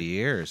 about a actually.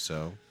 year or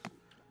so.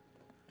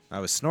 I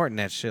was snorting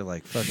that shit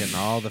like fucking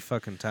all the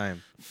fucking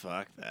time.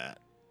 Fuck that.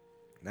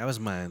 That was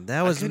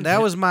couldn't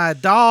that was my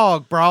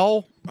dog,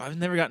 bro. I've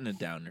never gotten to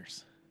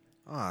downers.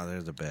 Oh,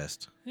 they're the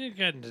best. You're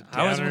getting to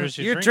I was- downers.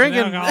 you're You're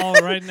drinking- drinking alcohol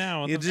right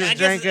now. What You the just fuck?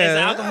 drank Is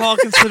alcohol a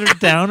considered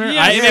downer?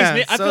 Yeah. It Yeah,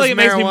 makes me, I so feel like is it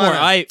makes me more.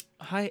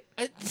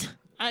 marijuana.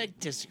 I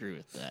disagree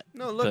with that.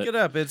 No, look But- it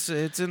up. It's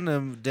in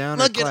the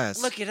downer class.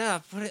 Look it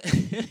up.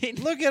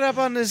 Look it up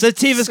on this.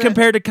 Sativa's set.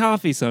 compared to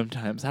coffee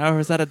sometimes. How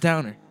is that a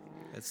downer?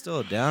 It's still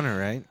a downer,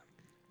 right?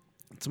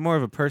 It's more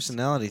of a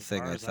personality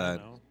thing, As far I as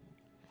thought. know.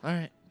 All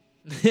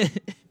right.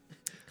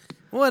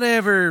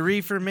 Whatever,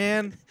 reefer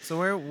man.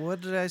 So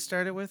what did I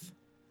start it with?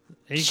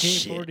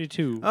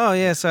 AK-42. Oh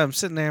yeah, so I'm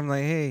sitting there. I'm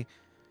like, hey,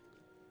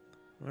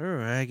 where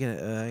am I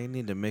gonna? I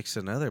need to mix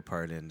another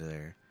part into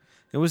there.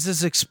 It was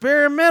this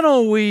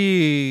experimental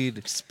weed.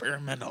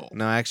 Experimental.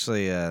 No,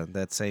 actually,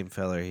 that same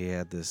feller, he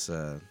had this.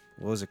 What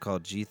was it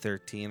called?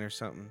 G13 or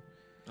something.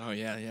 Oh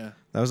yeah, yeah.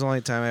 That was the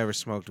only time I ever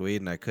smoked weed,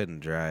 and I couldn't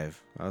drive.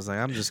 I was like,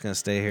 I'm just gonna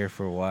stay here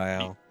for a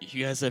while.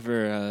 You guys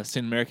ever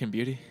seen American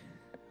Beauty?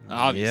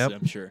 Obviously,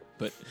 Yep. I'm sure.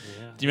 But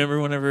Yeah. do you remember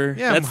whenever?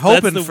 Yeah, I'm that's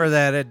hoping the, for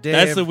that at Dave.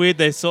 That's the weed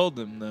they sold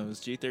them. Though, was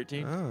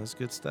G13. Oh, it's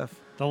good stuff.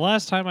 The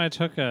last time I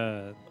took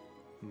a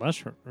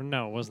mushroom, or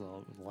no, it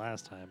wasn't the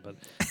last time, but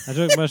I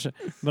took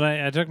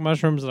I took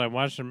mushrooms and I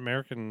watched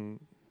American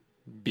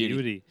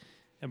Beauty.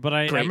 But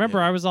I Great remember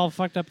movie. I was all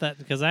fucked up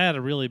because I had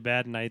a really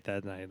bad night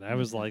that night. I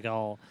was like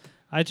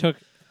I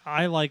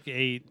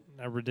ate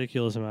a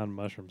ridiculous amount of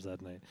mushrooms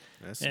that night.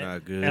 That's And-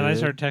 not good. And I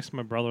started texting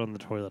my brother on the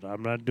toilet.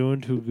 I'm not doing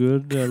too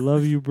good. I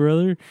love you,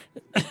 brother.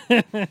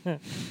 And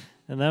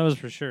that was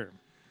for sure.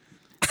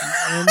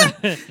 And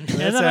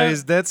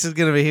That's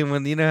gonna be him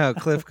when you know how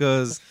Cliff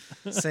goes.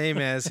 Same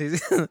as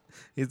he's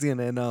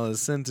gonna end all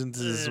his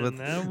sentences And with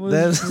that was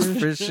that's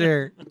for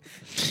sure.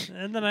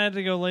 And then I had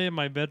to go lay in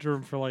my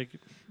bedroom for like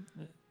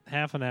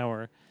half an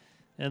hour.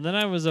 And then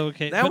I was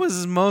okay. That But-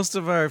 was most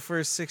of our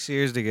first 6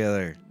 years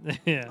together.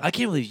 yeah. I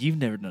can't believe you've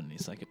never done any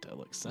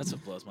psychedelics. That's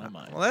what blows my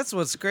mind. Well, that's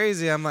what's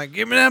crazy. I'm like,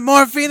 give me that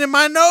morphine in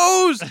my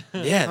nose.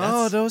 Yeah.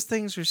 Oh, those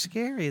things are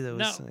scary. Those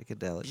No.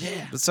 psychedelics.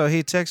 Yeah. But so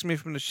he texted me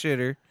from the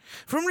shitter.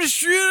 From the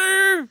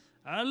shitter.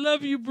 I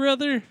love you,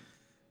 brother.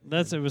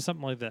 It was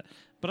something like that.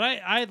 But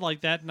I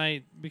like that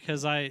night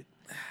because I'd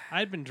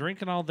been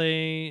drinking all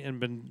day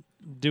and been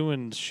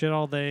doing shit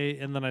all day,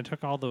 and then I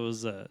took all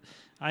those.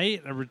 I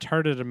ate a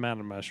retarded amount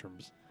of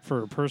mushrooms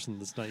for a person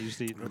that's not used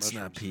to eating That's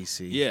mushrooms. not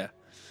PC. Yeah.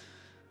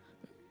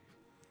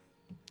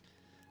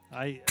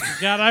 I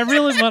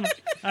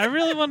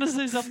really want to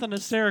say something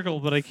hysterical,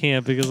 but I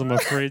can't because I'm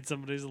afraid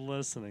somebody's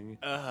listening.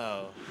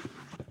 Oh.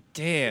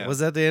 Damn. Was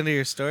that the end of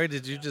your story?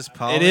 Did you just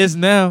pause? It is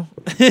now.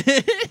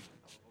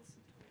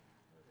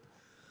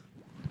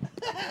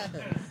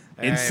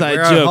 Inside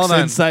jokes. Hold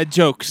on. Inside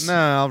jokes. No,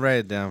 I'll write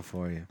it down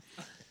for you.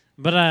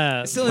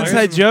 But Still where's-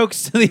 inside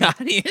jokes to the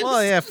audience.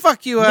 Well, yeah,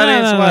 fuck you, No,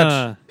 audience. no, no,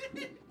 Watch.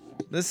 no.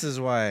 This is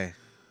why.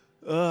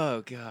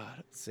 Oh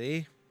God.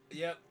 See?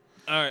 Yep.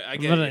 All right, I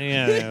get But, it.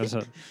 yeah.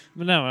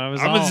 But no, I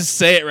was. I'm all, gonna just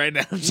say it right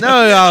now. No,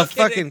 I'll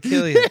fucking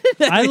kill you.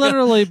 I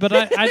literally, but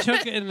I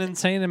took an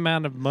insane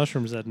amount of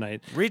mushrooms that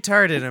night.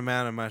 Retarded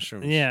amount of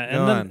mushrooms. Yeah,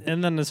 Go on.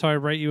 and then so I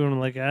write you and I'm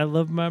like, I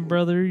love my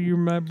brother. You're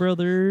my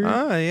brother.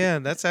 Oh, yeah.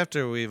 That's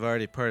after we've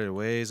already parted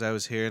ways. I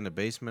was here in the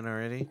basement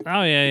already.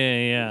 Oh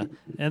yeah.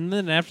 And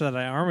then after that,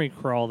 I army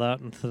crawled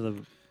out into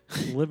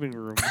the living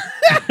room.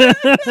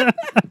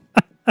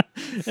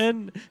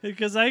 And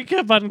because I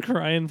kept on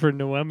crying for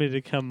Noemi to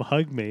come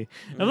hug me,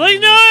 I'm like,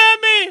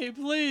 Noemi,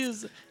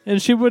 please,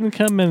 and she wouldn't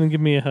come in and give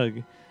me a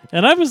hug.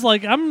 And I was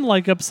like, I'm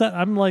like upset.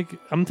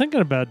 I'm thinking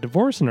about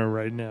divorcing her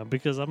right now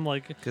because I'm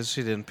like, Because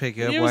she didn't pick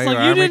you up it while was you were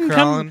like you army didn't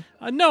crawling.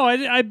 come. No,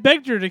 I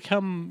begged her to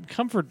come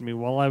comfort me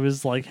while I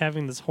was like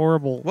having this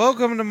horrible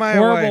Welcome to my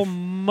horrible wife.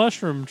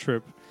 mushroom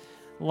trip.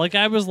 Like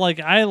I was like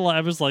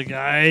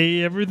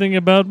everything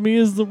about me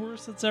is the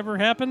worst that's ever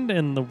happened,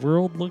 and the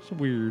world looks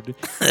weird.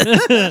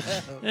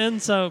 And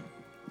so,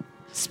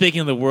 Speaking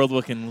of the world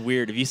looking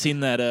weird, have you seen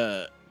that?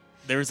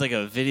 There was like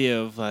a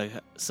video of like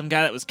some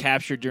guy that was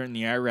captured during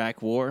the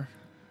Iraq War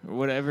or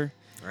whatever.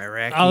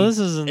 Iraqi. oh, this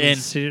is in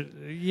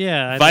And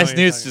yeah. I know Vice what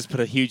you're News talking just put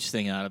a huge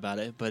thing out about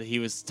it, but he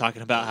was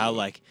talking about how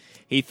like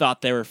he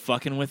thought they were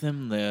fucking with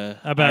him, the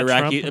About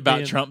Iraqi Trump about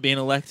being- Trump being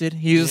elected.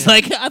 He was Yeah.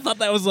 like, I thought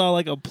that was all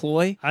like a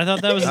ploy. I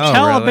thought that was a Oh,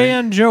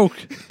 Taliban joke.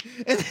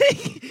 And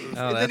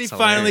then he that's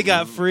finally hilarious.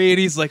 got free, and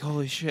he's like,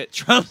 "Holy shit,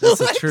 Trump!" That's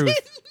the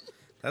truth.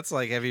 That's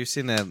like, have you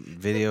seen that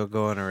video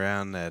going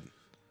around that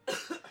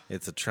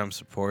it's a Trump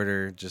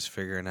supporter just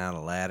figuring out a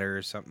ladder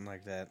or something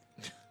like that?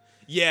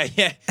 Yeah.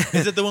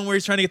 Is it the one where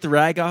he's trying to get the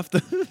rag off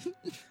the?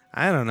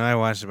 I don't know. I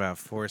watched about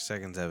 4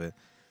 seconds of it.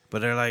 But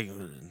they're like,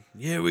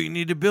 yeah, we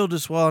need to build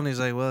this wall. And he's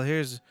like, well,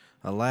 here's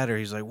a ladder.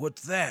 He's like,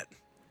 what's that?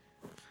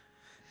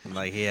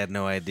 Like he had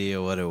no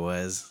idea what it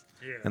was.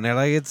 And they're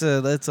like, it's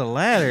a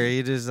ladder.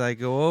 You just like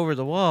go over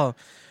the wall.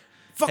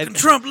 Fucking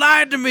Trump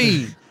lied to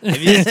me.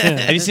 Have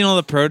you seen all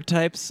the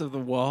prototypes of the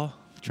wall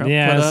Trump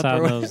Yeah, put I up? saw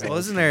or those.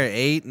 Wasn't there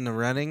 8 in the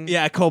running?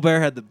 Yeah, Colbert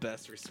had the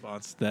best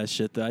response to that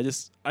shit. Though I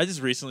just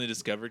recently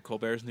discovered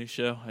Colbert's new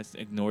show. I just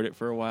ignored it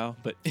for a while,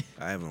 but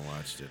I haven't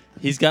watched it.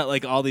 he's got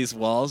like all these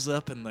walls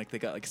up, and like they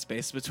got like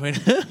space between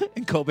them.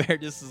 And Colbert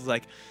just is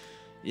like,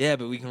 "Yeah,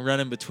 but we can run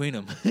in between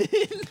them."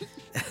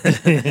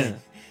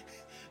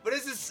 But I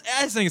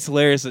just think it's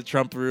hilarious that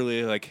Trump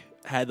really like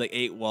had like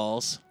 8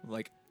 walls,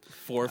 like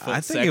 4-foot I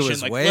think section. it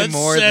was like, way "Let's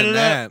more set than it up."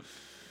 that.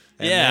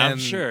 And Yeah, I'm then-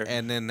 sure.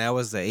 And then that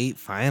was the 8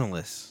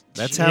 finalists.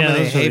 That's how Yeah, many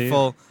those are the-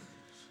 hateful,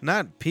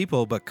 not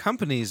people, but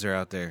companies are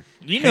out there.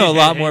 You know a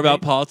lot more hey, about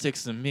hey.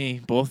 politics than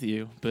me, both of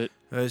you. But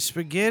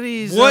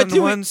Spaghetti's What on do we-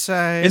 one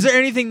side. is there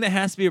anything that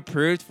has to be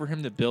approved for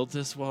him to build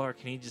this wall, or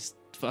can he just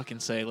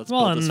fucking say, "Let's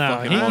Well, build this no,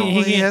 fucking he- wall"? Well,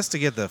 he can't- has to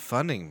get the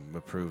funding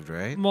approved,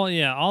 right? Well,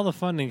 yeah, all the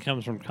funding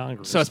comes from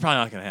Congress. So it's probably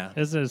not gonna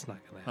happen. It's not going to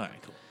happen. All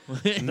right,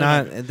 cool.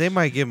 Not. They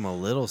might give him a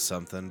little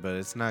something, but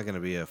it's not going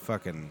to be a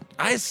fucking.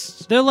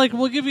 They're like,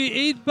 we'll give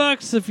you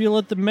 $8 if you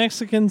let the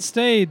Mexicans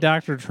stay,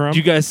 Dr. Trump.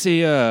 Did you guys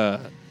see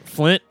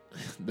Flint,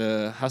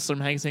 the Hustler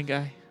magazine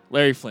guy?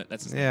 Larry Flint,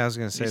 that's his name. Yeah, I was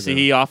going to say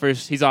You that.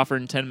 see, he's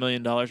offering $10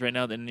 million right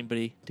now to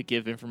anybody to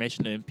give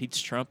information to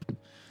impeach Trump.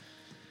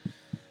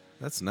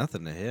 That's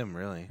nothing to him,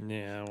 really.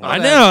 Yeah. I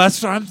know,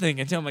 that's what I'm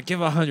thinking. Tell him, like,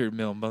 give $100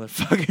 million,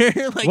 motherfucker.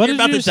 Like, What you're did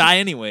about you to s- die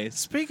anyways.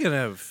 Speaking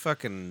of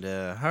fucking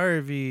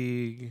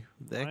Harvey,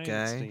 that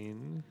guy,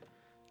 Weinstein.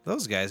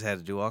 those guys had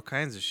to do all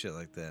kinds of shit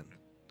like that.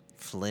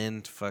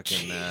 Flint,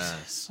 fucking Yeah,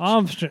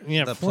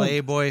 the Flint.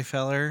 Playboy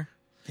feller,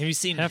 Have you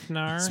seen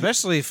Hefner.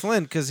 especially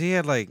Flint, because he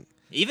had like.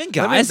 Even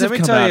Let me- guys let me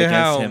have come tell out you against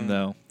how- him,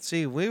 though.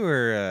 See, we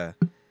were.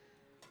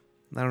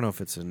 I don't know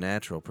if it's a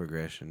natural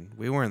progression.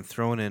 We weren't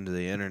thrown into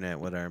the internet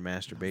with our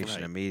masturbation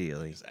Right.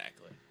 immediately.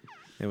 Exactly.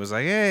 It was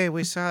like, hey,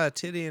 we saw a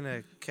titty in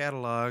a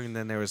catalog, and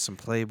then there was some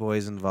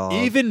Playboys involved.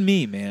 Even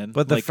me, man.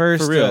 But the like,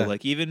 first, for real, uh,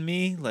 like even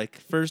me, like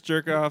first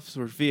jerk offs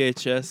were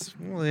VHS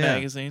Well, yeah.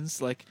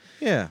 magazines. Like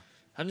Yeah.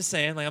 I'm just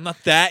saying, like I'm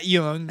not that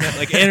young. That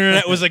like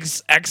internet was like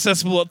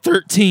accessible at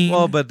 13.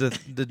 Well, but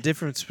the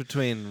difference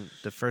between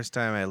the first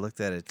time I looked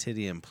at a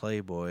titty in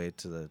Playboy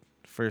to the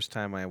first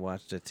time I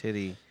watched a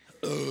titty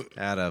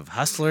out of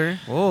Hustler,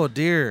 oh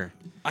dear,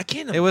 I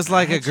can't. it was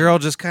like a imagine- girl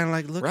just kind of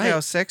like, look Right. how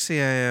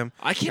sexy I am.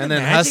 I can't and then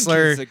imagine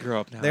Hustler, kids that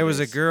grow up There was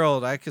a nowadays.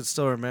 girl, I could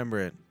still remember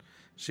it.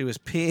 She was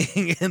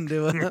peeing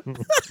into a.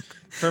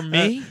 For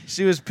me,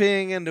 She was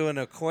peeing into an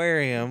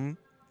aquarium.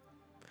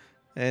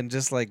 And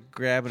just like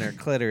grabbing her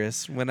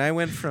clitoris. When I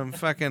went from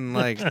fucking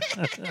like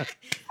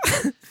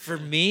for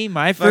me,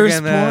 my first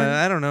fucking porn.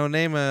 I don't know,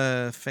 name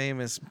a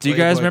famous. Do you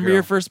guys Playboy remember girl.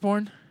 your first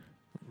porn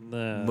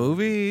The-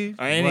 movie? or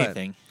What?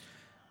 anything?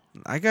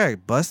 I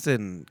got busted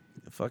in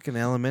fucking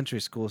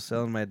elementary school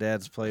selling my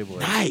dad's Playboy.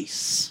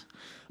 Nice.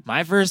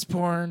 My first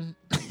porn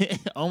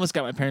almost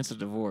got my parents a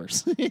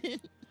divorce.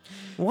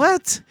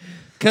 What?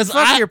 Because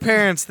Fuck your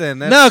parents then.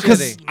 That's no, because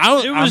shitty. I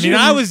was It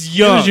was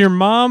young. was your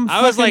mom.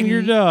 I was like fucking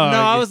your dog. No,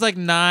 I was like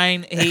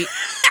 9, 8.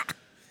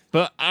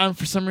 But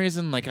for some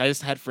reason, like I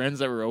just had friends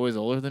that were always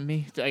older than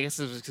me. I guess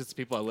it was because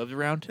people I lived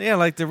around. Yeah,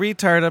 like the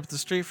retard up the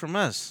street from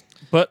us.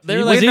 But they're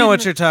You like, We know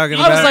what you're talking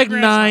I about. was like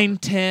 9,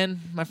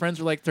 10. My friends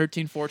were like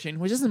 13, 14,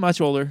 which isn't much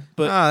older.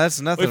 But oh,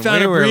 that's nothing. found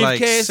We a were like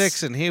briefcase.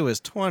 6 and he was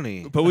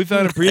 20. But we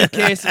found a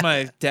briefcase in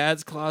my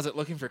dad's closet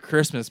looking for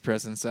Christmas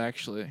presents,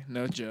 actually.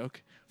 No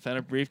joke. Found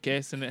a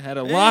briefcase and it had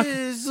a lock,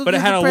 but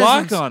it had a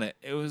lock on it.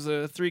 It was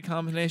a 3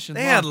 combination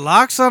They lock. had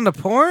locks on the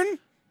porn?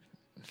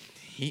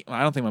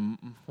 I don't think my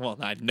well,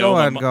 I Go know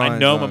on, my, go I on,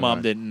 know go my on, mom go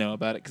on. didn't know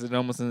about it because it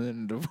almost ended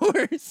in a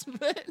divorce.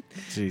 But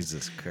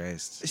Jesus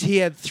Christ. he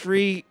had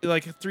 3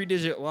 like a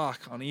 3-digit lock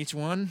on each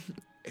one.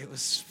 It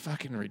was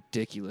fucking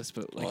ridiculous.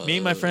 But like me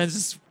and my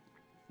friends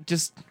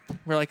just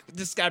were like,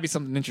 there's got to be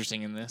something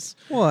interesting in this.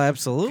 Well,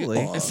 absolutely.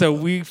 And so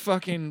we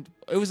fucking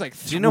it was like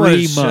 3 Do you know what it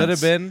months. should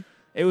have been?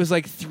 It was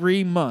like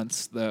 3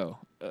 months though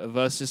of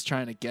us just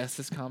trying to guess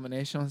this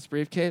combination on this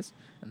briefcase,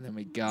 and then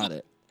we got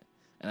it.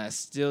 And I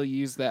still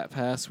use that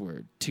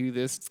password to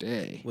this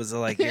day. Was it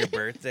like your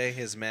birthday?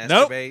 His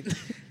masturbate?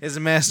 His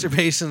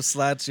masturbation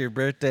slot's your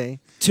birthday?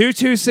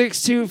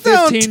 2262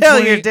 Don't tell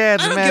your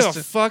dad's I don't master- give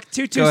a fuck.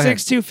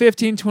 2262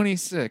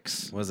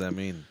 1526. What does that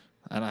mean?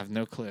 I don't have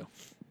no clue.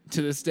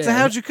 To this day. So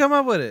how'd you come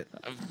up with it?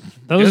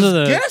 those Just are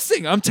the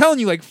guessing. I'm telling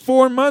you, like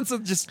 4 months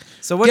of just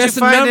So what'd you guessing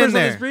find numbers in on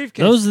this there?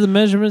 briefcase. those are the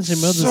measurements he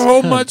made.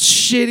 So much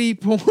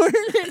shitty porn.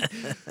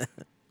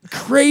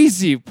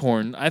 Crazy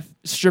porn.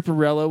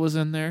 Stripperella was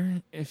in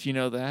there, if you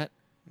know that.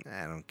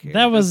 I don't care.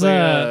 That was It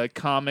like a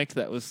comic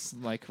that was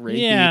like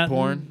rapey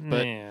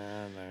porn,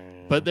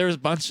 but there was a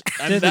bunch.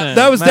 Didn't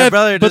that was My that.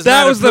 brother But does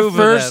that not was the approve of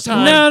first that.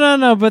 time.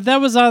 no. But that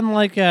was on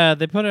like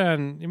they put it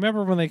on. You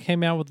remember when they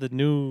came out with the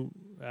new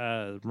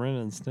Ren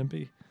and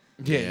Stimpy?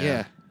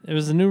 Yeah. It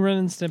was the new Ren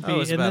and Stimpy. Oh, it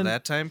was and about then,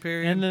 that time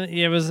period? And then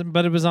yeah, it was,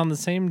 but it was on the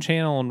same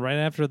channel. And right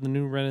after the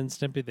new Ren and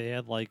Stimpy, they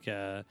had what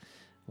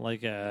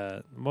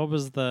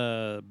was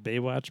the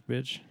Baywatch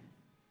bitch?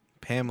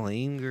 Pamela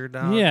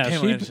Ingerdahl. Yeah,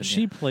 Pamela Anderson,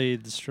 she yeah.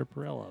 played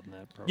Stripperella in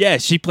that program. Yeah,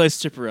 she plays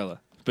Stripperella,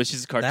 but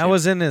she's a cartoon. That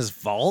was in his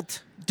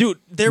vault. dude.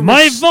 There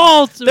My was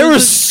fault. there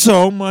was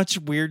so much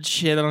weird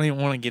shit I don't even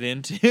want to get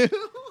into.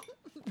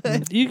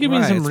 You give me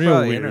Right, some it's real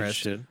probably weird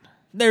interesting. shit.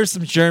 There's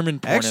some German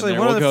porn. Actually, in there.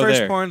 one of We'll the go first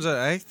there. porns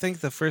I think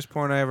the first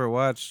porn I ever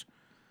watched,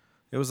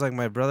 it was like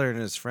my brother and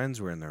his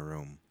friends were in their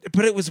room.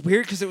 But it was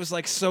weird because it was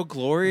like so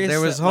glorious. There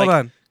was that, hold like,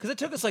 on. because it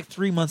took us like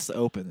 3 months to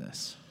open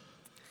this.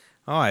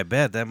 Oh, I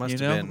bet that must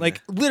You have know, been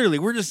like literally,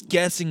 we're just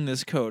guessing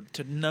this code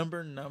to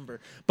number,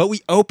 but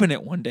we open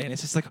it one day and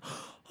it's just like,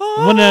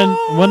 oh, When it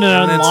And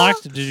it's-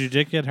 unlocked, did your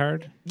dick get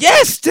hard?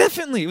 yes,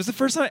 definitely. It was the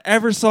first time I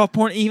ever saw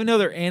porn, even though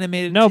they're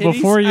animated. No, titties,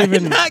 before you I did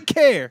even- not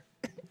care.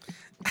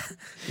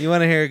 You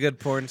want to hear a good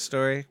porn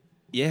story?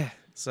 Yeah,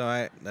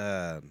 So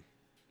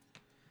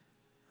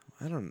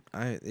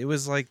it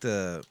was like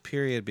the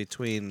period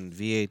between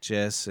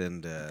VHS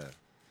and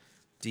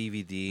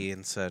DVD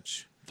and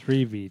such.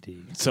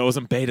 3VD. so it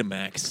wasn't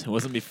Betamax. It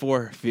wasn't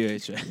before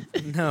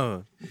VHS.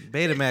 No,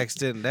 Betamax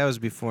didn't. That was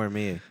before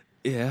me.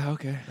 Yeah,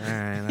 okay. All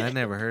right, I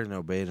never heard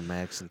no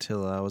Betamax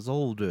until I was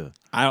older.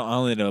 I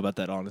only know about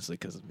that honestly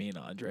because of me and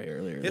Andre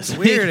earlier. It's this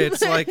weird. week.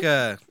 It's like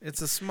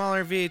it's a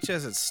smaller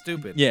VHS. It's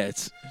stupid. Yeah,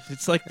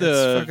 it's like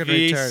the fucking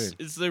VH retarded.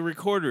 It's the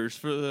recorders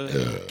for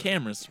the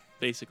cameras,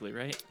 basically,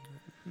 right?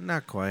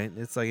 Not quite.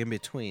 It's like in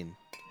between.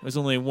 It was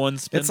only one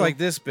spindle. It's like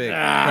this big.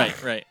 Right,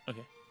 okay.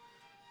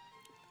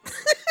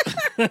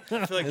 I feel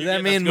like Does you're that getting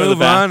us mean to go to the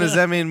move on? bathroom. Does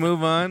that mean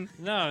move on?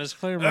 No, it's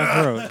clearing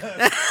my throat.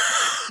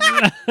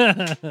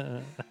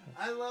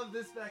 I love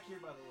this back here,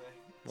 by the way.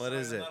 What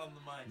is it?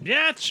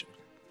 Yatch!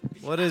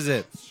 What is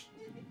it?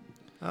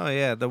 Oh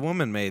yeah, the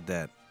woman made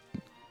that.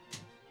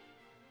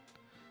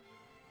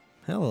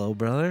 Hello,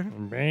 brother.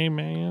 Hey,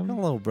 man.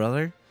 Hello,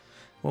 brother.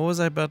 What was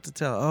I about to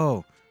tell?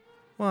 Oh,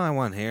 well, I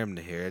want him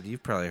to hear it.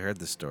 You've probably heard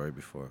the story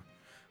before.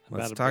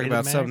 Let's About a talk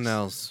about Betamax? something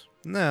else.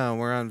 No,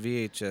 we're on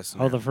VHS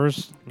now. Oh, the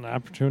first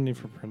opportunity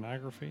for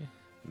pornography?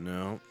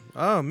 No.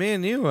 Oh, me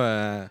and you.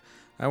 I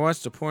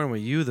watched a porn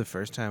with you the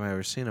first time I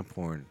ever seen a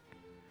porn.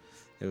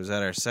 It was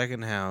at our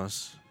second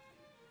house.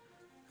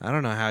 I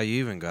don't know how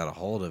you even got a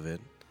hold of it.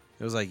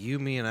 It was like you,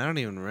 me, and I don't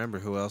even remember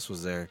who else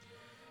was there.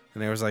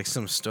 And there was like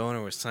some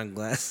stoner with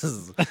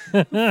sunglasses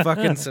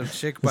fucking some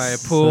chick by a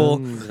pool.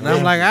 And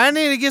I'm like, I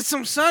need to get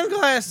some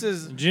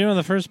sunglasses. Do you know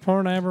the first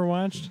porn I ever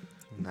watched?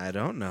 I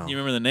don't know. You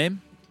remember the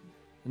name?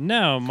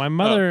 No, my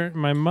mother.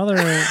 My mother.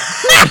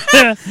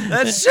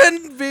 That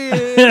shouldn't be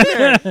in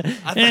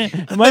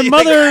there. My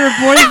mother and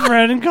her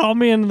boyfriend called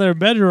me into their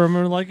bedroom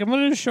and were like, "I'm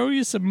going to show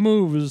you some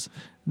moves."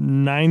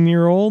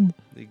 9-year-old.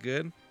 You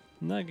good?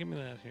 No, give me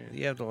that here.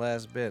 You have the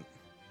last bit.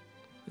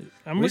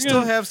 I'm We gonna-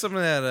 still have some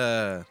of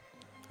that,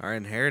 our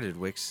inherited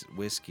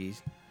whiskey.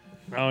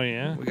 Oh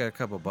yeah. We got a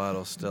couple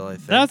bottles still, I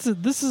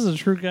think. This is a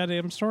true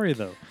goddamn story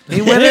though.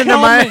 He went They into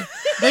called my... me-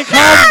 They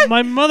called.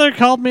 My mother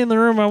called me in the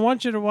room. I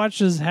want you to watch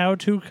this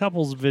how-to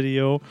couples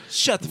video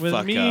Shut the with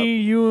fuck me, up.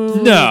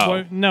 you.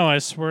 No. No, I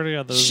swear to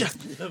God. Those, Shut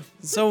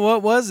So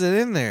what was it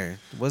in there?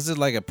 Was it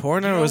like a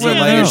porno or was yeah, it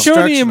like they're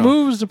showing you instructional?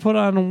 moves to put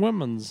on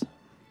women's.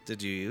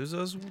 Did you use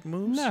those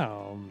moves?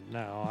 No,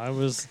 I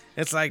was.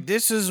 It's like,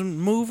 this is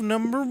move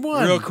number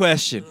one. Real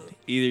question.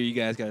 Either you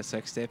guys got a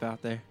sex tape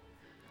out there?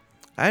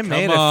 I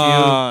made Come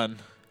a few. on.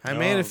 I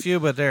made a few,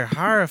 but they're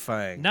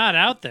horrifying. Not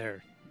out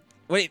there.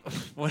 Wait,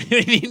 what do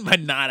you mean by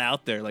not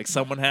out there? Like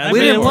someone has We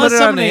it? didn't or- put it on the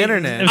somebody-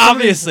 internet. if somebody-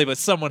 Obviously, but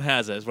someone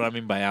has it is what I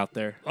mean by out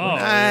there. Oh, I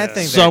yeah. think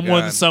they're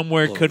Someone gone.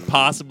 somewhere could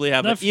possibly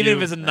have Enough it, even if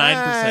few. it's a 9%.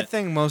 I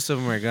think most of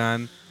them are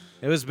gone.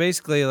 It was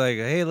basically like,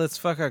 hey, let's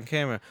fuck on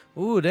camera.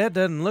 Ooh, that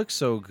doesn't look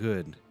so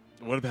good.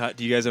 What about,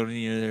 do you guys own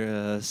any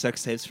other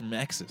sex tapes from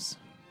exes?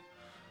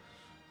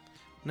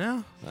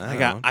 No, I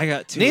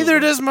got two. Neither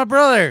of them. does my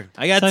brother.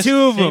 I got Sex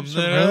two of them. tapes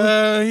from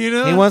who? You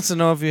know He wants to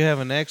know if you have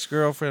an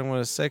ex-girlfriend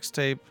with a sex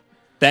tape.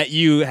 that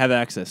you have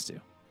access to.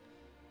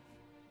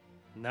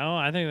 No,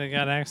 I think they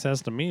got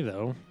access to me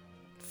though.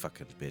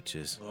 Fucking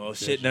bitches. Oh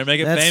shit! Never make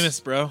it That's- famous,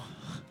 bro.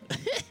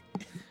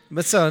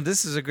 But so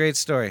this is a great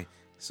story.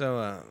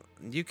 So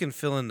you can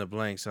fill in the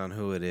blanks on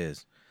who it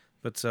is.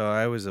 But so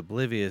I was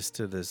oblivious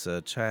to this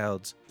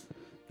child's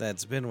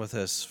that's been with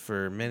us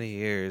for many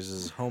years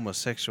is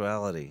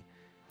homosexuality.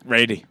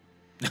 Rady.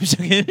 I'm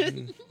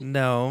joking.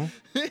 No.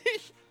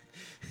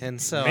 And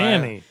so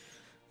Manny.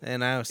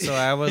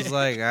 I was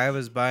like, I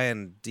was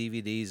buying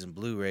DVDs and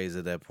Blu-rays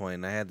at that point,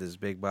 and I had this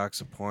big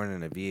box of porn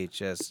and a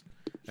VHS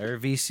or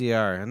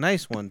VCR, a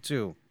nice one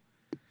too.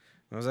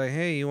 I was like,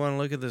 hey, you want to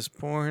look at this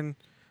porn?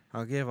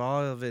 I'll give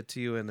all of it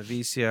to you in the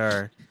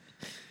VCR.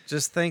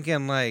 Just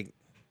thinking like,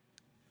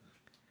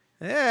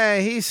 yeah,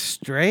 he's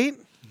straight.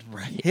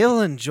 Right. He'll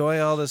enjoy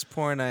all this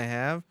porn I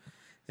have.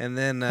 And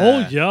then Oh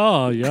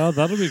yeah,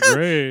 that'll be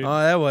great. oh,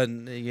 that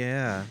wasn't,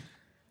 yeah.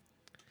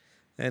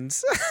 And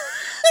so,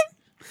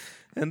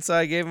 and so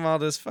I gave him all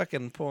this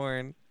fucking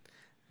porn,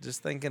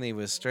 just thinking he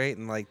was straight.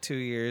 And like 2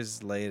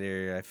 years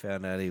later, I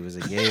found out he was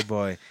a gay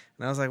boy.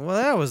 And I was like, well,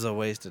 that was a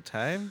waste of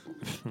time.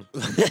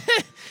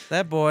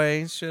 That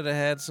boy should have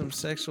had some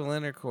sexual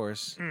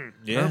intercourse.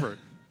 Yeah.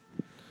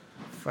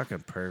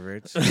 Fucking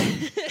perverts.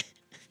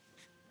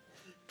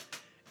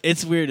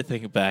 It's weird to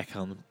think back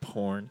on the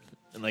porn.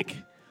 Like,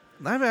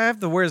 I have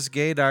the worst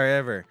gaydar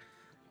ever.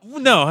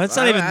 no, it's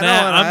not even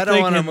that. I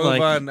don't want to I'm move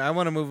thinking, like, on. I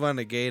want to move on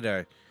to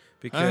gaydar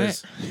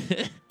because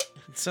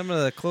some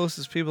of the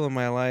closest people in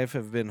my life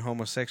have been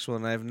homosexual,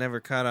 and I've never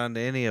caught on to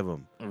any of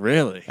them.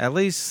 Really? At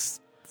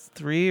least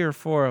 3 or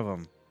 4 of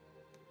them.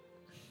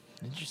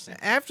 Interesting.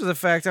 After the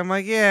fact, I'm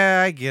like,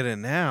 yeah, I get it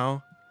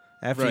now.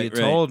 After Right, you right.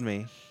 told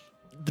me.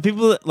 The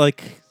people that,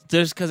 like,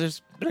 there's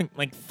been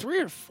like 3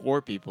 or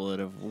 4 people that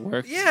have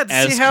worked Yeah, to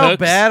as see how cooks.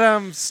 bad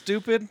I'm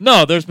stupid.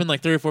 No, there's been like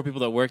 3 or 4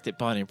 people that worked at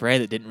Bonnie Bray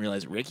that didn't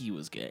realize Ricky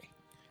was gay.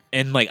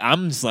 And like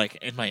I'm just like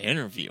in my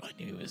interview I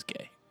knew he was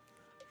gay.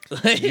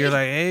 You're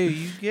like, hey,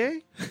 you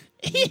gay?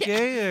 You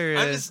gay?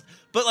 Or,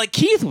 but like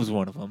Keith was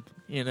one of them,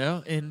 you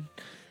know? And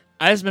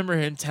I just remember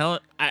him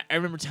I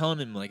remember telling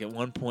him like at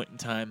one point in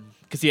time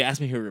because he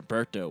asked me who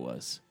Roberto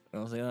was.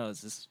 And I was like, oh,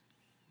 it's this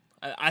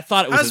I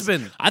thought it was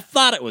Husband. I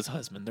thought it was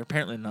husband. They're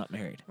apparently not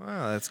married.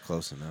 Well, that's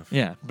close enough.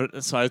 Yeah,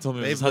 but so I told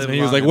him it was They've his husband. lived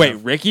He was long like, "Wait,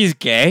 enough. Ricky's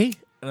gay?"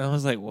 And I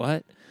was like,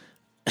 "What?"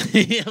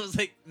 I was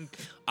like,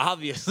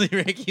 "Obviously,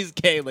 Ricky's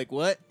gay." Like,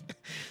 what?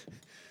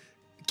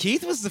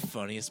 Keith was the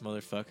funniest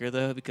motherfucker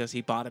though because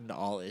he bought into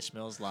all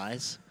Ishmael's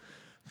lies.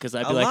 Because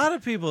I'd A be like, lot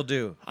of people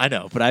do. I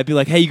know, but I'd be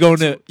like, "Hey, you going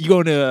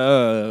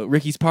to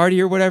Ricky's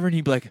party or whatever?" And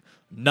he'd be like,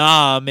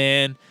 "Nah,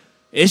 man."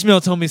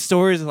 Ishmael told me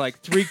stories of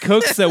like 3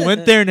 cooks that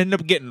went there and ended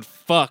up getting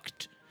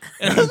fucked.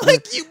 And I'm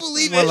like, "You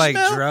believe Well,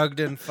 Ishmael?" like drugged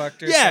and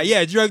fucked or Yeah, something?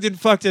 yeah, drugged and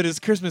fucked at his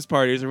Christmas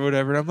parties or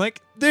whatever. And I'm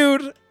like,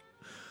 dude,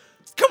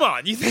 come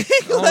on, you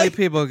think? Only Like,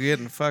 people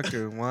getting fucked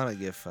or want to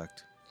get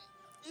fucked.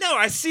 no,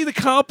 I see the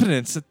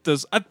competence at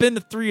those. I've been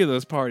to 3 of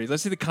those parties. I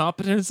see the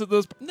competence at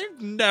those. There's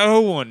no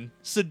one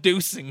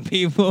seducing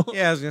people.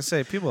 Yeah, I was gonna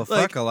say people Like,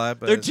 fuck a lot,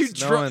 but they're too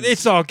it's no drunk. one's-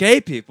 It's all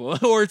gay people,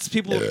 or it's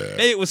people.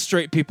 Maybe it was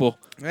straight people.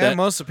 Yeah, that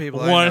most of the people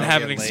I wanted know to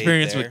have an get laid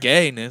experience there. with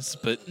gayness,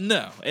 but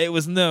no, it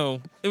was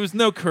no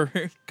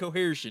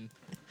coercion.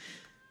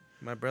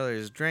 My brother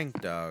is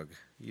drink dog.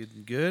 You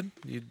good?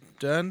 You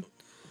done?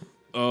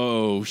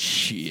 Oh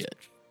shit,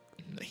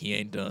 he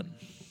ain't done.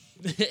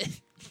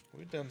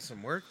 We've done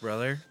some work,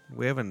 brother.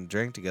 We haven't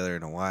drank together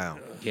in a while.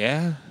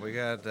 Yeah. We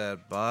got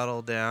that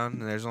bottle down,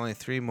 and there's only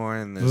 3 more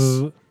in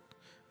this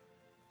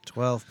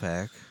 12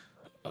 pack.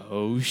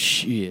 Oh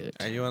shit.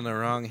 Are you on the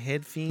wrong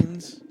head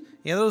fiends?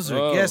 Yeah, those are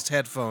Oh. guest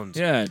headphones.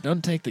 Yeah,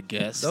 don't take the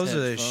guess. Those are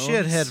the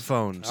shit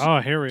headphones. Oh,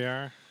 here we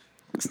are.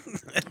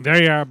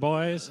 There you are,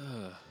 boys.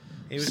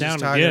 He was just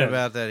sounded talking good.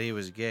 about that he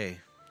was gay.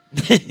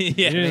 yeah.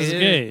 It is didn't-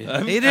 gay.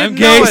 I'm, He I'm didn't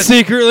gay know it.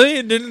 secretly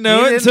and didn't know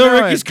He it didn't until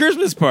know Ricky's it.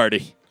 Christmas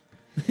party.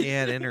 He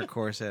had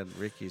intercourse at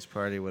Ricky's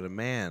party with a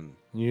man.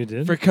 You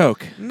did? For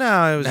Coke.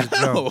 No, it was a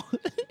No. joke.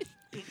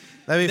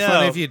 That'd be No,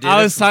 funny if you did.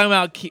 I it. was talking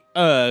about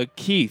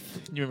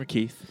Keith. You remember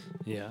Keith?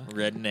 Yeah.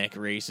 Redneck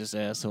racist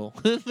asshole.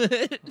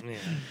 Yeah.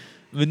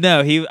 But no,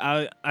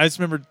 I just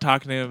remember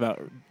talking to him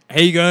about,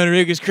 hey, you going to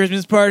Ricky's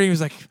Christmas party? He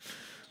was like,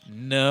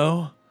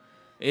 no.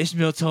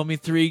 Ishmael told me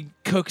 3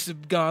 cooks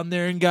have gone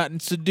there and gotten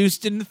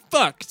seduced and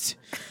fucked.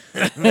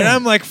 And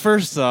I'm like,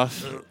 first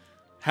off,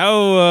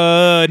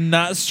 how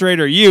not straight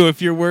are you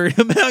if you're worried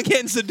about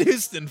getting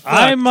seduced and fucked?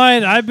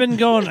 I've been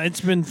going,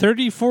 it's been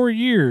 34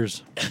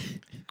 years.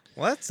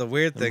 Well, that's the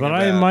weird thing. But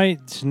about I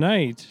might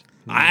tonight.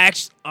 I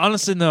actually,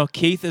 honestly, no.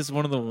 Keith is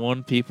one of the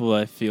 1 people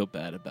I feel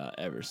bad about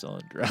ever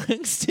selling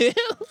drugs to.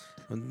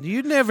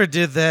 You never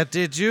did that,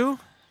 did you?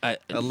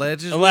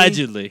 Allegedly.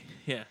 Allegedly,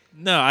 yeah.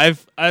 No,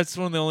 that's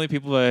one of the only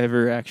people I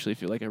ever actually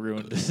feel like I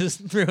ruined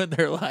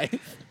their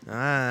life.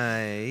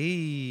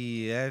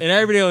 And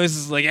everybody always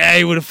is like, "Yeah,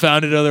 he would have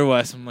found it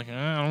otherwise." I'm like,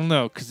 I don't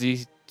know, because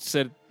he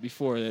said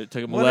before that it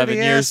took him What did 11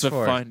 he years ask to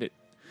for? find it.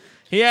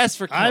 He asked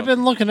for. I've Coke.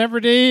 been looking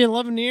every day,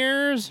 11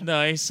 years.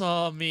 No, he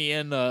saw me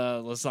and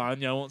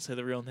Lasagna. I won't say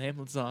the real name.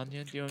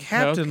 Lasagna doing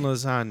Captain Coke.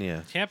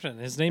 Lasagna. Captain,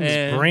 his name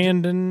And- is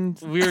Brandon.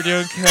 We were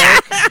doing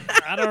Coke.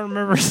 I don't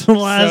remember the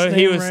last So name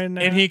he was, right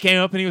now. and he came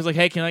up and he was like,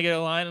 "Hey, can I get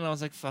a line?" And I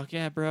was like, "Fuck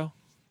yeah, bro."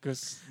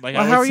 Because like,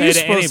 Well, I would how are say you to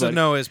supposed anybody. to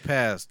know his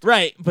past?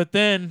 Right, but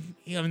then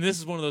I mean, this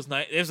is one of those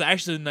nights. It was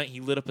actually the night he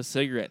lit up a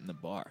cigarette in the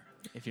bar.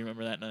 If you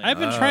remember that night, I've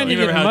been trying to You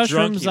get remember how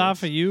drunk mushrooms he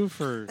off was. of you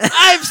for.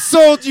 I've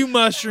sold you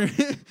mushrooms.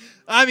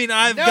 I mean,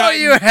 I've No, gotten-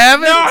 you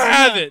haven't. No, I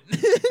haven't.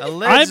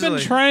 Allegedly. I've been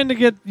trying to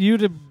get you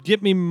to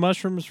get me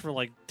mushrooms for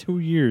like 2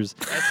 years.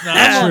 That's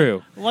not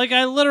true. Like I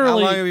How long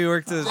literally, have you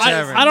worked at the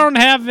tavern? I don't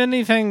have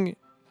anything.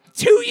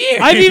 2 years.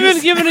 I've even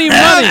given you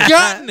I've money.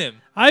 gotten him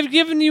I've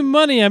given you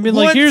money. I've been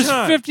One like, here's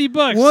time.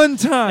 $50. one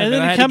time, And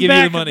then I you had to come give you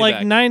back the money like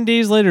back. 9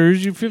 days later.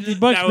 Here's your $50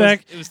 That was-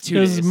 back. it was 2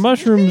 Because days.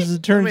 mushrooms,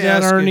 it turns me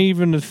out, ask aren't you-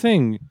 even a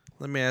thing.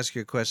 Let me ask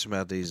you a question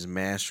about these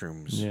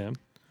mushrooms. Yeah.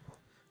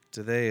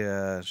 Do they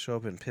show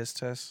up in piss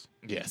tests?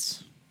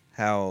 Yes,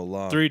 How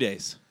long? 3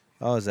 days.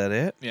 Oh, is that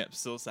it? Yep,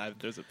 still side.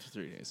 There's up to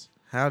 3 days.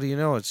 How do you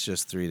know it's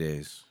just 3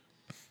 days?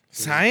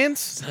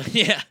 Science?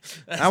 Yeah,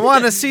 I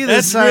want to see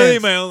this that's really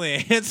science. my only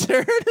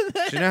answer to Do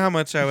that. you know how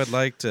much I would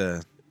like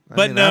to? I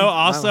But no,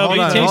 also hold we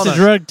on, He takes hold a on.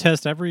 drug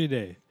test every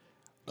day.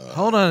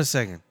 Hold on a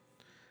second.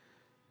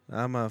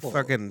 I'm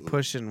fucking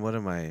pushing. What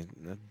am I?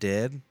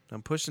 Dead?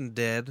 I'm pushing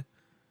dead.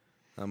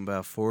 I'm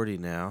about 40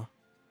 now.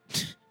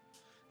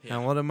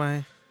 Now what am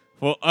I?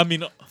 Well, I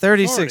mean,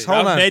 36.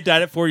 Hold on. May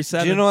died at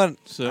 47. Do you know what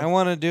So- I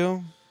want to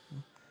do?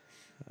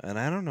 And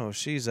I don't know if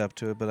she's up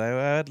to it, but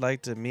I'd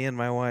like to, me and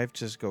my wife,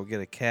 just go get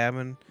a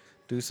cabin,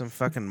 do some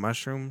fucking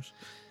mushrooms,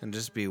 and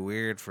just be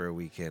weird for a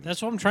weekend.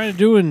 That's what I'm trying to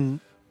do in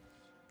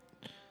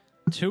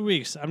 2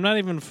 weeks. I'm not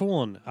even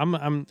fooling.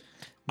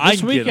 I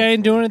This can week get I 'em ain't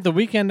for doing it. The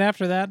weekend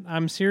after that,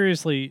 I'm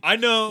seriously. I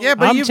know. yeah,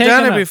 but I'm you've taking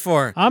done it a-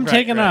 before. I'm Right,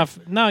 taking right. off.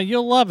 No,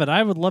 you'll love it.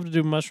 I would love to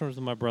do mushrooms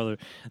with my brother.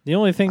 The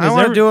only thing I is,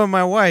 want to do it with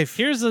my wife.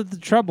 here's the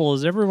trouble: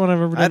 is everyone I've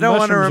ever done I don't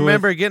want to mushrooms with-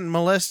 remember getting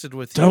molested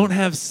with you. Don't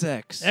have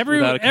sex. Every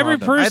without a every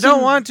condom. person. I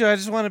don't want to. I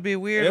just want to be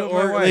weird with my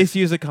Or at wife. least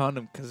use a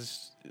condom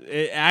because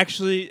it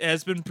actually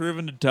has been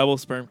proven to double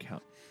sperm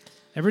count.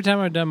 Every time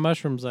I've done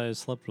mushrooms, I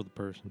slept with a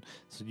person.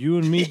 So you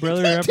and me,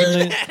 brother, up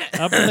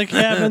in the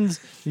cabins.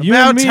 You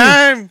About and me.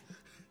 time.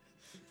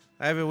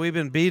 We've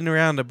been beating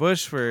around the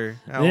bush for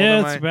how Yeah,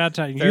 old it's am I? about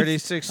time.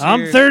 36 I'm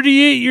years.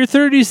 38. You're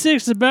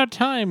 36. It's about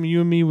time. You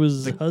and me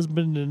was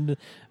husband and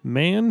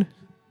man.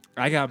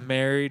 I got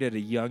married at a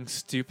young,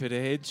 stupid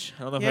age.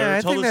 I don't know if I Yeah, ever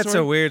I told think the that's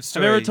story. a weird Have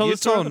story. I ever told You the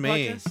story told on the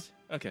me. podcast?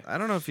 Okay. I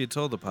don't know if you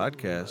told the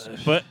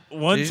podcast. But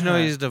one Did you time,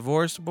 know he's a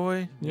divorced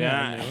boy?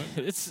 Yeah, I knew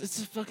it.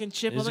 it's a fucking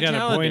chip He's on the got a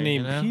calendar. boy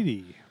named you know?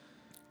 Petey.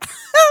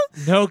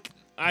 No,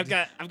 I've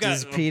got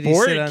Does Petey sit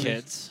aborted on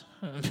kids.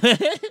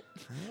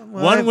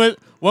 Well,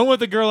 one with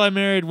the girl I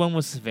married. One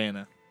with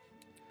Savannah.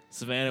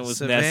 Savannah was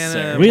Savannah-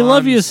 necessary. We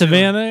love you, Monsoon.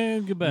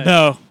 Savannah. Goodbay.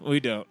 No, we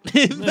don't.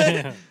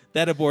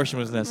 That abortion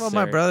was necessary.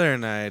 well, my brother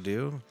and I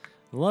do.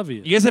 Love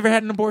you. You guys ever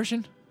had an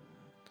abortion?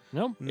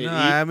 Nope. No,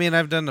 I mean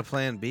I've done the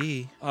Plan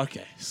B.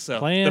 Okay, so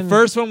Plan- the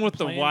first one with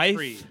the plan wife,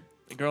 three.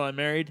 the girl I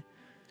married,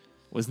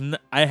 was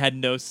I had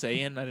no say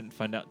in. I didn't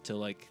find out till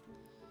like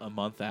a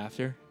month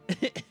after.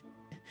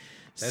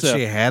 That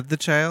she had the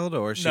child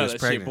or she no, was that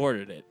pregnant. she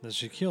aborted it, That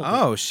she killed.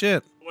 Oh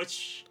shit!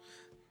 which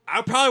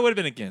I probably would have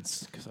been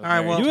against. 'cause I was All right,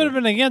 married well- You to would her.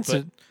 have been against But-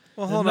 it.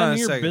 Well, It's hold none on of a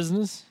your second.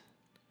 business.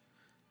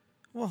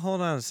 Well,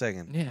 hold on a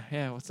second.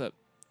 Yeah. What's up?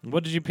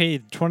 What did you pay?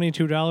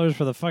 $22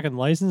 for the fucking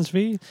license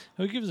fee?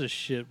 Who gives a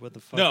shit? What the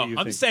fuck? No, do you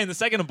I'm think? saying the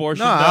second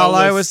abortion. No, though, all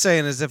I was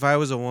saying is if I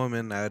was a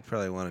woman, I would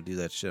probably want to do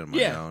that shit on my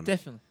yeah, own.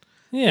 definitely.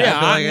 Yeah. Yeah, I'd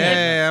be like, I'm-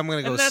 hey, I'm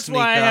gonna go And that's sneak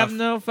why I off. have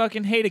no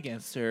fucking hate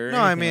against her. or No,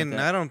 I anything mean like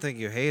that. I don't think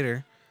you hate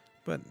her,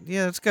 but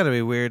yeah, it's got to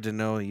be weird to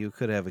know you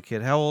could have a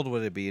kid. How old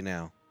would it be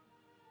now?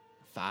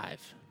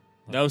 5,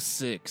 no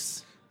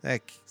 6.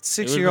 Like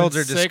would've 6-year-olds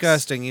been are 6.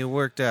 disgusting. You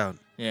worked out.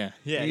 Yeah,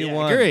 You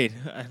won. agreed.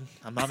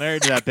 I'm not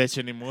married to that bitch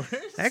anymore.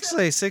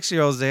 Actually,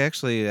 6-year-olds they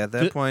actually at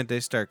that The- point they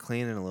start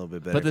cleaning a little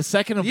bit better. But the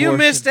second abortion, you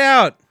missed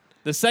out.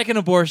 The second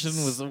abortion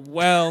was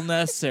well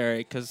necessary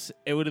because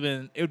it would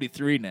be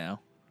 3 now,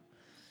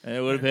 and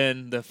it would have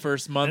been the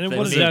first month. And it that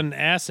would have me- done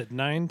acid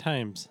 9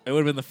 times. It would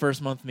have been the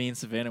first month me and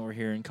Savannah were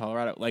here in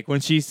Colorado. Like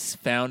when she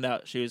found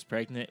out she was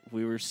pregnant,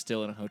 we were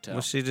still in a hotel.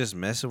 Was she just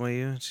messing with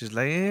you? She's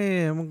like,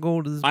 hey, I'm gonna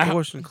go to this I ho-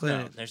 abortion No,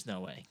 clinic. there's no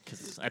way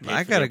because I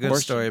I got a good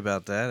story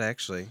about that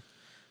actually.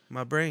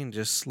 My brain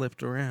just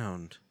slipped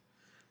around.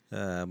 I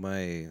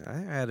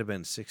had to have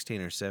been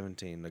 16 or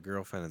 17. The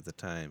girlfriend at the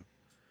time,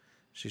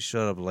 she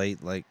showed up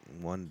late, like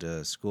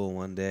to school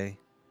one day,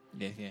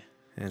 Yeah.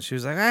 and she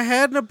was like, "I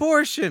had an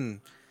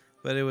abortion,"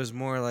 but it was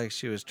more like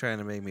she was trying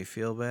to make me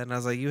feel bad. And I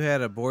was like, "You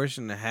had an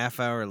abortion a half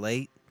hour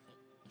late,"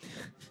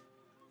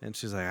 and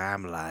she's like,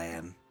 "I'm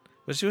lying."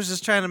 But she was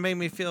just trying to make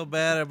me feel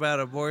bad about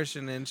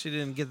abortion, and she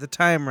didn't get the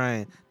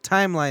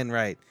timeline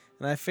right,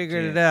 and I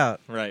figured it out.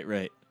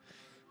 Right.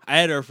 I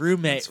had a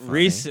roommate That's funny.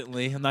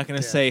 recently. I'm not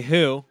gonna say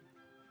who.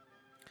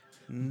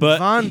 But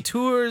Von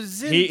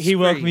Tours. He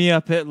woke me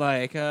up at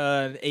like 8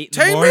 in the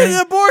Take me morning, to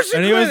the abortion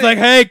and he was clinic. like,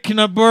 "Hey, can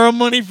I borrow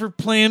money for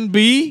Plan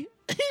B?"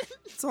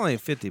 It's only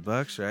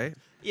 $50, right?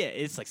 Yeah,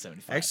 it's like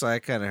 75. Actually, I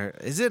kind of heard.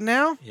 Is it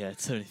now? yeah,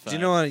 it's 75. Do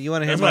you know what you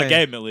want to hear? That's what I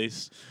gave him at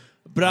least.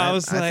 But I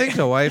was like, I think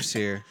the wife's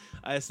here.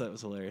 I just thought it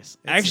was hilarious.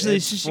 It's- Actually,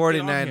 it's she should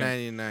get on here.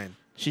 $49.99.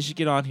 She should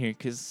get on here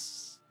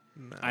because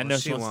I know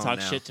she wants to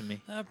talk shit to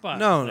me.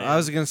 No, I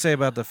was gonna say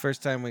about the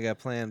first time we got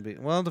Plan B.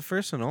 Well, the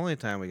first and only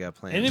time we got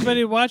Plan B.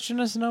 Anybody watching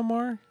us no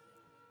more?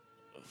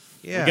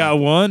 Yeah. We got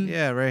one.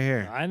 Yeah, right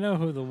here. I know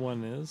who the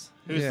one is.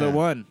 Who's Yeah. the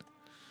one?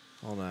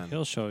 Hold on.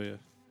 He'll show you.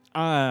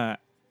 I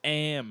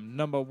am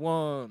number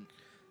 1.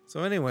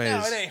 So,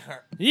 anyways, ain't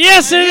her.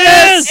 Yes, it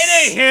is.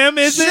 It ain't him,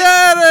 is it?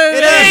 shut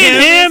it. It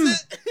ain't him.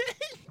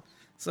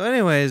 So,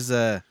 anyways,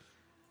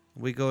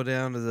 we go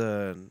down to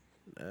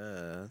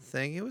the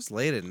thing. It was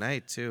late at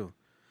night too,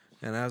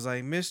 and I was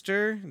like,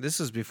 "Mister," this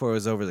was before it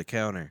was over the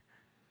counter.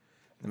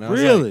 And I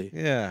was like- Really?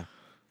 yeah.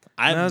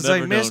 I've And I was never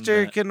like, known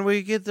 "Mister, that. can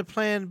we get the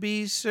Plan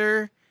B,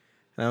 sir?"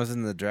 And I was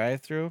in the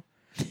drive-through,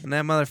 and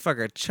that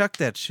motherfucker chucked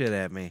that shit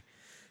at me.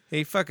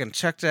 He fucking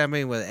chucked at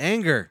me with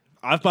anger.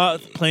 I've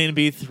bought Plan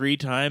B 3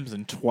 times,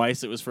 and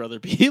twice it was for other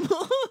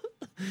people.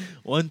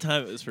 One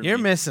time it was for You're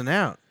me. missing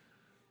out.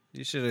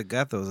 You should have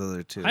got those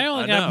other two. I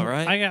only I got know,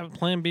 right? I got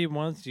Plan B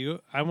once.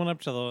 I went up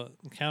to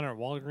the counter at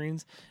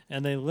Walgreens,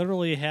 and they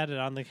literally had it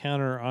on the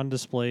counter on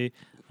display.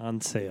 on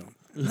sale.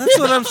 That's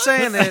what I'm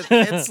saying.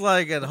 It's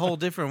like a whole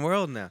different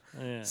world now.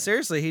 Yeah.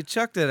 Seriously, he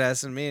chucked it at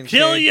us and me and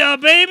Kill Kay ya,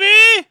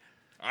 baby!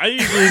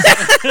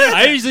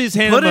 I usually just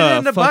hand put him it a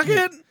in the fucking-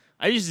 bucket.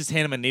 I usually just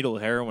hand him a needle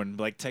of heroin,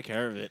 like take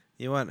care of it.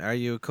 Are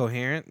you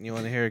coherent? You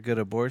want to hear a good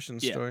abortion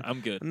Yeah, story?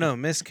 I'm good. No,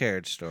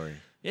 miscarriage story.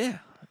 Yeah,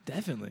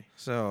 definitely.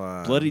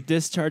 So Bloody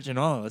discharge and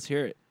all. Let's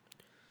hear it.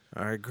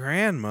 our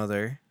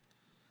grandmother,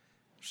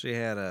 she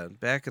had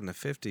back in the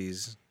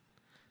 50s,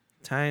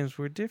 times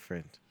were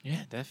different.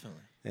 Yeah, definitely.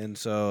 And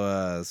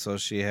so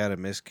she had a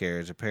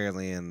miscarriage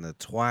apparently in the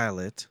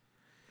toilet,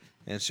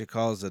 and she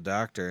calls the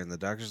doctor, and the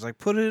doctor's like,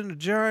 "Put it in a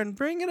jar and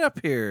bring it up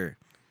here."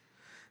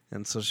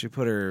 And so she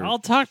put her I'll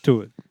talk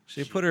to it.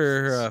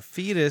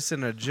 fetus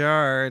in a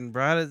jar and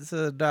brought it to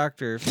the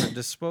doctor for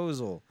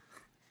disposal.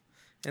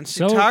 And she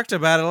So- talked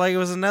about it like it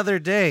was another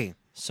day.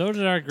 So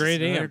did our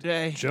great Another aunt.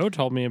 day. Joe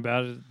told me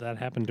about it. That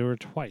happened to her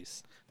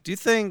twice. Do you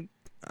think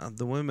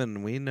the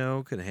women we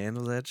know could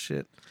handle that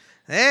shit?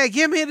 Hey,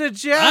 give me the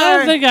jar. I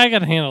don't think I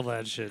can handle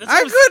that shit.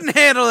 I couldn't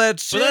handle that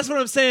shit. But that's what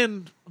I'm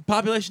saying.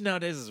 Population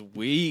nowadays is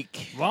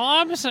weak.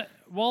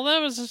 Well,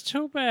 that was just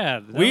too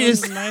bad. That We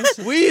was just- nice.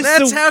 We used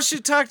That's to, how she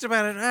talked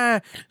about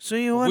it. So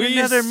you want We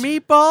another used-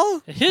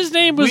 meatball? His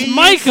name was We-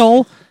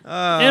 Michael, Oh,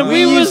 and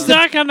we was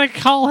not gonna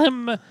call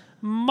him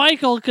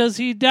Michael because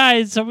he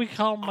died, so we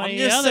call my I'm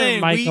just other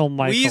saying, Michael we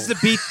Michael. used to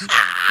beat.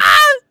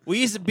 We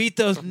used to beat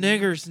those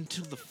niggers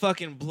until the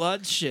fucking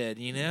bloodshed,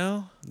 you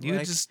know. You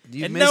Like- just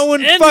you and missed. no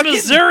one in fucking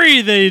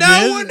Missouri, they no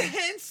did. one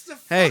hints the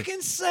Hey.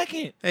 fucking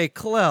second. Hey,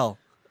 Clell,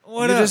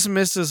 What you up? just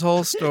missed his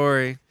whole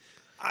story.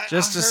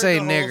 Just to heard say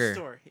the whole nigger.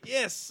 story.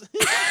 Yes.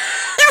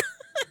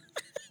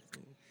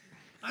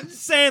 I'm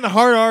just saying the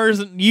hard R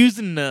isn't used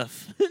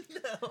enough.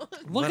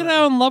 Look at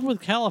how in love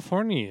with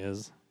California he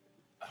is.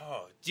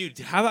 Oh, dude,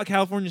 how about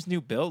California's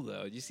new bill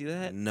though? Did you see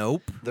that?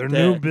 Nope. Their That-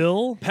 new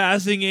bill.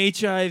 Passing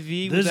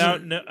HIV There's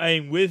without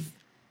with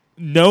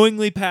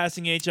knowingly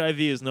passing HIV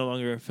is no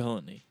longer a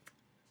felony.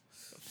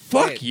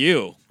 Fuck Wait.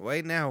 you.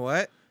 Wait, now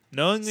what?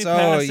 Knowingly So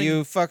passing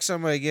you fuck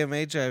somebody, give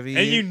him HIV,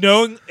 and you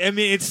know, I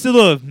mean, it's still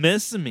a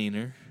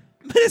misdemeanor,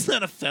 but it's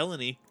not a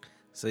felony.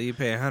 so you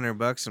pay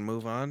 $100 and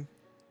move on.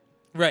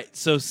 Right.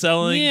 So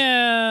selling.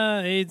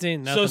 Yeah, AIDS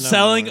ain't nothing. So no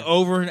selling more.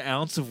 over an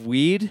ounce of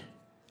weed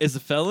is a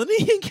felony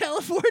in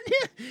California,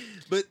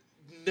 but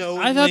no.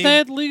 I thought they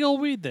had legal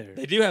weed there.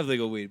 They do have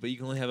legal weed, but you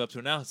can only have up to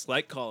an ounce,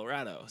 like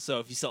Colorado. So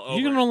if you sell over,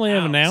 You can only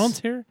have an ounce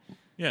here.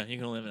 Yeah, you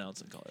can only have an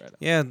ounce in Colorado,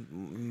 Yeah,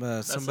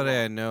 somebody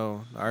I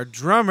know, our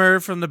drummer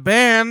from the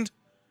band,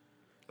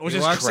 which he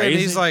is walks crazy. in,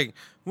 he's like,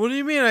 "What do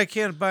you mean I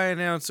can't buy an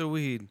ounce of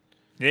weed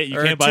yeah, you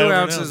or can't buy 2 over an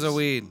ounces ounce. of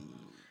weed?"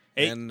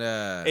 It- And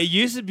It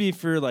used to be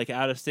for like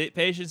out of state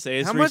patients.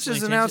 They how much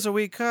does an ounce of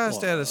weed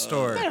cost at a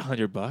store? About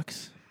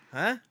 $100.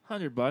 Huh?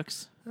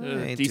 $100.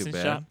 Ain't Decent too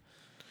bad. shop.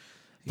 You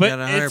But got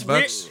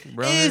 $100, it's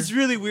brother? It's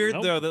really weird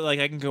Nope. though that like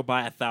I can go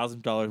buy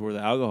 $1,000 worth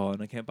of alcohol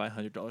and I can't buy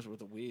 $100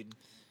 worth of weed.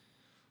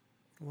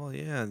 Well,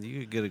 yeah, you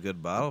could get a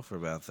good bottle for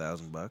about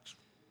 $1,000.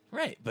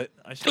 Right, but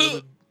I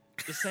should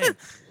the same.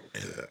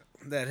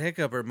 That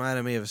hiccup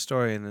reminded me of a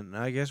story, and then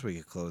I guess we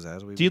could close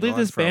out. We've Do you been leave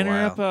going this for a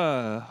banner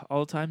while. up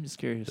all the time? Just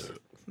curious.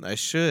 I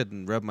should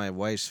and rub my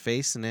wife's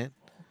face in it.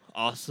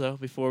 Also,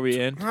 before we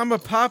end, I'm a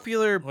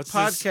popular What's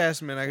this-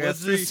 podcast man. I got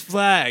what's 3. this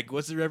flag?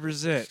 What's it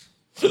represent?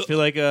 I feel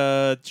like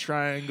a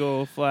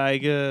triangle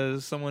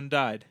flag. Someone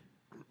died.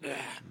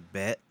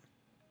 Bet.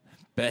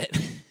 Bet.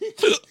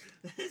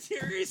 That's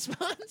your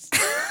response.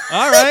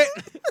 All right.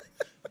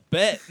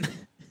 Bet.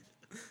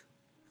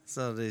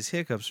 So these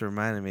hiccups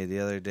reminded me the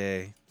other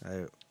day.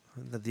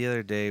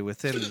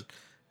 Within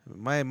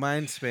my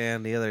mind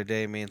span, the other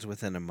day means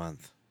within a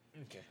month.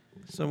 Okay.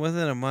 So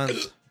within a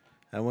month,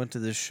 I went to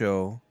this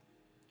show.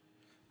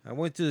 I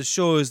went to the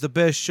show. It was the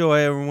best show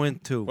I ever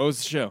went to. What was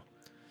the show?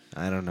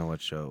 I don't know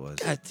what show it was.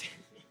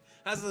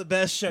 That's the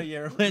best show you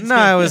ever went to. No,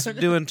 I was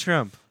doing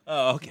Trump.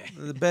 Oh, okay.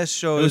 The best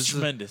show It was is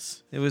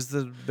tremendous. It was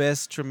the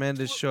best,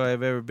 tremendous show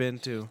I've ever been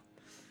to.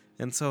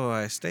 And so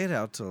I stayed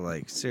out till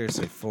like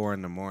seriously 4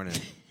 a.m.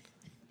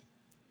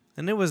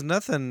 And it was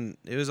nothing.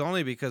 It was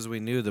only because we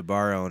knew the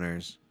bar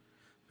owners,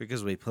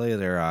 because we play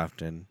there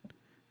often.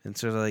 And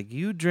so they're like,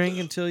 you drink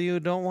until you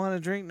don't want to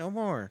drink no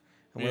more.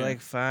 And we're Yeah.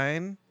 like,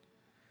 fine.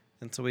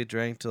 And so we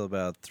drank till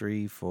about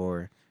 3,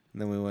 4.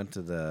 And then we went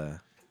to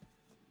the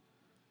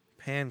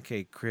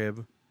pancake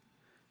crib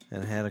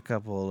and had a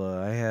couple.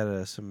 I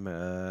had some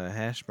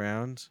hash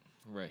browns.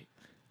 Right.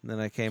 And then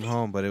I came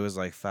home, but it was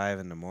like 5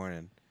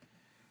 a.m.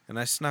 And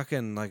I snuck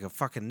in like a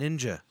fucking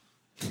ninja.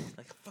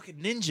 Like a fucking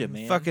ninja,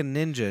 man. Fucking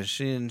ninja.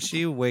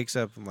 She wakes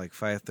up from like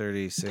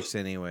 5:30, 6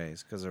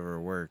 anyways because of her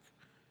work.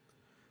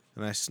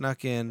 And I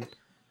snuck in,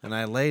 and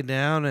I laid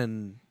down,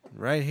 and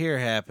right here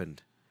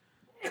happened.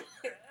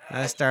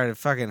 I started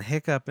fucking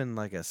hiccuping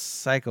like a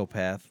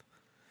psychopath.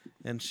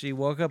 And she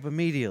woke up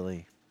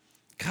immediately.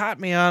 Caught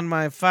me on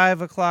my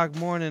 5 o'clock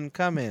morning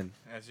come in.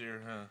 As your,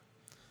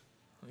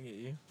 look at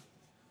you.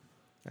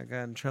 I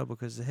got in trouble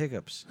because of the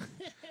hiccups.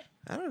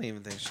 I don't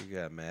even think she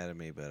got mad at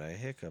me, but I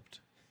hiccuped.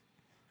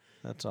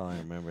 That's all I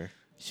remember.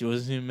 She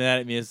wasn't even mad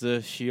at me as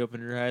if she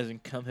opened her eyes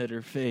and cum hit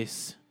her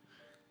face.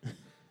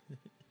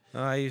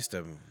 Oh, I used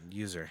to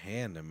use her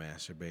hand to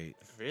masturbate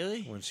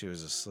Really? when she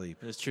was asleep.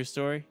 Is this a true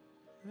story?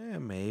 Yeah,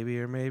 maybe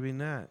or maybe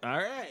not. All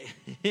right.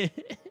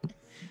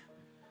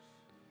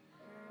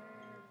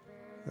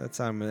 That's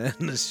how I'm gonna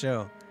end the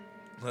show.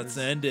 Let's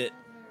end it.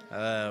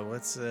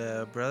 What's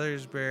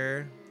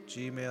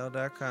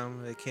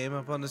brothersbear@gmail.com. It came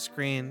up on the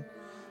screen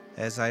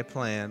as I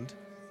planned.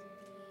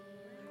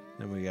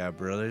 Then we got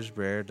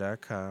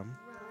brothersbear.com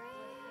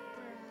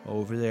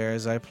over there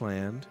as I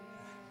planned.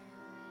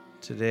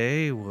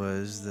 Today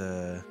was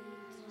the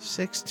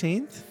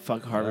 16th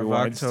Fuck Harvey of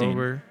Weinstein.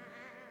 October.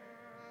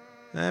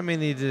 I mean,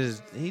 he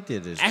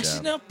did his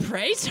Actually, job. no,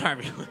 praise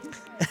Harvey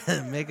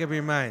Weinstein. Make up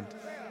your mind.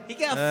 He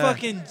got Uh,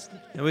 fucking...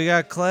 And we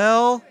got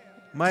Clell,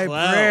 my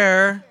Clell.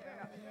 prayer,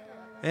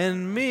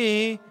 and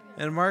me.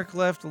 And Mark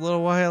left a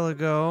little while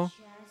ago.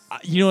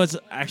 You know what's...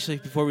 Actually,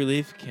 before we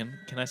leave, can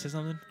I say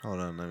something? Hold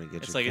on, let me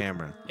get It's your like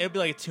camera. It'll be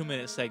like a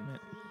 2-minute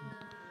segment.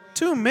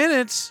 2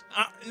 minutes?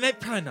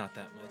 Probably not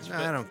that much.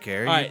 Nah, I don't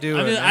care. All You right, do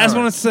it. I just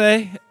want to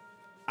say,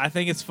 I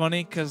think it's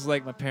funny because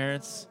like my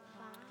parents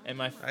and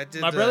my I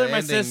did my the brother and my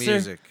ending sister,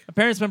 music. my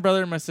parents, my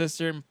brother, and my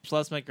sister, and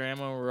plus my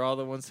grandma were all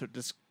the ones who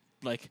just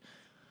like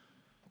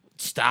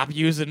stop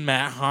using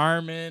Matt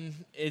Harmon.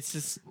 It's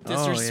just Oh, yeah.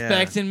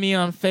 disrespecting me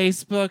on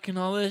Facebook and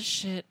all this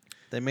shit.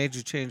 They made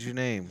you change your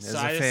name as So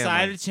a I family.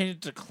 decided to change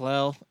it to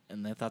Clell,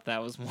 and they thought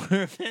that was more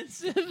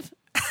offensive.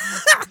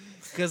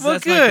 Because Well,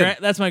 that's good.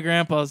 that's my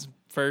grandpa's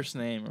first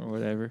name or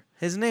whatever.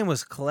 His name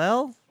was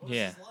Clell?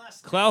 Yeah,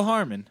 Clell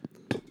Harmon.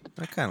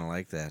 I kind of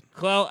like that.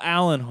 Clell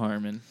Allen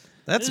Harmon.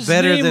 That's His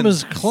better name than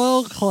was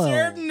Clell Clell.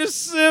 Served in the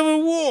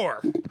Civil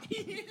War.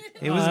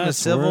 he was in the that's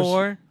Civil worse.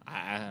 War.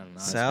 I don't know.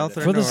 South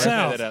or For the north?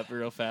 South. That up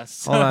real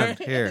fast. Hold on,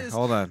 Sorry. here,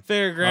 hold on.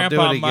 Fair I'll do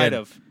grandpa it might again.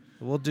 have.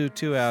 We'll do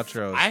 2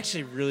 outros. I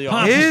actually really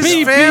Pop want His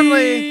pee-pee.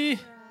 family.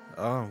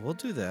 Oh, we'll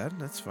do that.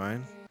 That's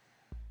fine.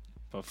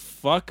 But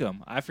fuck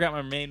them. I forgot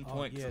my main Oh,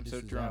 point yeah, because this I'm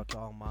so is drunk. out to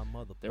all my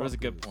There was a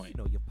good motherfuckers. point,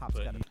 You know, your pops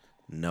but- got a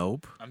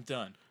Nope. I'm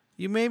done.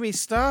 You made me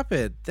stop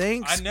it.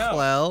 Thanks, I know.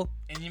 Clell.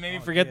 And you made me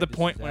Oh, forget yeah, the this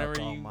point is out whenever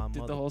to all you my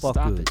did the whole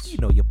motherfuckers. stoppage. You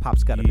know, your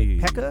pops got a big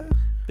Yeah. pecker.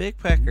 Big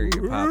pecker,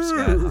 your pops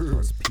got.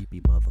 Those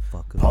pee-pee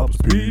motherfuckers. Pops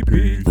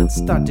pee-pee. Let's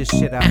start this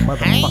shit out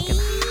motherfucking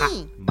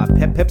hot. My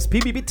peps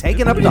pee-pee be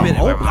taking up the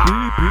whole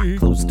block.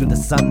 Close to the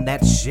sun,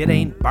 that shit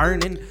ain't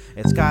burning.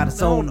 It's got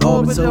its own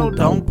orbit, so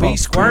don't be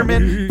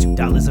squirming.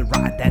 $2 a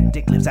ride, that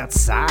dick lives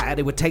outside.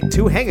 It would take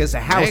 2 hangers, a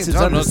house is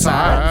on the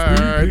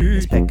side.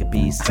 This peck could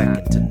be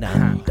second to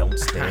none. Don't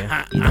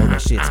stare. You know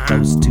that shit's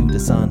close to the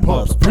sun.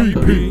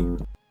 Motherfucker.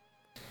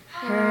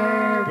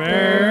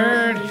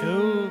 Bird,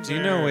 who? Do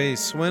you know we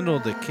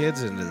swindled the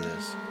kids into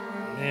this?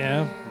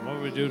 Yeah. What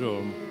would we do to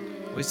him?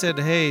 We said,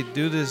 hey,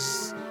 do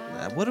this.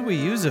 What do we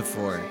use it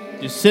for?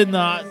 Just sit in the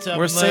hot tub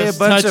Or and say let a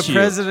bunch us of touch you.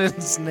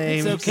 presidents'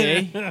 names. It's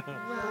okay.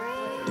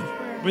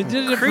 We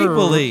did it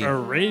Creepily. for a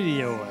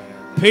radio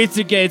ad.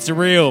 Pizzagate's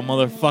real,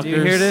 motherfuckers. Do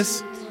you hear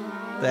this?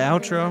 The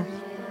outro?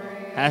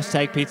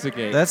 Hashtag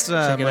Pizzagate. That's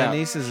Check it my out.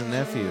 nieces and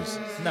nephews.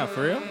 No,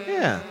 for real?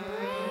 Yeah.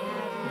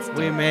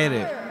 We made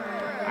it.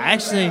 I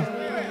actually...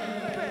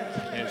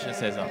 Maybe I should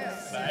say something.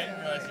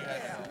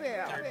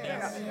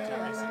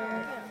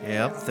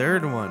 Yep,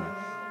 third one.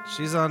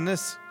 She's on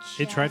this.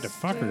 He tried to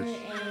fuck her.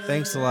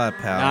 Thanks a lot,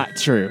 pal. Not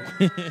true.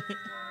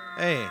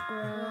 Hey.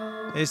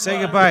 Hey, say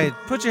goodbye.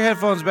 Put your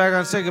headphones back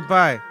on. Say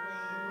goodbye.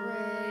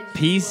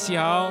 Peace,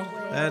 y'all.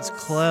 That's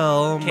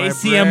Clell. my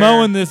KCMO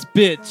brer. in this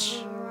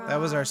bitch. That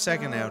was our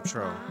second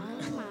outro.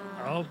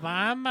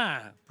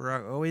 Obama.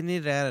 Oh, we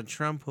need to add a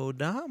Trump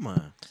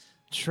Odama.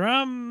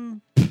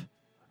 Trump.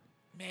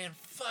 Man,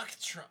 fuck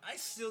Trump. I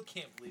still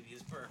can't believe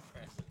he's for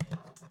president.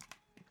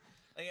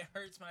 Like, it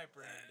hurts my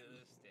brain to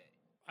this day.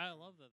 I love that.